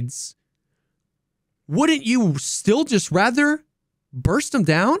AIDS, wouldn't you still just rather burst them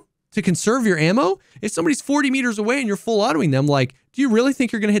down to conserve your ammo? If somebody's 40 meters away and you're full autoing them, like, do you really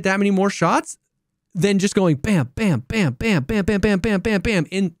think you're going to hit that many more shots than just going bam, bam, bam, bam, bam, bam, bam, bam, bam, bam,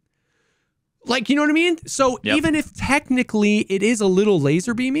 in, like, you know what I mean? So even if technically it is a little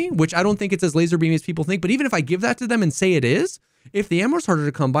laser beamy, which I don't think it's as laser beamy as people think, but even if I give that to them and say it is, if the ammo's harder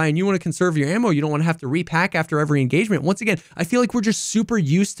to come by and you want to conserve your ammo, you don't want to have to repack after every engagement. Once again, I feel like we're just super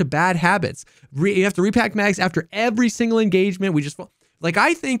used to bad habits. You have to repack mags after every single engagement. We just, like,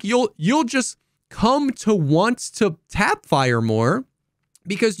 I think you'll just come to want to tap fire more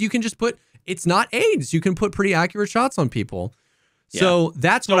because you can just put, it's not AIDS. You can put pretty accurate shots on people. So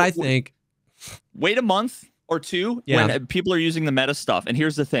that's what I think. Wait a month or two when people are using the meta stuff. And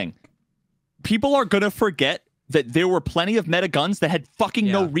here's the thing. People are going to forget that there were plenty of meta guns that had fucking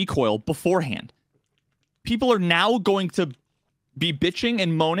no recoil beforehand. People are now going to be bitching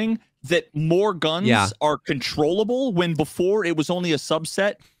and moaning that more guns are controllable when before it was only a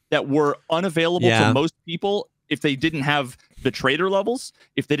subset that were unavailable to most people if they didn't have the trader levels,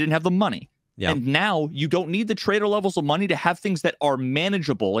 if they didn't have the money. And now you don't need the trader levels of money to have things that are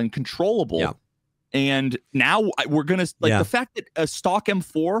manageable and controllable. And now we're going to, like, the fact that a stock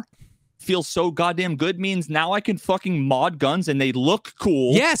M4 feels so goddamn good means now I can fucking mod guns and they look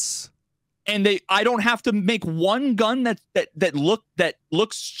cool. Yes. And I don't have to make one gun that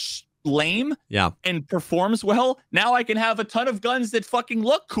looks lame and performs well. Now I can have a ton of guns that fucking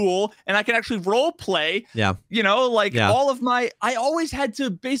look cool and I can actually role play. You know, like all of I always had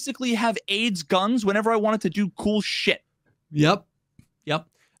to basically have AIDS guns whenever I wanted to do cool shit.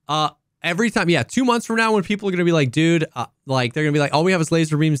 Every time, 2 months from now when people are going to be like, dude, like, they're going to be like, all we have is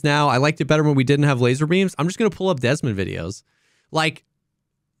laser beams now. I liked it better when we didn't have laser beams. I'm just going to pull up Desmond videos. Like,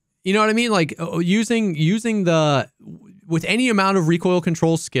 you know what I mean? Like, using with any amount of recoil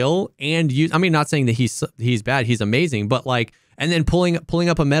control skill and I mean, not saying that he's bad, he's amazing, but like, and then pulling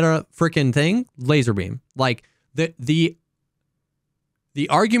up a meta freaking thing, laser beam. Like, the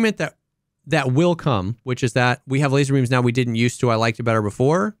argument that will come, which is that we have laser beams now we didn't used to, I liked it better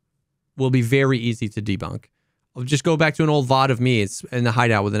before, will be very easy to debunk. I'll just go back to an old VOD of me. It's in the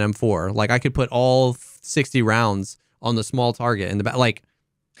hideout with an M4. Like, I could put all 60 rounds on the small target in the back. Like,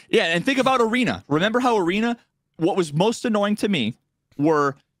 and think about Arena. Remember how Arena, what was most annoying to me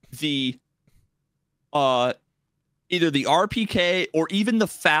were the either the RPK or even the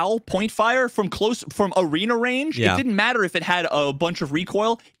foul point fire from Arena range. It didn't matter if it had a bunch of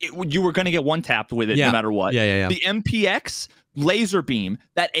recoil. You were going to get one tapped with it no matter what. The MPX laser beam,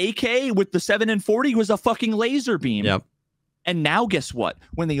 that AK with the 7 and 40 was a fucking laser beam. And now guess what?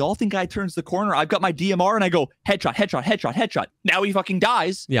 When the all think guy turns the corner, I've got my DMR and I go headshot, headshot, headshot, headshot. Now he fucking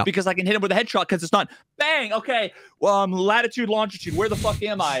dies because I can hit him with a headshot because it's not bang. Okay, latitude, longitude. Where the fuck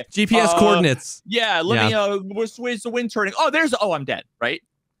am I? GPS coordinates. Let me. Where's the wind turning? Oh, I'm dead. Right.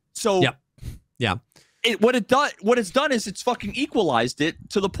 So what it's done is it's fucking equalized it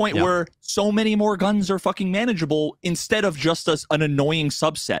to the point where so many more guns are fucking manageable instead of just an annoying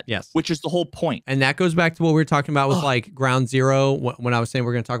subset. Which is the whole point. And that goes back to what we were talking about with like Ground Zero when I was saying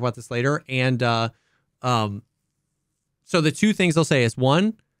we're going to talk about this later. And so the two things I'll say is,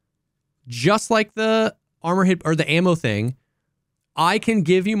 one, just like the armor hit or the ammo thing, I can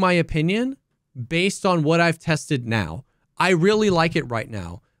give you my opinion based on what I've tested now. I really like it right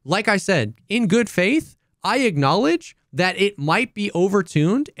now. Like I said, in good faith, I acknowledge that it might be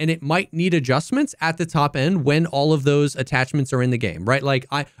overtuned and it might need adjustments at the top end when all of those attachments are in the game, right? Like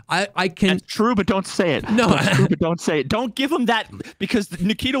I can. That's true, but don't say it. No, that's true, but don't say it. Don't give him that because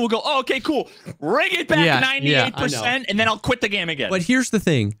Nikita will go, oh, okay, cool. Ring it back 98%, and then I'll quit the game again. But here's the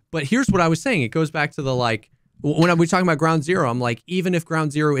thing. But here's what I was saying. It goes back to the like. When we're talking about Ground Zero, I'm like, even if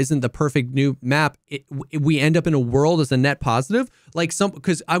Ground Zero isn't the perfect new map, we end up in a world as a net positive. Like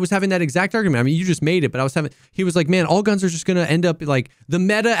because I was having that exact argument. I mean, you just made it, but he was like, man, all guns are just going to end up like the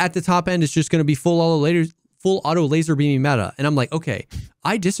meta at the top end is just going to be full auto laser beaming meta. And I'm like, okay,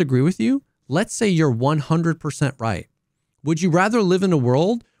 I disagree with you. Let's say you're 100% right. Would you rather live in a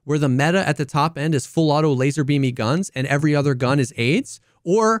world where the meta at the top end is full auto laser beamy guns and every other gun is AIDS,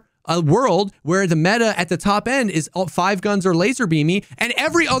 or a world where the meta at the top end is 5 guns are laser beamy and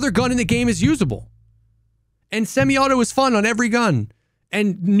every other gun in the game is usable? And semi-auto is fun on every gun.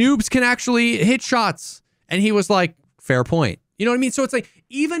 And noobs can actually hit shots. And he was like, fair point. You know what I mean? So it's like,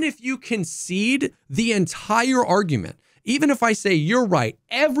 even if you concede the entire argument even if I say you're right,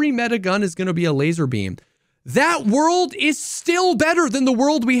 every meta gun is going to be a laser beam, that world is still better than the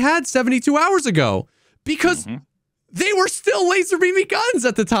world we had 72 hours ago because they were still laser beamy guns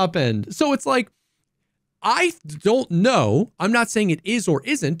at the top end. So it's like, I don't know. I'm not saying it is or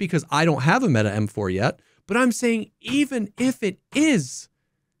isn't because I don't have a meta M4 yet, but I'm saying even if it is,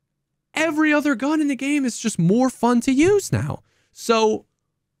 every other gun in the game is just more fun to use now. So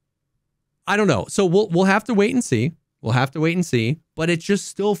I don't know. So we'll have to wait and see. We'll have to wait and see, but it just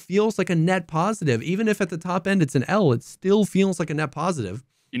still feels like a net positive. Even if at the top end it's an L, it still feels like a net positive.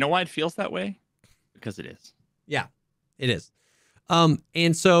 You know why it feels that way? Because it is. Yeah, it is.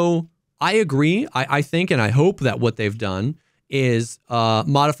 And so I agree. I think and I hope that what they've done is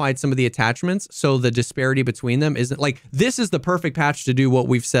modified some of the attachments so the disparity between them isn't like, this is the perfect patch to do what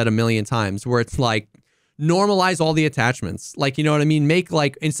we've said a million times, where it's like, normalize all the attachments. Like, you know what I mean? Make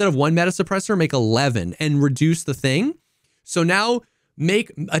like, instead of one meta suppressor, make 11 and reduce the thing. So now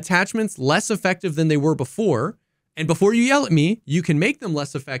make attachments less effective than they were before. And before you yell at me, you can make them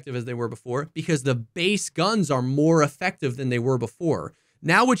less effective as they were before because the base guns are more effective than they were before.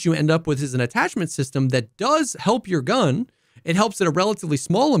 Now what you end up with is an attachment system that does help your gun. It helps at a relatively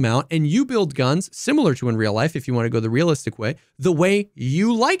small amount, and you build guns similar to in real life, if you want to go the realistic way, the way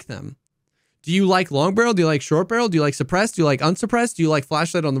you like them. Do you like long barrel? Do you like short barrel? Do you like suppressed? Do you like unsuppressed? Do you like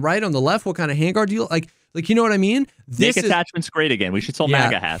flashlight on the right, on the left? What kind of handguard do you like? Like, you know what I mean? Make attachments great again. We should sell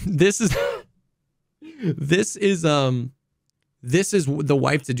MAGA hats. This is the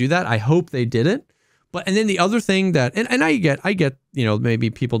wipe to do that. I hope they did it. But and then the other thing that and I get, you know,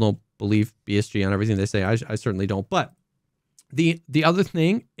 maybe people don't believe BSG on everything they say. I certainly don't. But the other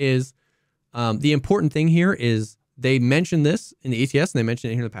thing is the important thing here is they mentioned this in the ETS and they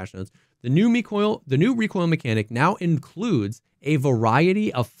mentioned it here in the patch notes. The new recoil mechanic now includes a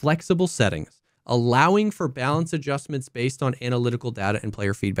variety of flexible settings, allowing for balance adjustments based on analytical data and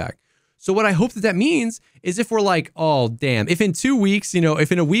player feedback. So what I hope that means is if we're like, oh, damn, if in 2 weeks, you know,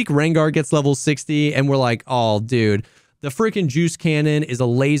 if in a week Rengar gets level 60 and we're like, oh, dude, the freaking juice cannon is a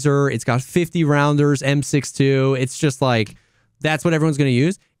laser. It's got 50 rounders, M62. It's just like, that's what everyone's going to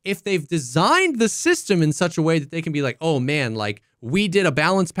use. If they've designed the system in such a way that they can be like, oh man, like we did a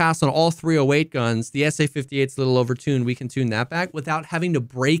balance pass on all 308 guns. The SA-58's a little overtuned. We can tune that back without having to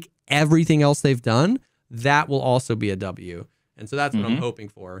break everything else they've done. That will also be a W. And so that's what I'm hoping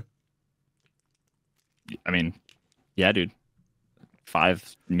for. I mean, yeah, dude,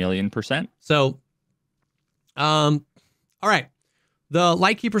 5 million%. So, all right. The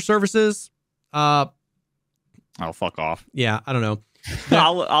Lightkeeper services. Oh, fuck off. Yeah, I don't know.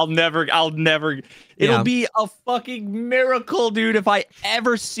 I'll never. It'll be a fucking miracle, dude. If I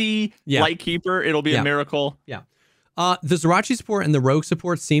ever see Lightkeeper, it'll be a miracle. Yeah. The Zerachi support and the Rogue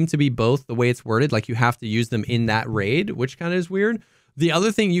support seem to be both the way it's worded. Like you have to use them in that raid, which kind of is weird. The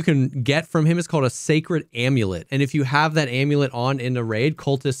other thing you can get from him is called a Sacred Amulet. And if you have that amulet on in the raid,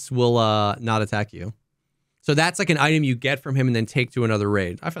 cultists will not attack you. So that's like an item you get from him and then take to another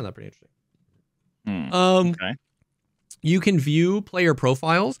raid. I found that pretty interesting. Okay. You can view player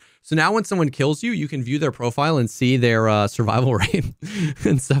profiles. So now when someone kills you, you can view their profile and see their survival rate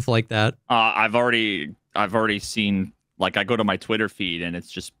and stuff like that. I've already seen, like, I go to my Twitter feed and it's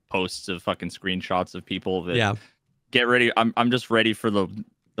just posts of fucking screenshots of people that get ready. I'm just ready for the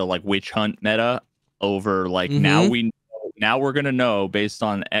like witch hunt meta over like now we're gonna know based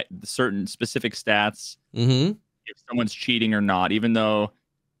on certain specific stats if someone's cheating or not, even though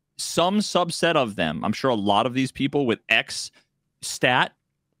some subset of them, I'm sure a lot of these people with X stat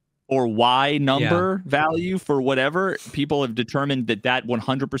or Y number value for whatever, people have determined that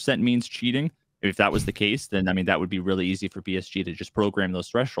 100% means cheating. If that was the case, then I mean that would be really easy for BSG to just program those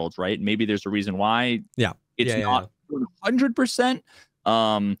thresholds, right? Maybe there's a reason why it's not 100%.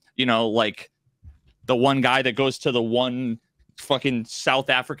 You know, like the one guy that goes to the one fucking South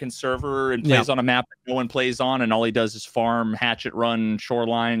African server and plays on a map that no one plays on, and all he does is farm, hatchet run,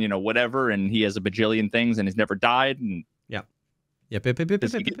 shoreline, you know, whatever, and he has a bajillion things and he's never died. And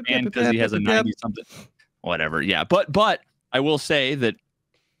because he has a 90 something, whatever. Yeah, but I will say that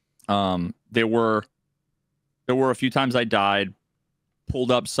there were a few times I died, pulled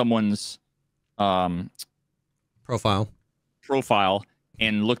up someone's profile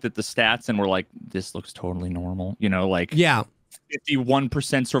and looked at the stats and were like, this looks totally normal, you know, like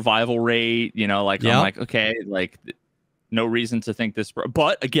 51% survival rate, you know, like I'm like, okay, like no reason to think this.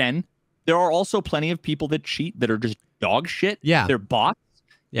 But again, there are also plenty of people that cheat that are just dog shit. They're bots.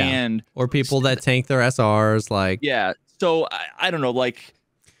 And or people that tank their SRs, like so I don't know, like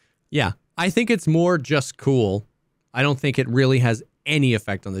I think it's more just cool. I don't think it really has any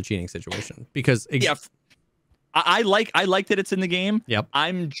effect on the cheating situation because I like that it's in the game. Yep.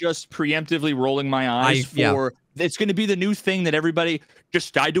 I'm just preemptively rolling my eyes for it's going to be the new thing that everybody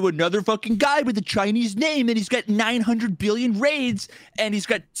just died to another fucking guy with a Chinese name, and he's got 900 billion raids, and he's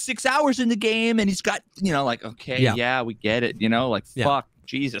got 6 hours in the game, and he's got, you know, like, okay, yeah, we get it, you know, like, fuck,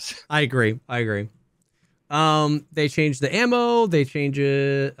 Jesus. I agree. They changed the ammo. They changed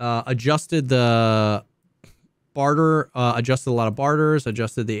it, adjusted the barter, adjusted a lot of barters,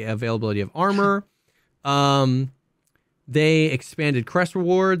 adjusted the availability of armor. They expanded quest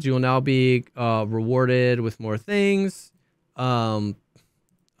rewards. You will now be rewarded with more things. Oh,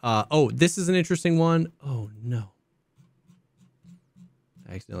 this is an interesting one. Oh no.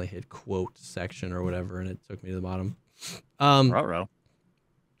 I accidentally hit quote section or whatever, and it took me to the bottom.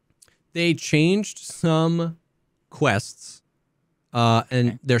 They changed some quests,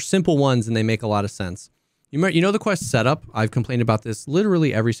 and they're simple ones, and they make a lot of sense. You know the quest setup? I've complained about this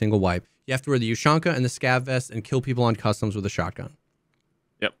literally every single wipe. You have to wear the Ushanka and the scav vest and kill people on customs with a shotgun.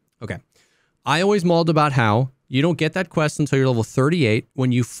 Yep. Okay. I always mauled about how you don't get that quest until you're level 38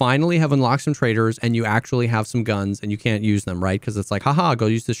 when you finally have unlocked some traders and you actually have some guns and you can't use them, right? Because it's like, haha, go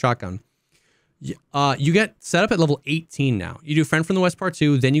use the shotgun. You get set up at level 18 now. You do Friend from the West Part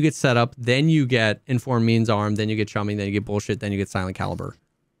 2, then you get set up, then you get Informed Means Armed, then you get Chumming, then you get Bullshit, then you get Silent Caliber.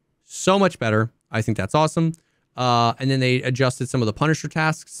 So much better. I think that's awesome. And then they adjusted some of the Punisher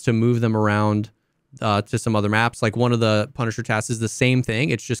tasks to move them around to some other maps. Like one of the Punisher tasks is the same thing.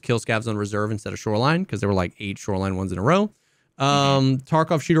 It's just kill scavs on Reserve instead of Shoreline, because there were like 8 Shoreline ones in a row.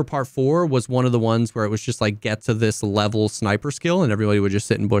 Tarkov Shooter Part 4 was one of the ones where it was just like get to this level sniper skill and everybody would just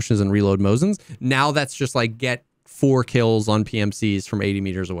sit in bushes and reload Mosins. Now that's just like get 4 kills on PMCs from 80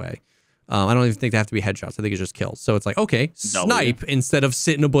 meters away. I don't even think they have to be headshots. I think it's just kills. So it's like, okay, snipe instead of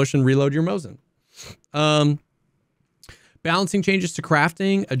sit in a bush and reload your Mosin. Balancing changes to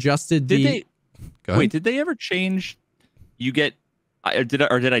crafting, adjusted the... Did they ever change? You get... Did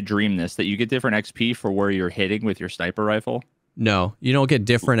I dream this? That you get different XP for where you're hitting with your sniper rifle? No, you don't get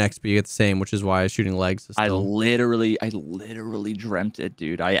different XP. You get the same, which is why shooting legs is still... I literally dreamt it,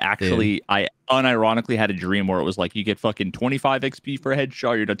 dude. I unironically had a dream where it was like you get fucking 25 XP for a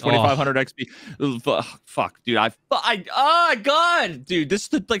headshot. You're at 2,500 XP. Fuck, dude. Oh god, dude. This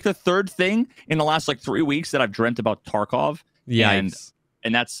is like the third thing in the last like 3 weeks that I've dreamt about Tarkov. Yikes.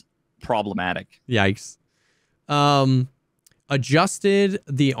 And that's problematic. Yikes. Adjusted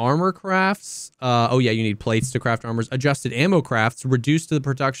the armor crafts. Oh yeah, you need plates to craft armors. Adjusted ammo crafts, reduced the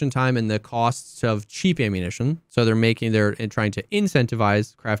production time and the costs of cheap ammunition. So they're trying to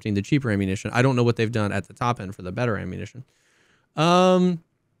incentivize crafting the cheaper ammunition. I don't know what they've done at the top end for the better ammunition. You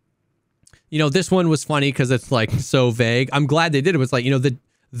know, this one was funny because it's like so vague. I'm glad they did it. It was like, you know,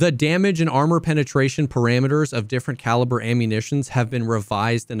 the damage and armor penetration parameters of different caliber ammunitions have been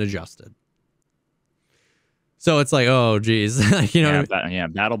revised and adjusted. So it's like, oh, geez. You know,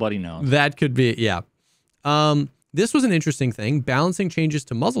 Battle Buddy knows. That could be, yeah. This was an interesting thing. Balancing changes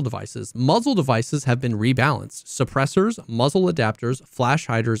to muzzle devices. Muzzle devices have been rebalanced. Suppressors, muzzle adapters, flash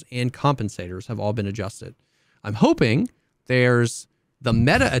hiders, and compensators have all been adjusted. I'm hoping there's the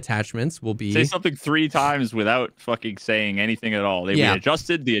meta attachments will be... Say something 3 times without fucking saying anything at all. We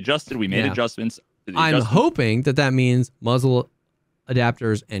adjusted, we made adjustments. I'm hoping that means muzzle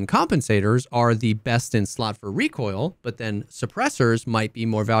adapters and compensators are the best in slot for recoil, but then suppressors might be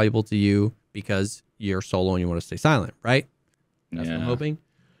more valuable to you because you're solo and you want to stay silent, right? That's what I'm hoping.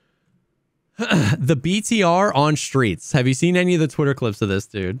 The BTR on streets. Have you seen any of the Twitter clips of this,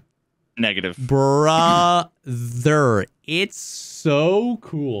 dude? Negative. Brother. It's so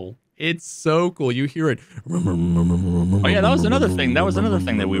cool. It's so cool. You hear it. Oh yeah, that was another thing. That was another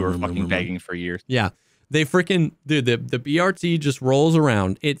thing that we were fucking begging for years. Yeah. They freaking, dude, the BRT just rolls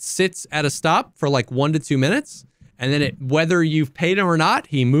around. It sits at a stop for like 1 to 2 minutes. And then whether you've paid him or not,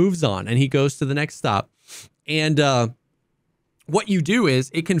 he moves on and he goes to the next stop. And what you do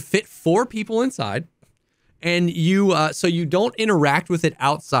is it can fit 4 people inside. And you, so you don't interact with it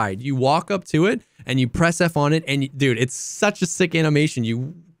outside. You walk up to it and you press F on it. And dude, it's such a sick animation.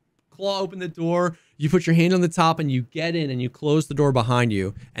 You claw open the door. You put your hand on the top and you get in and you close the door behind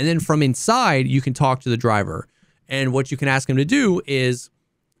you. And then from inside, you can talk to the driver. And what you can ask him to do is...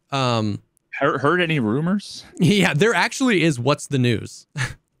 Heard any rumors? Yeah, there actually is what's the news.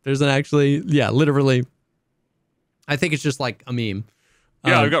 There's literally. I think it's just like a meme.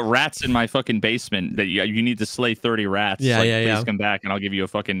 Yeah, I've got rats in my fucking basement that you need to slay 30 rats. Please come back and I'll give you a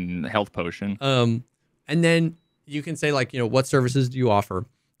fucking health potion. And then you can say like, you know, what services do you offer?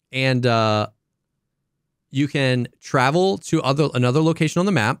 And you can travel to another location on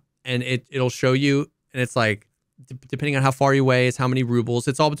the map, and it'll show you, and it's like, depending on how far you weigh, is how many rubles.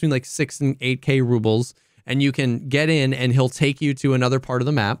 It's all between like 6 and 8K rubles, and you can get in, and he'll take you to another part of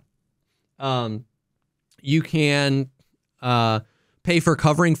the map. You can pay for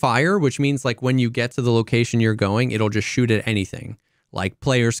covering fire, which means like when you get to the location you're going, it'll just shoot at anything, like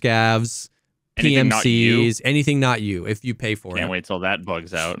player scavs, PMCs, anything not you, if you pay for it. Can't wait till that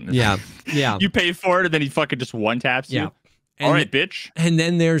bugs out. Yeah. You pay for it, and then he fucking just one taps you. All right, bitch. And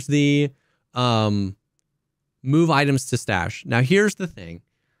then there's the move items to stash. Now, here's the thing.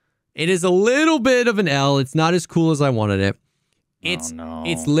 It is a little bit of an L. It's not as cool as I wanted it.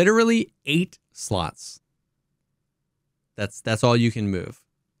 It's literally 8 slots. That's all you can move.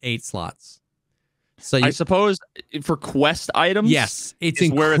 8 slots. So I suppose for quest items, yes, it's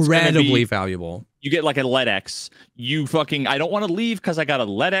incredibly valuable. You get like a LEDX. You fucking, I don't want to leave because I got a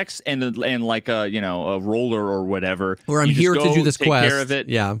LEDX and like a a roller or whatever. Or I'm here to do this quest. Take care of it.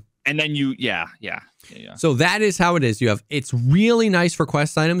 Yeah. And then yeah. So that is how it is. It's really nice for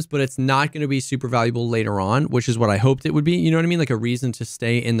quest items, but it's not going to be super valuable later on, which is what I hoped it would be. You know what I mean? Like a reason to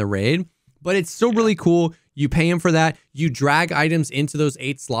stay in the raid. But it's still really cool. You pay him for that. You drag items into those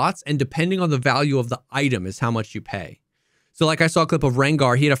 8 slots, and depending on the value of the item is how much you pay. So like I saw a clip of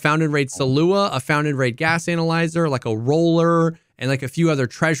Rengar. He had a Fountain Raid Salua, a Fountain Raid Gas Analyzer, like a roller, and like a few other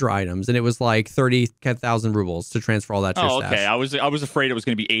treasure items. And it was like 30,000 rubles to transfer all that to your stash. Okay. I was afraid it was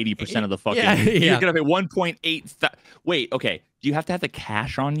going to be 80% of the fucking... You're going to pay 1.8... Wait, okay. Do you have to have the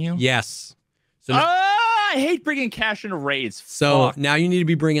cash on you? Yes. So I hate bringing cash into raids. So now you need to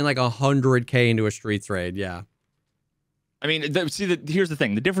be bringing like 100K into a streets raid. Yeah. I mean, here's the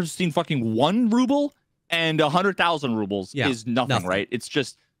thing. The difference between fucking 1 ruble and 100,000 rubles is nothing, right? It's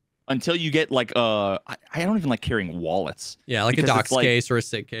just until you get like I don't even like carrying wallets. Yeah, like a docs case or a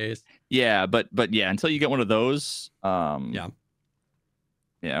SIG case. Yeah, but yeah, until you get one of those. Yeah,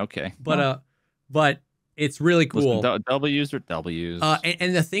 okay. But it's really cool. Listen, W's or W's.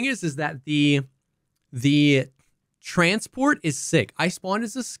 And the thing is that the transport is sick. I spawned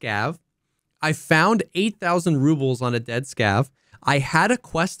as a scav. I found 8,000 rubles on a dead scav. I had a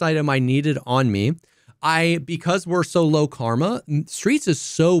quest item I needed on me. Because we're so low karma, streets is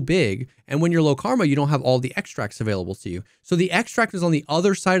so big, and when you're low karma, you don't have all the extracts available to you. So the extract is on the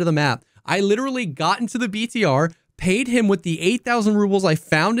other side of the map. I literally got into the BTR, paid him with the 8,000 rubles I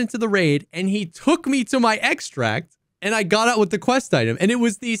found into the raid, and he took me to my extract, and I got out with the quest item, and it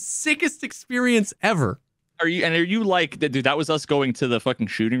was the sickest experience ever. Are you like, dude, that was us going to the fucking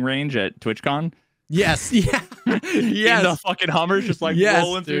shooting range at TwitchCon? Yes. Yeah. Yes. In the fucking Hummers just like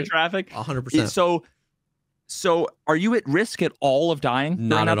rolling through traffic. 100%. So are you at risk at all of dying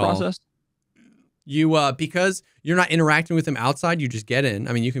during that process? You because you're not interacting with them outside, you just get in.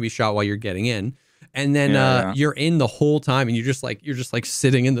 I mean, you can be shot while you're getting in. And then you're in the whole time, and you're just like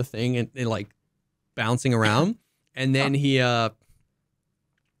sitting in the thing and like bouncing around. And then you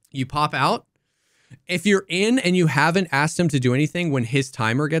pop out. If you're in and you haven't asked him to do anything, when his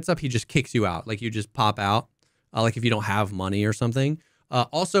timer gets up, he just kicks you out. Like you just pop out, like if you don't have money or something.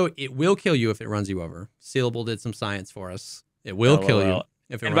 Also, it will kill you if it runs you over. Sealable did some science for us. It will kill you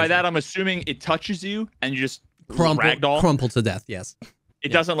if it runs by that, you. I'm assuming it touches you and you just crumple to death. Yes.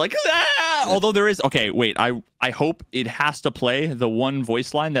 It doesn't like, although there is, okay, wait, I hope it has to play the one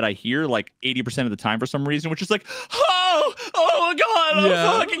voice line that I hear like 80% of the time for some reason, which is like, oh my God,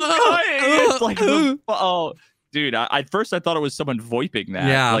 I'm fucking dying. It's like, dude, at first I thought it was someone voiping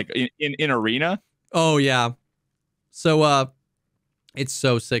that, like in arena. Oh yeah. So, it's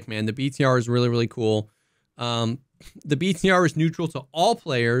so sick, man. The BTR is really, really cool. The BTR is neutral to all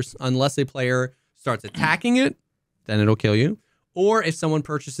players unless a player starts attacking it, then it'll kill you. Or if someone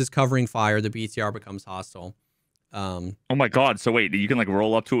purchases covering fire, the BTR becomes hostile. Oh my God. So wait, you can like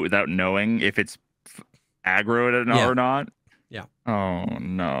roll up to it without knowing if it's aggroed or not? Yeah. Oh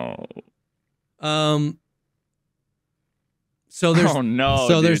no. So there's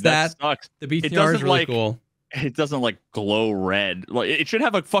there's that. Sucks. The BTR is really cool. It doesn't like glow red. Like it should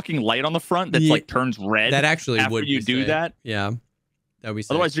have a fucking light on the front that's like turns red. That actually after would you do that. Yeah, that'd be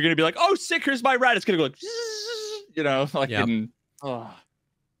sick. Otherwise, you're gonna be like, "Oh, sick! Here's my rat." It's gonna go, like,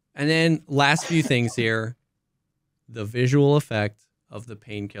 And then last few things here, the visual effect of the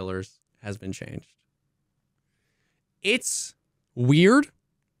Painkillers has been changed. It's weird,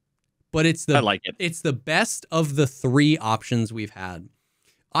 but I like it. It's the best of the 3 options we've had.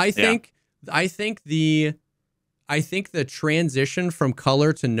 I think the transition from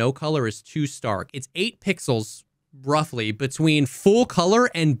color to no color is too stark. It's 8 pixels roughly between full color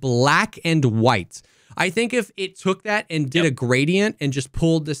and black and white. I think if it took that and did a gradient and just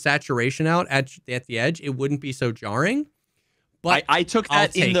pulled the saturation out at the edge, it wouldn't be so jarring. But I took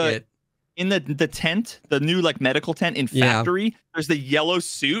that in the tent, the new like medical tent in factory. There's the yellow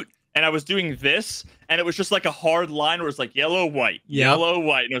suit and I was doing this, and it was just like a hard line where it's like yellow, white, yellow,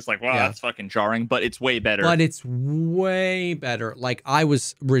 white, and it was like, wow, that's fucking jarring, but it's way better. But it's way better. Like, I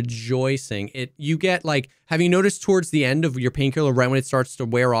was rejoicing. You get like, have you noticed towards the end of your painkiller, right when it starts to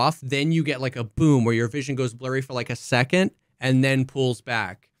wear off, then you get like a boom where your vision goes blurry for like a second and then pulls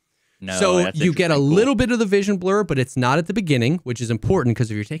back. No, so you get a little bit of the vision blur, but it's not at the beginning, which is important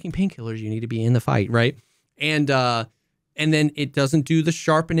because if you're taking painkillers, you need to be in the fight, right? And then it doesn't do the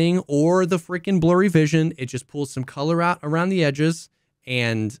sharpening or the freaking blurry vision. It just pulls some color out around the edges,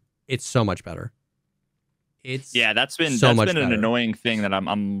 and it's so much better. It's that's been an annoying thing that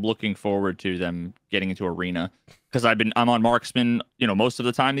I'm looking forward to them getting into arena, because I'm on marksman, most of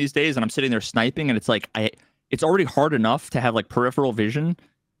the time these days, and I'm sitting there sniping, and it's like it's already hard enough to have like peripheral vision.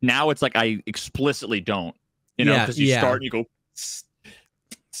 Now it's like I explicitly don't, because you start and you go,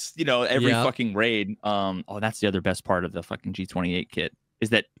 every fucking raid. That's the other best part of the fucking G28 kit is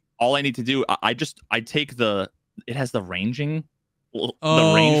that all I need to do, I take it has the ranging, the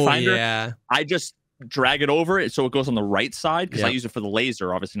rangefinder. Yeah. I just drag it over it so it goes on the right side because I use it for the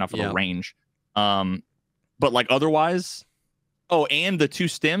laser, obviously not for the range. But like otherwise, and the 2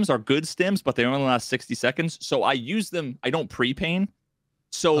 stims are good stims, but they only last 60 seconds. So I use them. I don't pre-pain.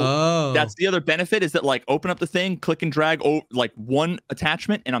 So that's the other benefit is that like open up the thing, click and drag like one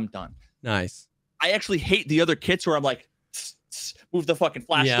attachment, and I'm done. Nice. I actually hate the other kits where I'm like, move the fucking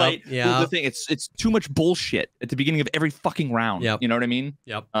flashlight, move the thing. It's too much bullshit at the beginning of every fucking round. You know what I mean?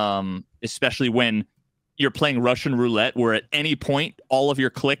 Yep. Especially when you're playing Russian roulette, where at any point all of your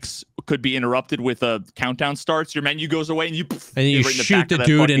clicks could be interrupted with a countdown starts. Your menu goes away, and you right shoot the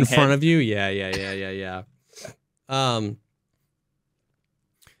dude in front of you. Yeah.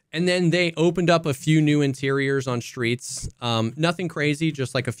 And then they opened up a few new interiors on streets. Nothing crazy,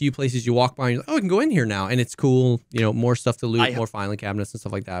 just like a few places you walk by and you're like, I can go in here now. And it's cool. More stuff to loot, more filing cabinets and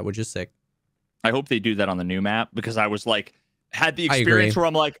stuff like that, which is sick. I hope they do that on the new map, because I was like, had the experience where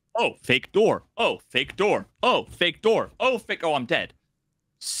I'm like, fake door. Fake door. Fake door. I'm dead.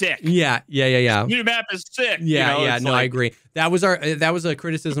 Sick. Yeah. New map is sick. I agree. That was a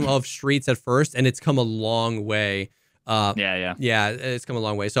criticism of streets at first, and it's come a long way. It's come a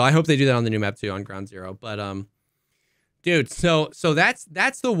long way. So I hope they do that on the new map too, on Ground Zero. But dude, so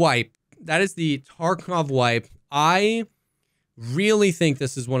that's the wipe. That is the Tarkov wipe. I really think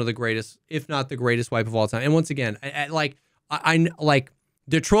this is one of the greatest, if not the greatest wipe of all time. And once again, I like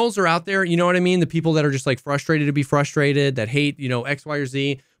the trolls are out there, you know what I mean? The people that are just like frustrated to be frustrated, that hate, X, Y, or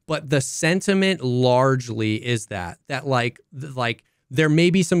Z. But the sentiment largely is that like there may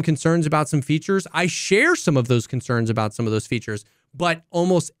be some concerns about some features. I share some of those concerns about some of those features, but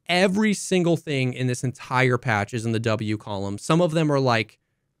almost every single thing in this entire patch is in the W column. Some of them are like,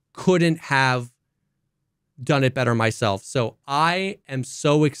 couldn't have done it better myself. So I am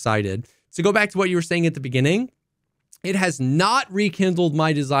so excited. To go back to what you were saying at the beginning, it has not rekindled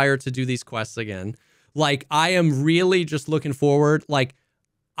my desire to do these quests again. Like, I am really just looking forward. Like,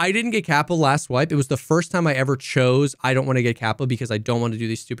 I didn't get Kappa last wipe. It was the first time I ever chose I don't want to get Kappa because I don't want to do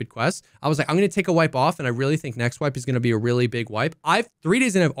these stupid quests. I was like, I'm going to take a wipe off, and I really think next wipe is going to be a really big wipe. 3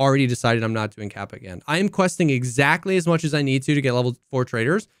 days in, I've already decided I'm not doing Kappa again. I am questing exactly as much as I need to get level 4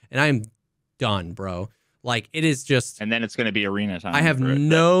 traders, and I am done, bro. Like, it is just... And then it's going to be arena time. I have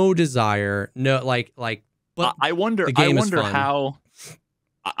no desire. No, but I wonder how...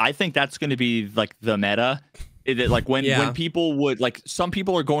 I think that's going to be, like, the meta. Like when people would, like, some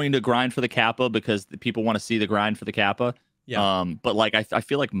people are going to grind for the Kappa because the people want to see the grind for the Kappa. But like I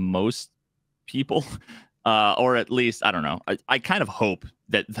feel like most people, or at least I don't know. I kind of hope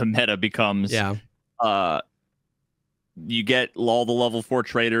that the meta becomes you get all the level 4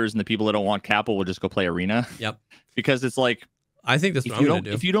 traders, and the people that don't want Kappa will just go play arena. Because it's like, I think that's what I'm gonna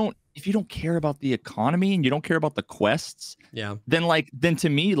do. If you don't care about the economy and you don't care about the quests, then to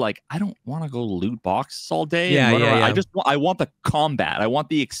me, like, I don't want to go loot boxes all day. I want the combat. I want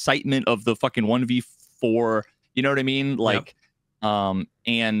the excitement of the fucking 1v4. You know what I mean? Like,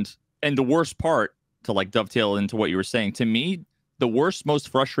 and the worst part, to like dovetail into what you were saying, to me, the worst, most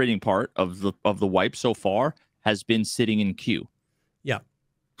frustrating part of the wipe so far has been sitting in queue.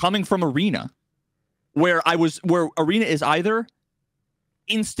 Coming from arena, where arena is either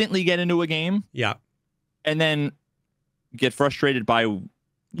instantly get into a game, and then get frustrated by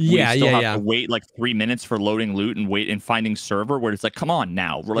have to wait like 3 minutes for loading loot and wait and finding server, where it's like, come on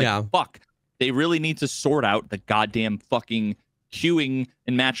now, we're like, fuck, they really need to sort out the goddamn fucking queuing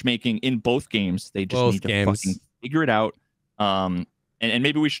and matchmaking in both games. They just need to fucking figure it out. And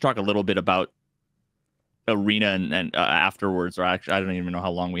maybe we should talk a little bit about arena and afterwards, or actually, I don't even know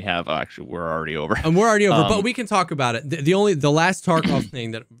how long we have. Actually, we're already over. And we're already over, but we can talk about it. The last Tarkov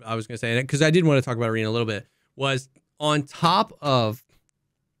thing that I was going to say, because I did want to talk about arena a little bit, was on top of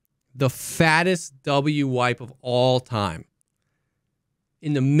the fattest W wipe of all time.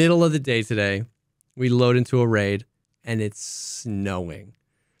 In the middle of the day today, we load into a raid and it's snowing.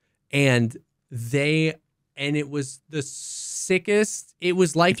 And it was the sickest. It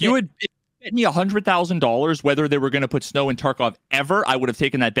was like if you had bet me $100,000 whether they were going to put snow in Tarkov ever, I would have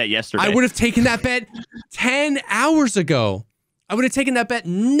taken that bet yesterday. I would have taken that bet 10 hours ago. I would have taken that bet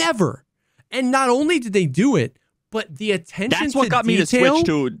never. And not only did they do it, but the attention to detail. That's what got me to switch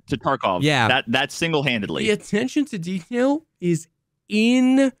to Tarkov. Yeah. That single-handedly. The attention to detail is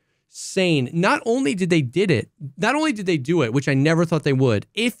insane. Not only did they do it, which I never thought they would.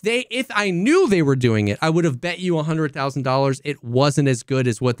 If I knew they were doing it, I would have bet you $100,000 it wasn't as good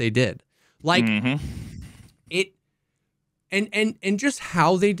as what they did. Like it and just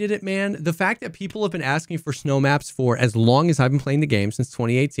how they did it, man. The fact that people have been asking for snow maps for as long as I've been playing the game, since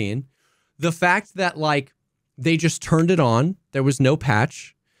 2018. The fact that like they just turned it on, there was no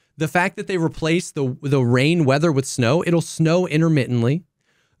patch. The fact that they replaced the rain weather with snow, it'll snow intermittently.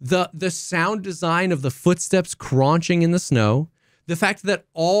 The sound design of the footsteps crunching in the snow. The fact that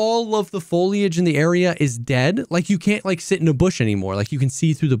all of the foliage in the area is dead, like you can't like sit in a bush anymore, like you can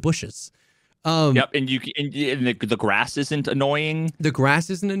see through the bushes. Yep, and the grass isn't annoying. The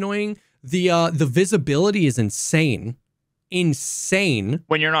grass isn't annoying. The visibility is insane.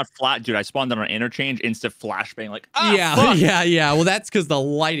 When you're not flat, dude. I spawned on an interchange, instant flashbang, like yeah. Well, that's because the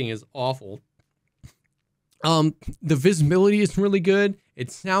lighting is awful. The visibility is really good.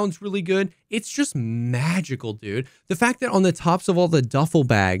 It sounds really good. It's just magical, dude. The fact that on the tops of all the duffel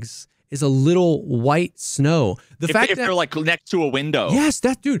bags is a little white snow. If they're like next to a window. Yes,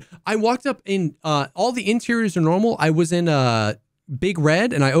 dude. I walked up in all the interiors are normal. I was in Big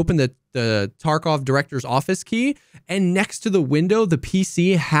Red and I opened the Tarkov director's office key, and next to the window, the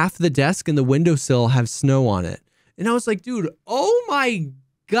PC, half the desk and the windowsill have snow on it. And I was like, dude, oh my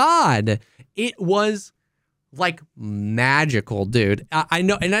God. It was like magical, dude. I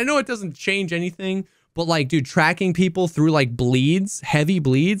know it doesn't change anything, but like, dude, tracking people through like heavy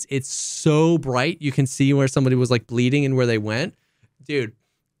bleeds, it's so bright. You can see where somebody was like bleeding and where they went. Dude.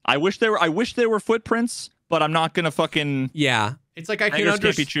 I wish there were footprints, but I'm not gonna fucking. Yeah. It's like I can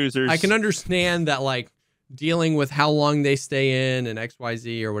understand that like dealing with how long they stay in and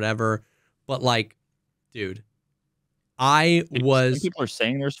XYZ or whatever, but like, dude, people are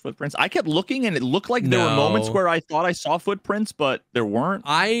saying there's footprints. I kept looking and it looked like there were moments where I thought I saw footprints, but there weren't.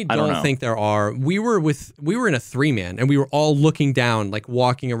 I don't think there are. We were in a 3-man and we were all looking down, like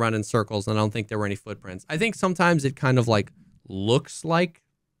walking around in circles, and I don't think there were any footprints. I think sometimes it kind of like looks like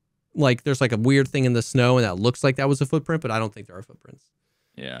there's like a weird thing in the snow and that looks like that was a footprint, but I don't think there are footprints.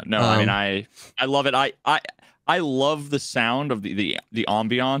 Yeah, no, I mean, I love it. I love the sound of the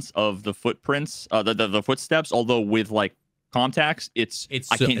ambiance of the footprints, the footsteps. Although with like contacts, I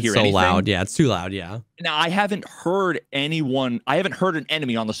can't hear anything. Loud. Yeah, it's too loud. Yeah. Now I haven't heard an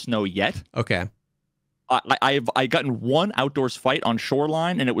enemy on the snow yet. Okay. I gotten one outdoors fight on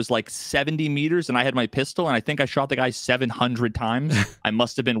Shoreline, and it was like 70 meters, and I had my pistol, and I think I shot the guy 700 times. I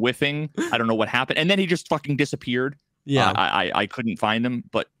must have been whiffing. I don't know what happened, and then he just fucking disappeared. Yeah. I couldn't find him,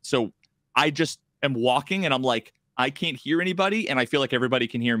 but so I just am walking, and I'm like, I can't hear anybody, and I feel like everybody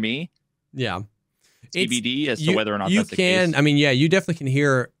can hear me. Yeah. TBD as to whether or not that's the case. I mean, yeah, you definitely can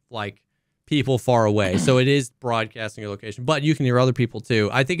hear like people far away, so it is broadcasting your location, but you can hear other people too.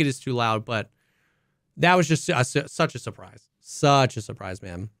 I think it is too loud, but that was just such a surprise,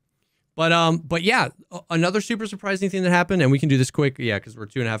 man. But yeah, another super surprising thing that happened, and we can do this quick, yeah, because we're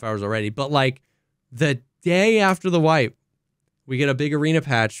 2.5 hours already. But like the day after the wipe, we get a big arena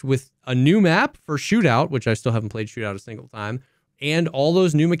patch with a new map for Shootout, which I still haven't played Shootout a single time, and all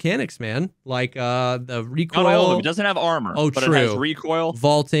those new mechanics, man. Like the recoil. Not all of them. It doesn't have armor. Oh, but true. It has recoil,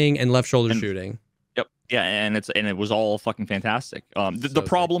 vaulting, and left shoulder shooting. Yeah, and it was all fucking fantastic. The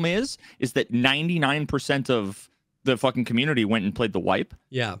problem is that 99% of the fucking community went and played the wipe.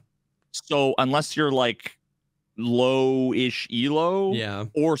 Yeah. So unless you're like low-ish elo, yeah,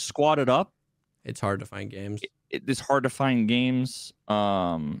 or squatted up, it's hard to find games. It's hard to find games.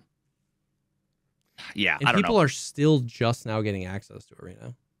 Yeah, and I don't know. People are still just now getting access to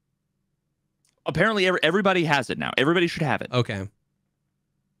Arena. Apparently, everybody has it now. Everybody should have it. Okay.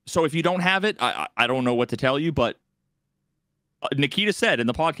 So if you don't have it, I don't know what to tell you, but Nikita said in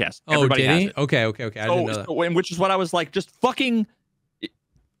the podcast, everybody has it. Okay. I didn't know that. Which is what I was like, just fucking,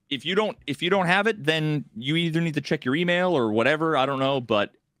 if you don't have it, then you either need to check your email or whatever. I don't know,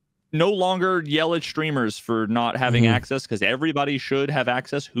 but no longer yell at streamers for not having access, because everybody should have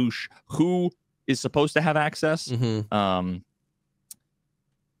access who is supposed to have access.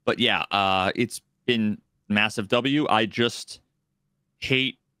 But yeah, it's been massive W. I just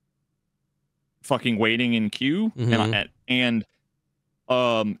hate fucking waiting in queue.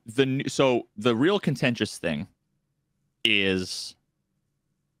 So the real contentious thing is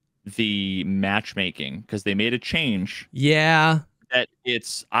the matchmaking, because they made a change. Yeah. That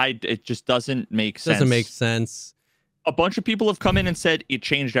it just doesn't make sense. Doesn't make sense. A bunch of people have come in and said it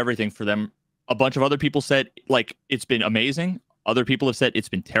changed everything for them. A bunch of other people said like it's been amazing. Other people have said it's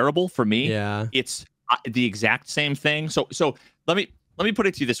been terrible. For me, yeah, it's the exact same thing. So let me put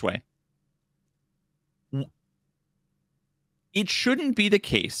it to you this way. It shouldn't be the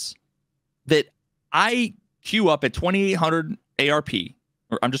case that I queue up at 2800 ARP,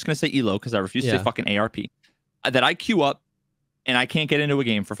 or I'm just going to say ELO because I refuse to say fucking ARP, that I queue up and I can't get into a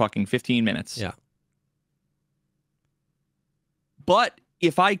game for fucking 15 minutes. Yeah. But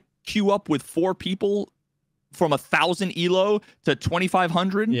if I queue up with 4 people from 1,000 ELO to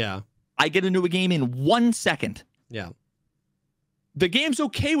 2,500, yeah, I get into a game in 1 second. Yeah. The game's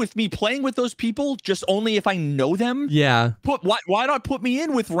okay with me playing with those people, just only if I know them. Yeah. Why not put me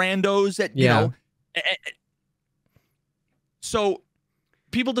in with randos that, you know? So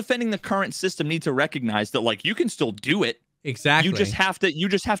people defending the current system need to recognize that, like, you can still do it. Exactly. You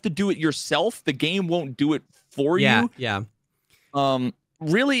just have to do it yourself. The game won't do it for you. Yeah.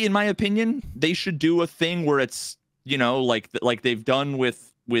 Really, in my opinion, they should do a thing where it's, you know, like they've done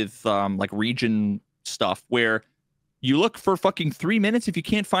with like region stuff, where you look for fucking 3 minutes. If you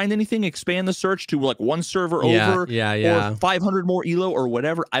can't find anything, expand the search to like 1 server over, or 500 more ELO or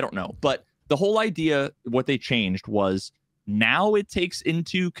whatever. I don't know. But the whole idea, what they changed was, now it takes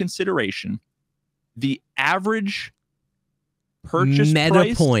into consideration the average purchase meta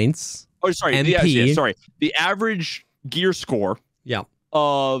price. Points. Oh, sorry. MP. Sorry. The average gear score. Yeah.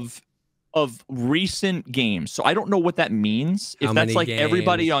 Of recent games. So I don't know what that means. If that's like games?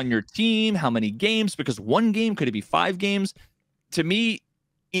 Everybody on your team, how many games, because 1 game, could it be 5 games? To me,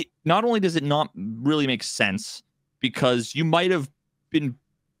 it not only does it not really make sense, because you might have been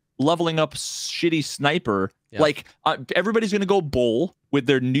leveling up shitty sniper. Like everybody's going to go bull with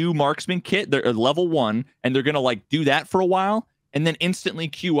their new marksman kit. They're level 1, and they're going to like do that for a while, and then instantly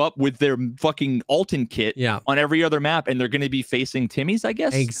queue up with their fucking Alton kit on every other map, and they're going to be facing Timmys, I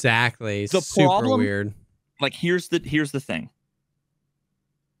guess. Exactly. The super problem, weird. Like, here's the thing.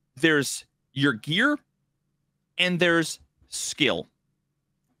 There's your gear, and there's skill.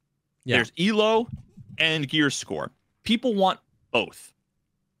 Yeah. There's ELO and gear score. People want both.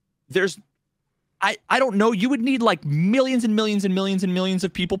 I don't know. You would need like millions and millions and millions and millions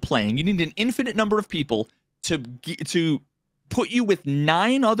of people playing. You need an infinite number of people to put you with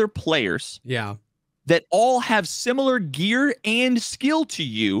 9 other players that all have similar gear and skill to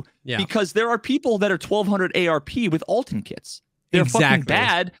you, because there are people that are 1200 ARP with Alton kits. They're fucking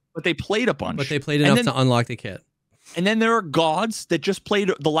bad, but they played a bunch. But they played enough to unlock the kit. And then there are gods that just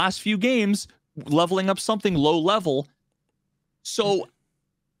played the last few games leveling up something low level. So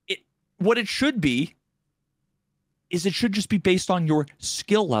what it should be is it should just be based on your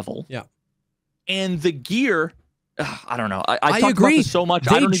skill level. Yeah. And the gear, I don't know. I talk agree. about this so much.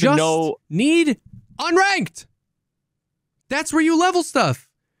 They I don't even know. Need unranked. That's where you level stuff,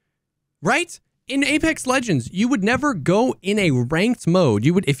 right? In Apex Legends, you would never go in a ranked mode.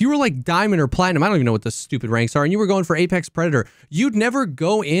 You would, if you were like Diamond or Platinum, I don't even know what the stupid ranks are, and you were going for Apex Predator, you'd never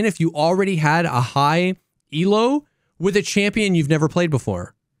go in if you already had a high elo with a champion you've never played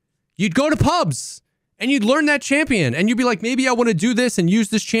before. You'd go to pubs and you'd learn that champion, and you'd be like, maybe I want to do this and use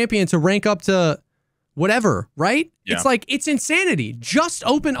this champion to rank up to whatever, right? Yeah. It's like, it's insanity. Just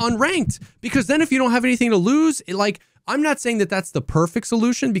open unranked, because then if you don't have anything to lose, I'm not saying that that's the perfect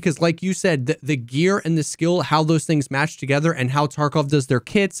solution, because like you said, the gear and the skill, how those things match together, and how Tarkov does their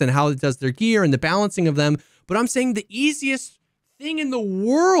kits and how it does their gear and the balancing of them. But I'm saying the easiest thing in the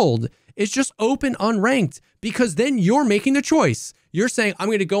world is just open unranked, because then you're making the choice. You're saying, I'm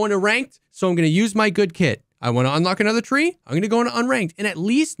going to go into ranked, so I'm going to use my good kit. I want to unlock another tree, I'm going to go into unranked. And at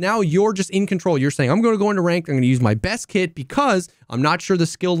least now you're just in control. You're saying, I'm going to go into ranked, I'm going to use my best kit, because I'm not sure the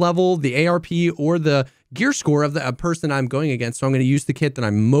skill level, the ARP, or the gear score of the person I'm going against, so I'm going to use the kit that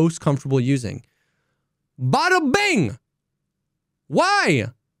I'm most comfortable using. Bada bing! Why?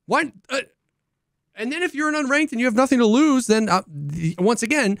 Why? And then if you're an unranked and you have nothing to lose, then once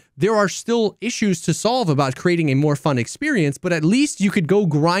again, there are still issues to solve about creating a more fun experience, but at least you could go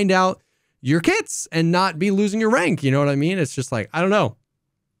grind out your kits and not be losing your rank. You know what I mean? It's just like, I don't know.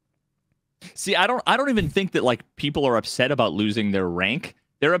 See, I don't even think that like people are upset about losing their rank.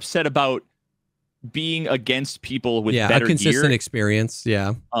 They're upset about being against people with a better consistent gear. experience.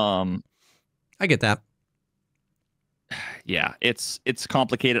 Yeah. I get that. Yeah, it's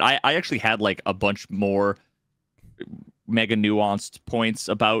complicated. I actually had like a bunch more mega nuanced points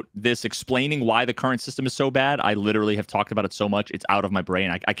about this, explaining why the current system is so bad. I literally have talked about it so much it's out of my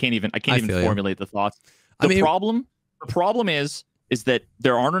brain. I can't even formulate the thoughts. The problem is that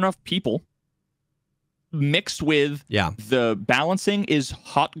there aren't enough people, mixed with the balancing is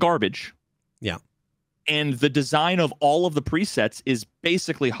hot garbage. Yeah. And the design of all of the presets is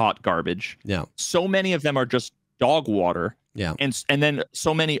basically hot garbage. Yeah. So many of them are just dog water. Yeah. And then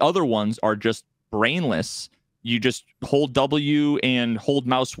so many other ones are just brainless. You just hold W and hold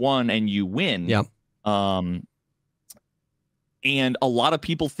mouse 1 and you win. Yeah. And a lot of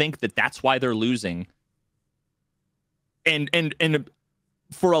people think that that's why they're losing. And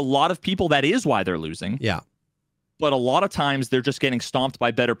for a lot of people, that is why they're losing. Yeah. But a lot of times they're just getting stomped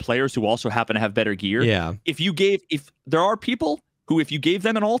by better players who also happen to have better gear. Yeah. If there are people who, if you gave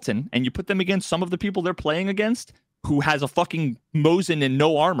them an Alton and you put them against some of the people they're playing against who has a fucking Mosin and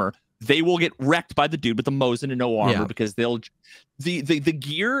no armor, they will get wrecked by the dude with the Mosin and no armor because the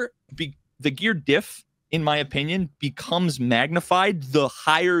gear diff, in my opinion, becomes magnified the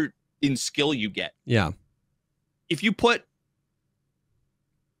higher in skill you get. Yeah. If you put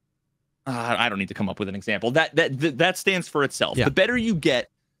I don't need to come up with an example. That stands for itself. Yeah. The better you get,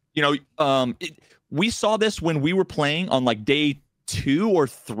 we saw this when we were playing on like day 2 or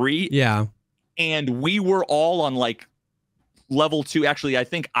 3. Yeah. And we were all on like level 2. Actually, I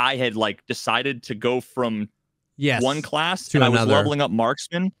think I had like decided to go from one class to another. I was leveling up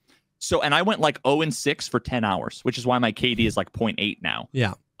marksman. So, and I went like 0-6 for 10 hours, which is why my KD is like 0.8 now.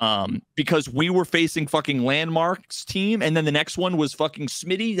 Yeah. Because we were facing fucking Landmark's team, and then the next one was fucking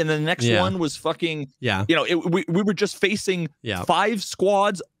Smitty, and then the next one was fucking we were just facing 5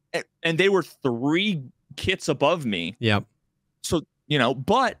 squads, and they were 3 kits above me. Yep. So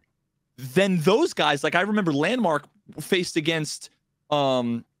but then those guys, like I remember Landmark faced against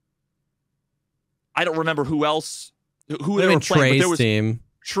I don't remember who else who they were playing, but there was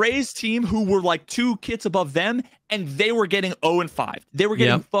Trey's team who were like 2 kits above them, and they were getting 0-5. They were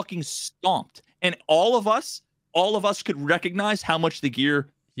getting fucking stomped. And all of us could recognize how much the gear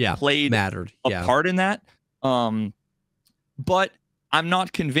mattered a part in that. But I'm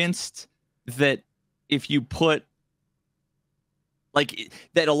not convinced that if you put like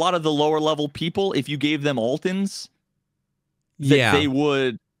that a lot of the lower level people, if you gave them Altons, that they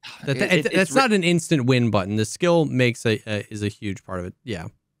would. That's not an instant win button. The skill is a huge part of it. Yeah.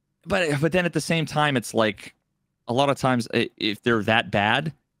 But then at the same time, it's like a lot of times if they're that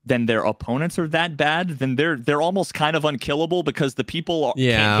bad, then their opponents are that bad, then they're almost kind of unkillable because the people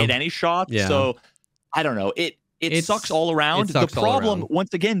can't hit any shots. Yeah. So I don't know. It sucks all around. The problem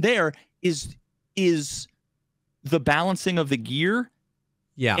once again there is the balancing of the gear.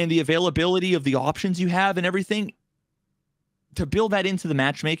 Yeah. And the availability of the options you have and everything. To build that into the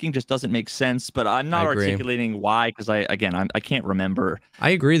matchmaking just doesn't make sense, but I'm not articulating why, because I can't remember. I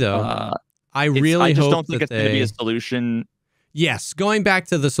agree though. I just don't think it's going to be a solution. Yes, going back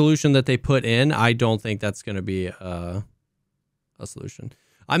to the solution that they put in, I don't think that's going to be a solution.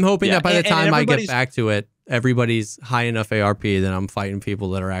 I'm hoping that by the time I get back to it, everybody's high enough ARP that I'm fighting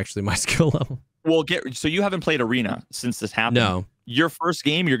people that are actually my skill level. Well, so you haven't played Arena since this happened. No. Your first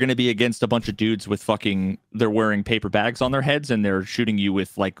game, you're going to be against a bunch of dudes with they're wearing paper bags on their heads and they're shooting you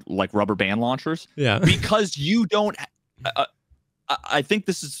with like rubber band launchers. Yeah. Because you don't. I think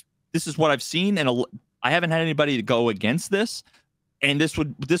this is what I've seen, and I haven't had anybody to go against this. And this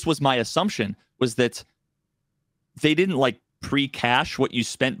was my assumption, was that they didn't like pre-cache what you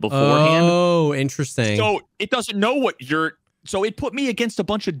spent beforehand. Oh, interesting. So it doesn't know what you're. So it put me against a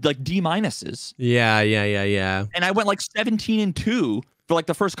bunch of like D-minuses. Yeah. And I went like 17-2 for like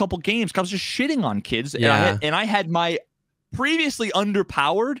the first couple games because I was just shitting on kids. Yeah. And I had my previously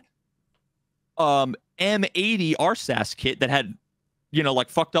underpowered M80 RSAS kit that had, like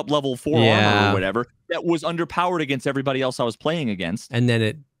fucked up level 4 armor or whatever, that was underpowered against everybody else I was playing against. And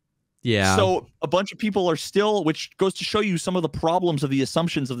then So a bunch of people are still, which goes to show you some of the problems of the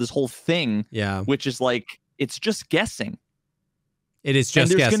assumptions of this whole thing. Yeah. Which is like, it's just guessing. It is just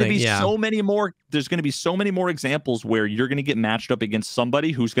there's guessing. Going to be so many more. There's going to be so many more examples where you're going to get matched up against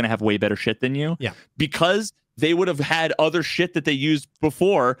somebody who's going to have way better shit than you. Yeah. Because they would have had other shit that they used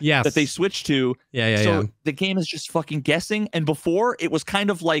before that they switched to. So the game is just fucking guessing. And before it was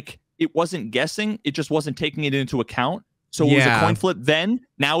kind of like it wasn't guessing. It just wasn't taking it into account. So it was a coin flip then.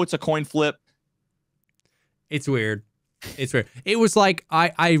 Now it's a coin flip. It's weird. It's weird. It was like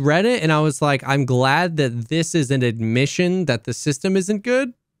I read it and I was like, I'm glad that this is an admission that the system isn't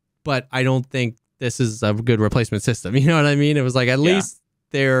good, but I don't think this is a good replacement system. You know what I mean? It was like at least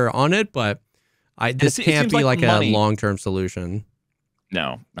they're on it, but this can't be like a long-term solution.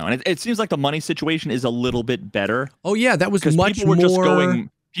 No, and it seems like the money situation is a little bit better. Oh yeah, that was much more.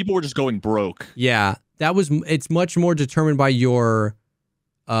 People were just going broke. Yeah, it's much more determined by your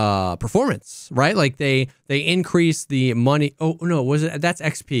performance, right? Like they increase the money. Oh no, that's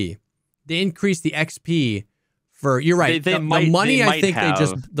XP. They increase the XP for. You're right. The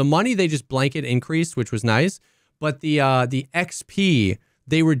money they just blanket increased, which was nice. But the XP,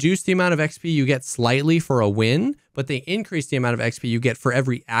 they reduced the amount of XP you get slightly for a win, but they increased the amount of XP you get for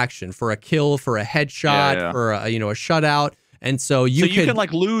every action, for a kill, for a headshot, for a shutout. And so you can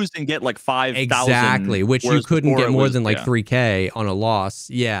like lose and get like 5,000. Exactly, which you couldn't get more than like 3K on a loss.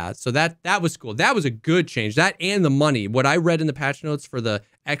 Yeah, so that was cool. That was a good change. That and the money. What I read in the patch notes for the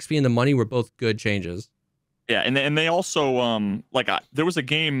XP and the money were both good changes. Yeah, and they also there was a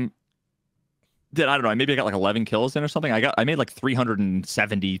game that I don't know, maybe I got like 11 kills in or something. I made like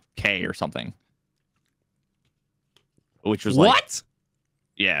 370K or something, which was what?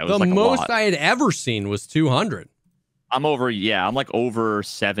 Yeah, it was the most I had ever seen was 200. I'm like over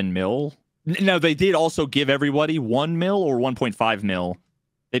 7 mil. No, they did also give everybody 1 mil or 1.5 mil.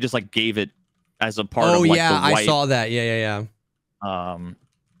 They just like gave it as a part of like the white. I saw that. Yeah.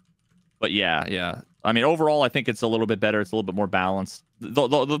 But yeah. I mean, overall, I think it's a little bit better. It's a little bit more balanced.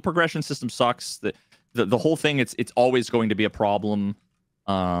 The progression system sucks. The whole thing, it's always going to be a problem.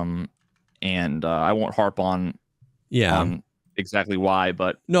 And I won't harp on exactly why,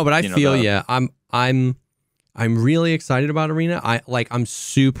 but no, but I feel I'm really excited about Arena. I'm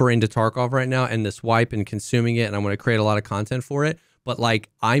super into Tarkov right now and this wipe and consuming it, and I'm going to create a lot of content for it. But like,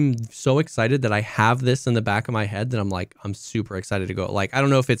 I'm so excited that I have this in the back of my head that I'm super excited to go. Like, I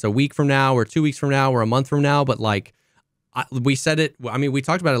don't know if it's a week from now or 2 weeks from now or a month from now, but like we said it. I mean, we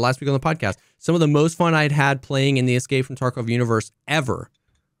talked about it last week on the podcast. Some of the most fun I'd had playing in the Escape from Tarkov universe ever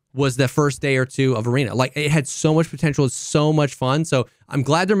was the first day or two of Arena. Like, it had so much potential. It's so much fun. So I'm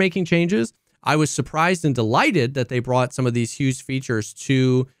glad they're making changes. I was surprised and delighted that they brought some of these huge features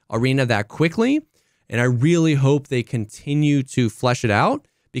to Arena that quickly. And I really hope they continue to flesh it out,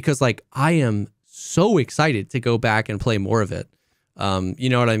 because like, I am so excited to go back and play more of it. You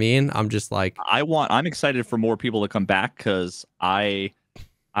know what I mean? I'm just like, I'm excited for more people to come back, because I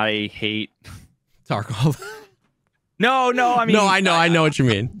hate Tarkov. No, I mean, no, I know what you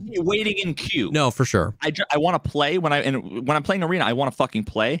mean. Waiting in queue. No, for sure. I want to play when I'm playing Arena. I want to fucking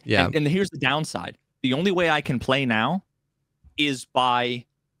play. Yeah. And here's the downside: the only way I can play now is by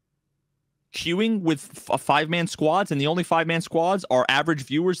queuing with 5-man squads, and the only 5-man squads are average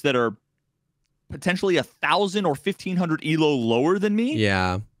viewers that are potentially 1,000 or 1,500 elo lower than me.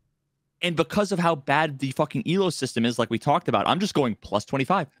 Yeah. And because of how bad the fucking elo system is, like we talked about, I'm just going plus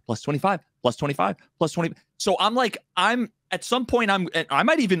 25, plus 25, plus 25, plus 20. So I'm at some point, I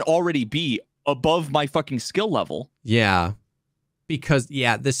might even already be above my fucking skill level. Yeah. Because,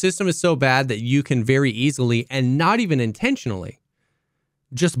 the system is so bad that you can very easily, and not even intentionally,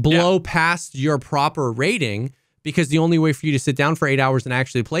 just blow past your proper rating, because the only way for you to sit down for 8 hours and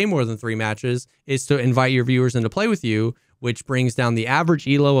actually play more than 3 matches is to invite your viewers in to play with you, which brings down the average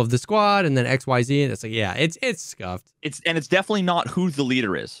elo of the squad, and then XYZ. And it's like, it's scuffed. It's definitely not who the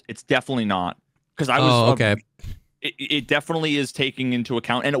leader is. It's definitely not. Because I was okay. It definitely is taking into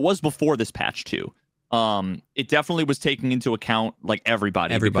account, and it was before this patch too. It definitely was taking into account like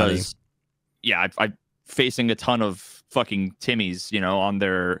everybody. Because, I'm facing a ton of fucking Timmies, on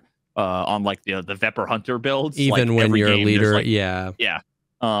their on like the Vepr Hunter builds. Even like, when you're a leader, like, yeah.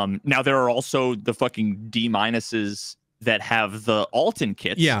 Now there are also the fucking D-minuses that have the Alton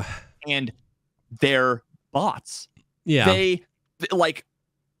kits. Yeah. And they're bots. Yeah.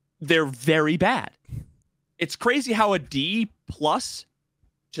 They're very bad. It's crazy how a D plus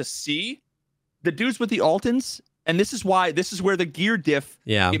to C, the dudes with the Altons, and this is where the gear diff,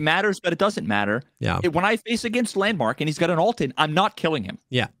 it matters, but it doesn't matter. Yeah. When I face against Landmark and he's got an Alton, I'm not killing him.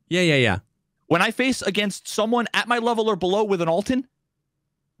 Yeah. When I face against someone at my level or below with an Alton,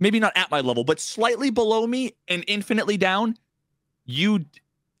 maybe not at my level, but slightly below me and infinitely down, your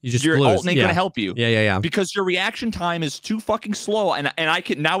Alton ain't gonna help you. Yeah. Because your reaction time is too fucking slow. And I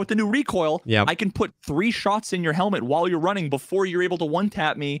can now with the new recoil, I can put 3 shots in your helmet while you're running before you're able to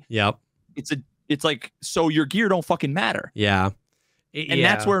one-tap me. Yep. It's like, so your gear don't fucking matter. Yeah. And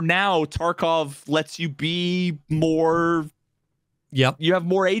that's where now Tarkov lets you be more. Yep. You have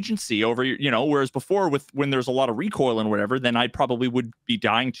more agency over your, whereas before when there's a lot of recoil and whatever, then I probably would be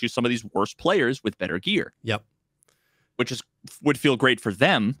dying to some of these worse players with better gear. Yep. would feel great for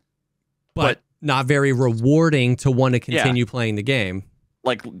them, but not very rewarding to want to continue playing the game.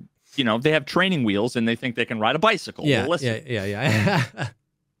 Like, you know, they have training wheels and they think they can ride a bicycle. Yeah, well, yeah.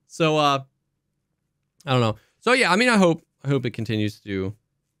 So, I don't know. So yeah, I mean, I hope it continues to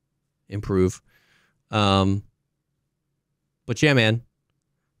improve. But yeah, man,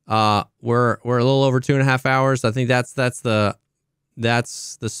 we're a little over 2.5 hours. I think that's the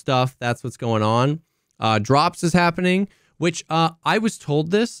stuff. That's what's going on. Drops is happening, which I was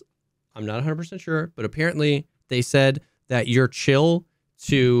told this. I'm not 100% sure, but apparently they said that you're chill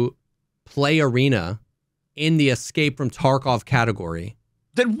to play arena in the Escape from Tarkov category.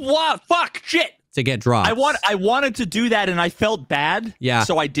 Then what? Fuck, shit. To get drops. I wanted to do that and I felt bad. Yeah.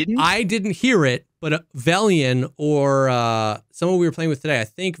 So I didn't. I didn't hear it, but Valiant or someone we were playing with today, I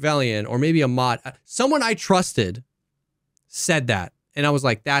think Valiant or maybe a mod, someone I trusted said that. And I was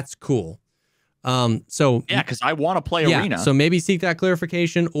like, that's cool. So yeah, because I want to play arena. So maybe seek that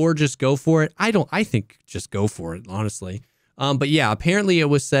clarification or just go for it. I think just go for it, honestly. But yeah, apparently it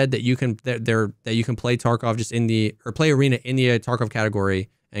was said that you can that you can play Tarkov just play arena in the Tarkov category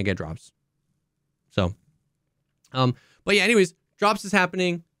and get drops. So, but yeah, anyways, drops is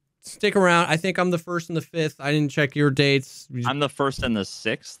happening. Stick around. I think I'm the 1st and the 5th. I didn't check your dates. I'm the 1st and the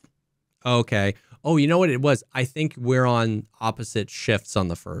 6th. Okay. Oh, you know what it was? I think we're on opposite shifts on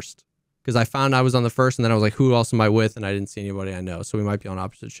the 1st. Because I found I was on the 1st, and then I was like, who else am I with? And I didn't see anybody I know. So we might be on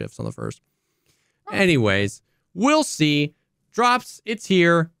opposite shifts on the 1st. Anyways, we'll see. Drops, it's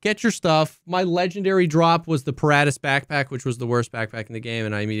here. Get your stuff. My legendary drop was the Paratus backpack, which was the worst backpack in the game,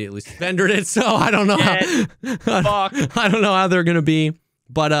 and I immediately suspended it. So I don't know I don't know how they're gonna be.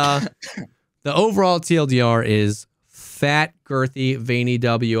 But the overall TLDR is fat, girthy, veiny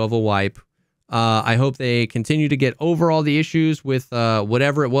W of a wipe. I hope they continue to get over all the issues with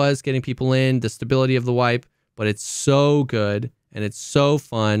whatever it was, getting people in, the stability of the wipe. But it's so good, and it's so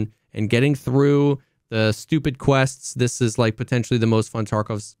fun, and getting through the stupid quests. This is like potentially the most fun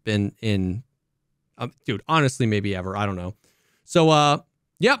Tarkov's been in, dude, honestly, maybe ever. I don't know. So,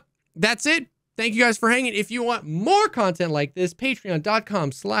 yep, that's it. Thank you guys for hanging. If you want more content like this,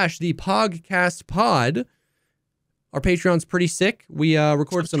 patreon.com/thepogcastpod. Our Patreon's pretty sick. We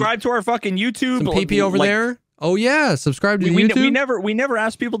record subscribe to our fucking YouTube. Some PP over there. Oh yeah, subscribe to YouTube. We never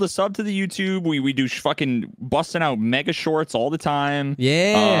ask people to sub to the YouTube. We do fucking busting out mega shorts all the time.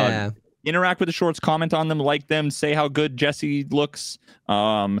 Yeah. Interact with the shorts, comment on them, like them, say how good Jesse looks.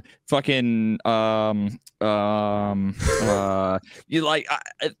 You like,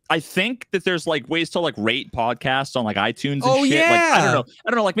 I think that there's like ways to like rate podcasts on like iTunes and shit. Yeah. Like, I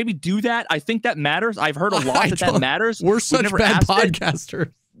don't know, like maybe do that. I think that matters. I've heard a lot that matters. We're such bad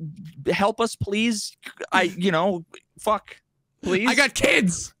podcasters. Help us, please. Fuck. Please. I got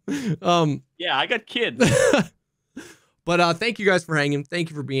kids. Yeah, I got kids. But thank you guys for hanging.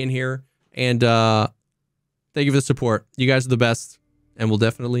 Thank you for being here. And thank you for the support. You guys are the best. And we'll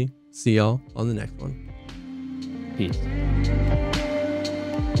definitely see y'all on the next one. Peace.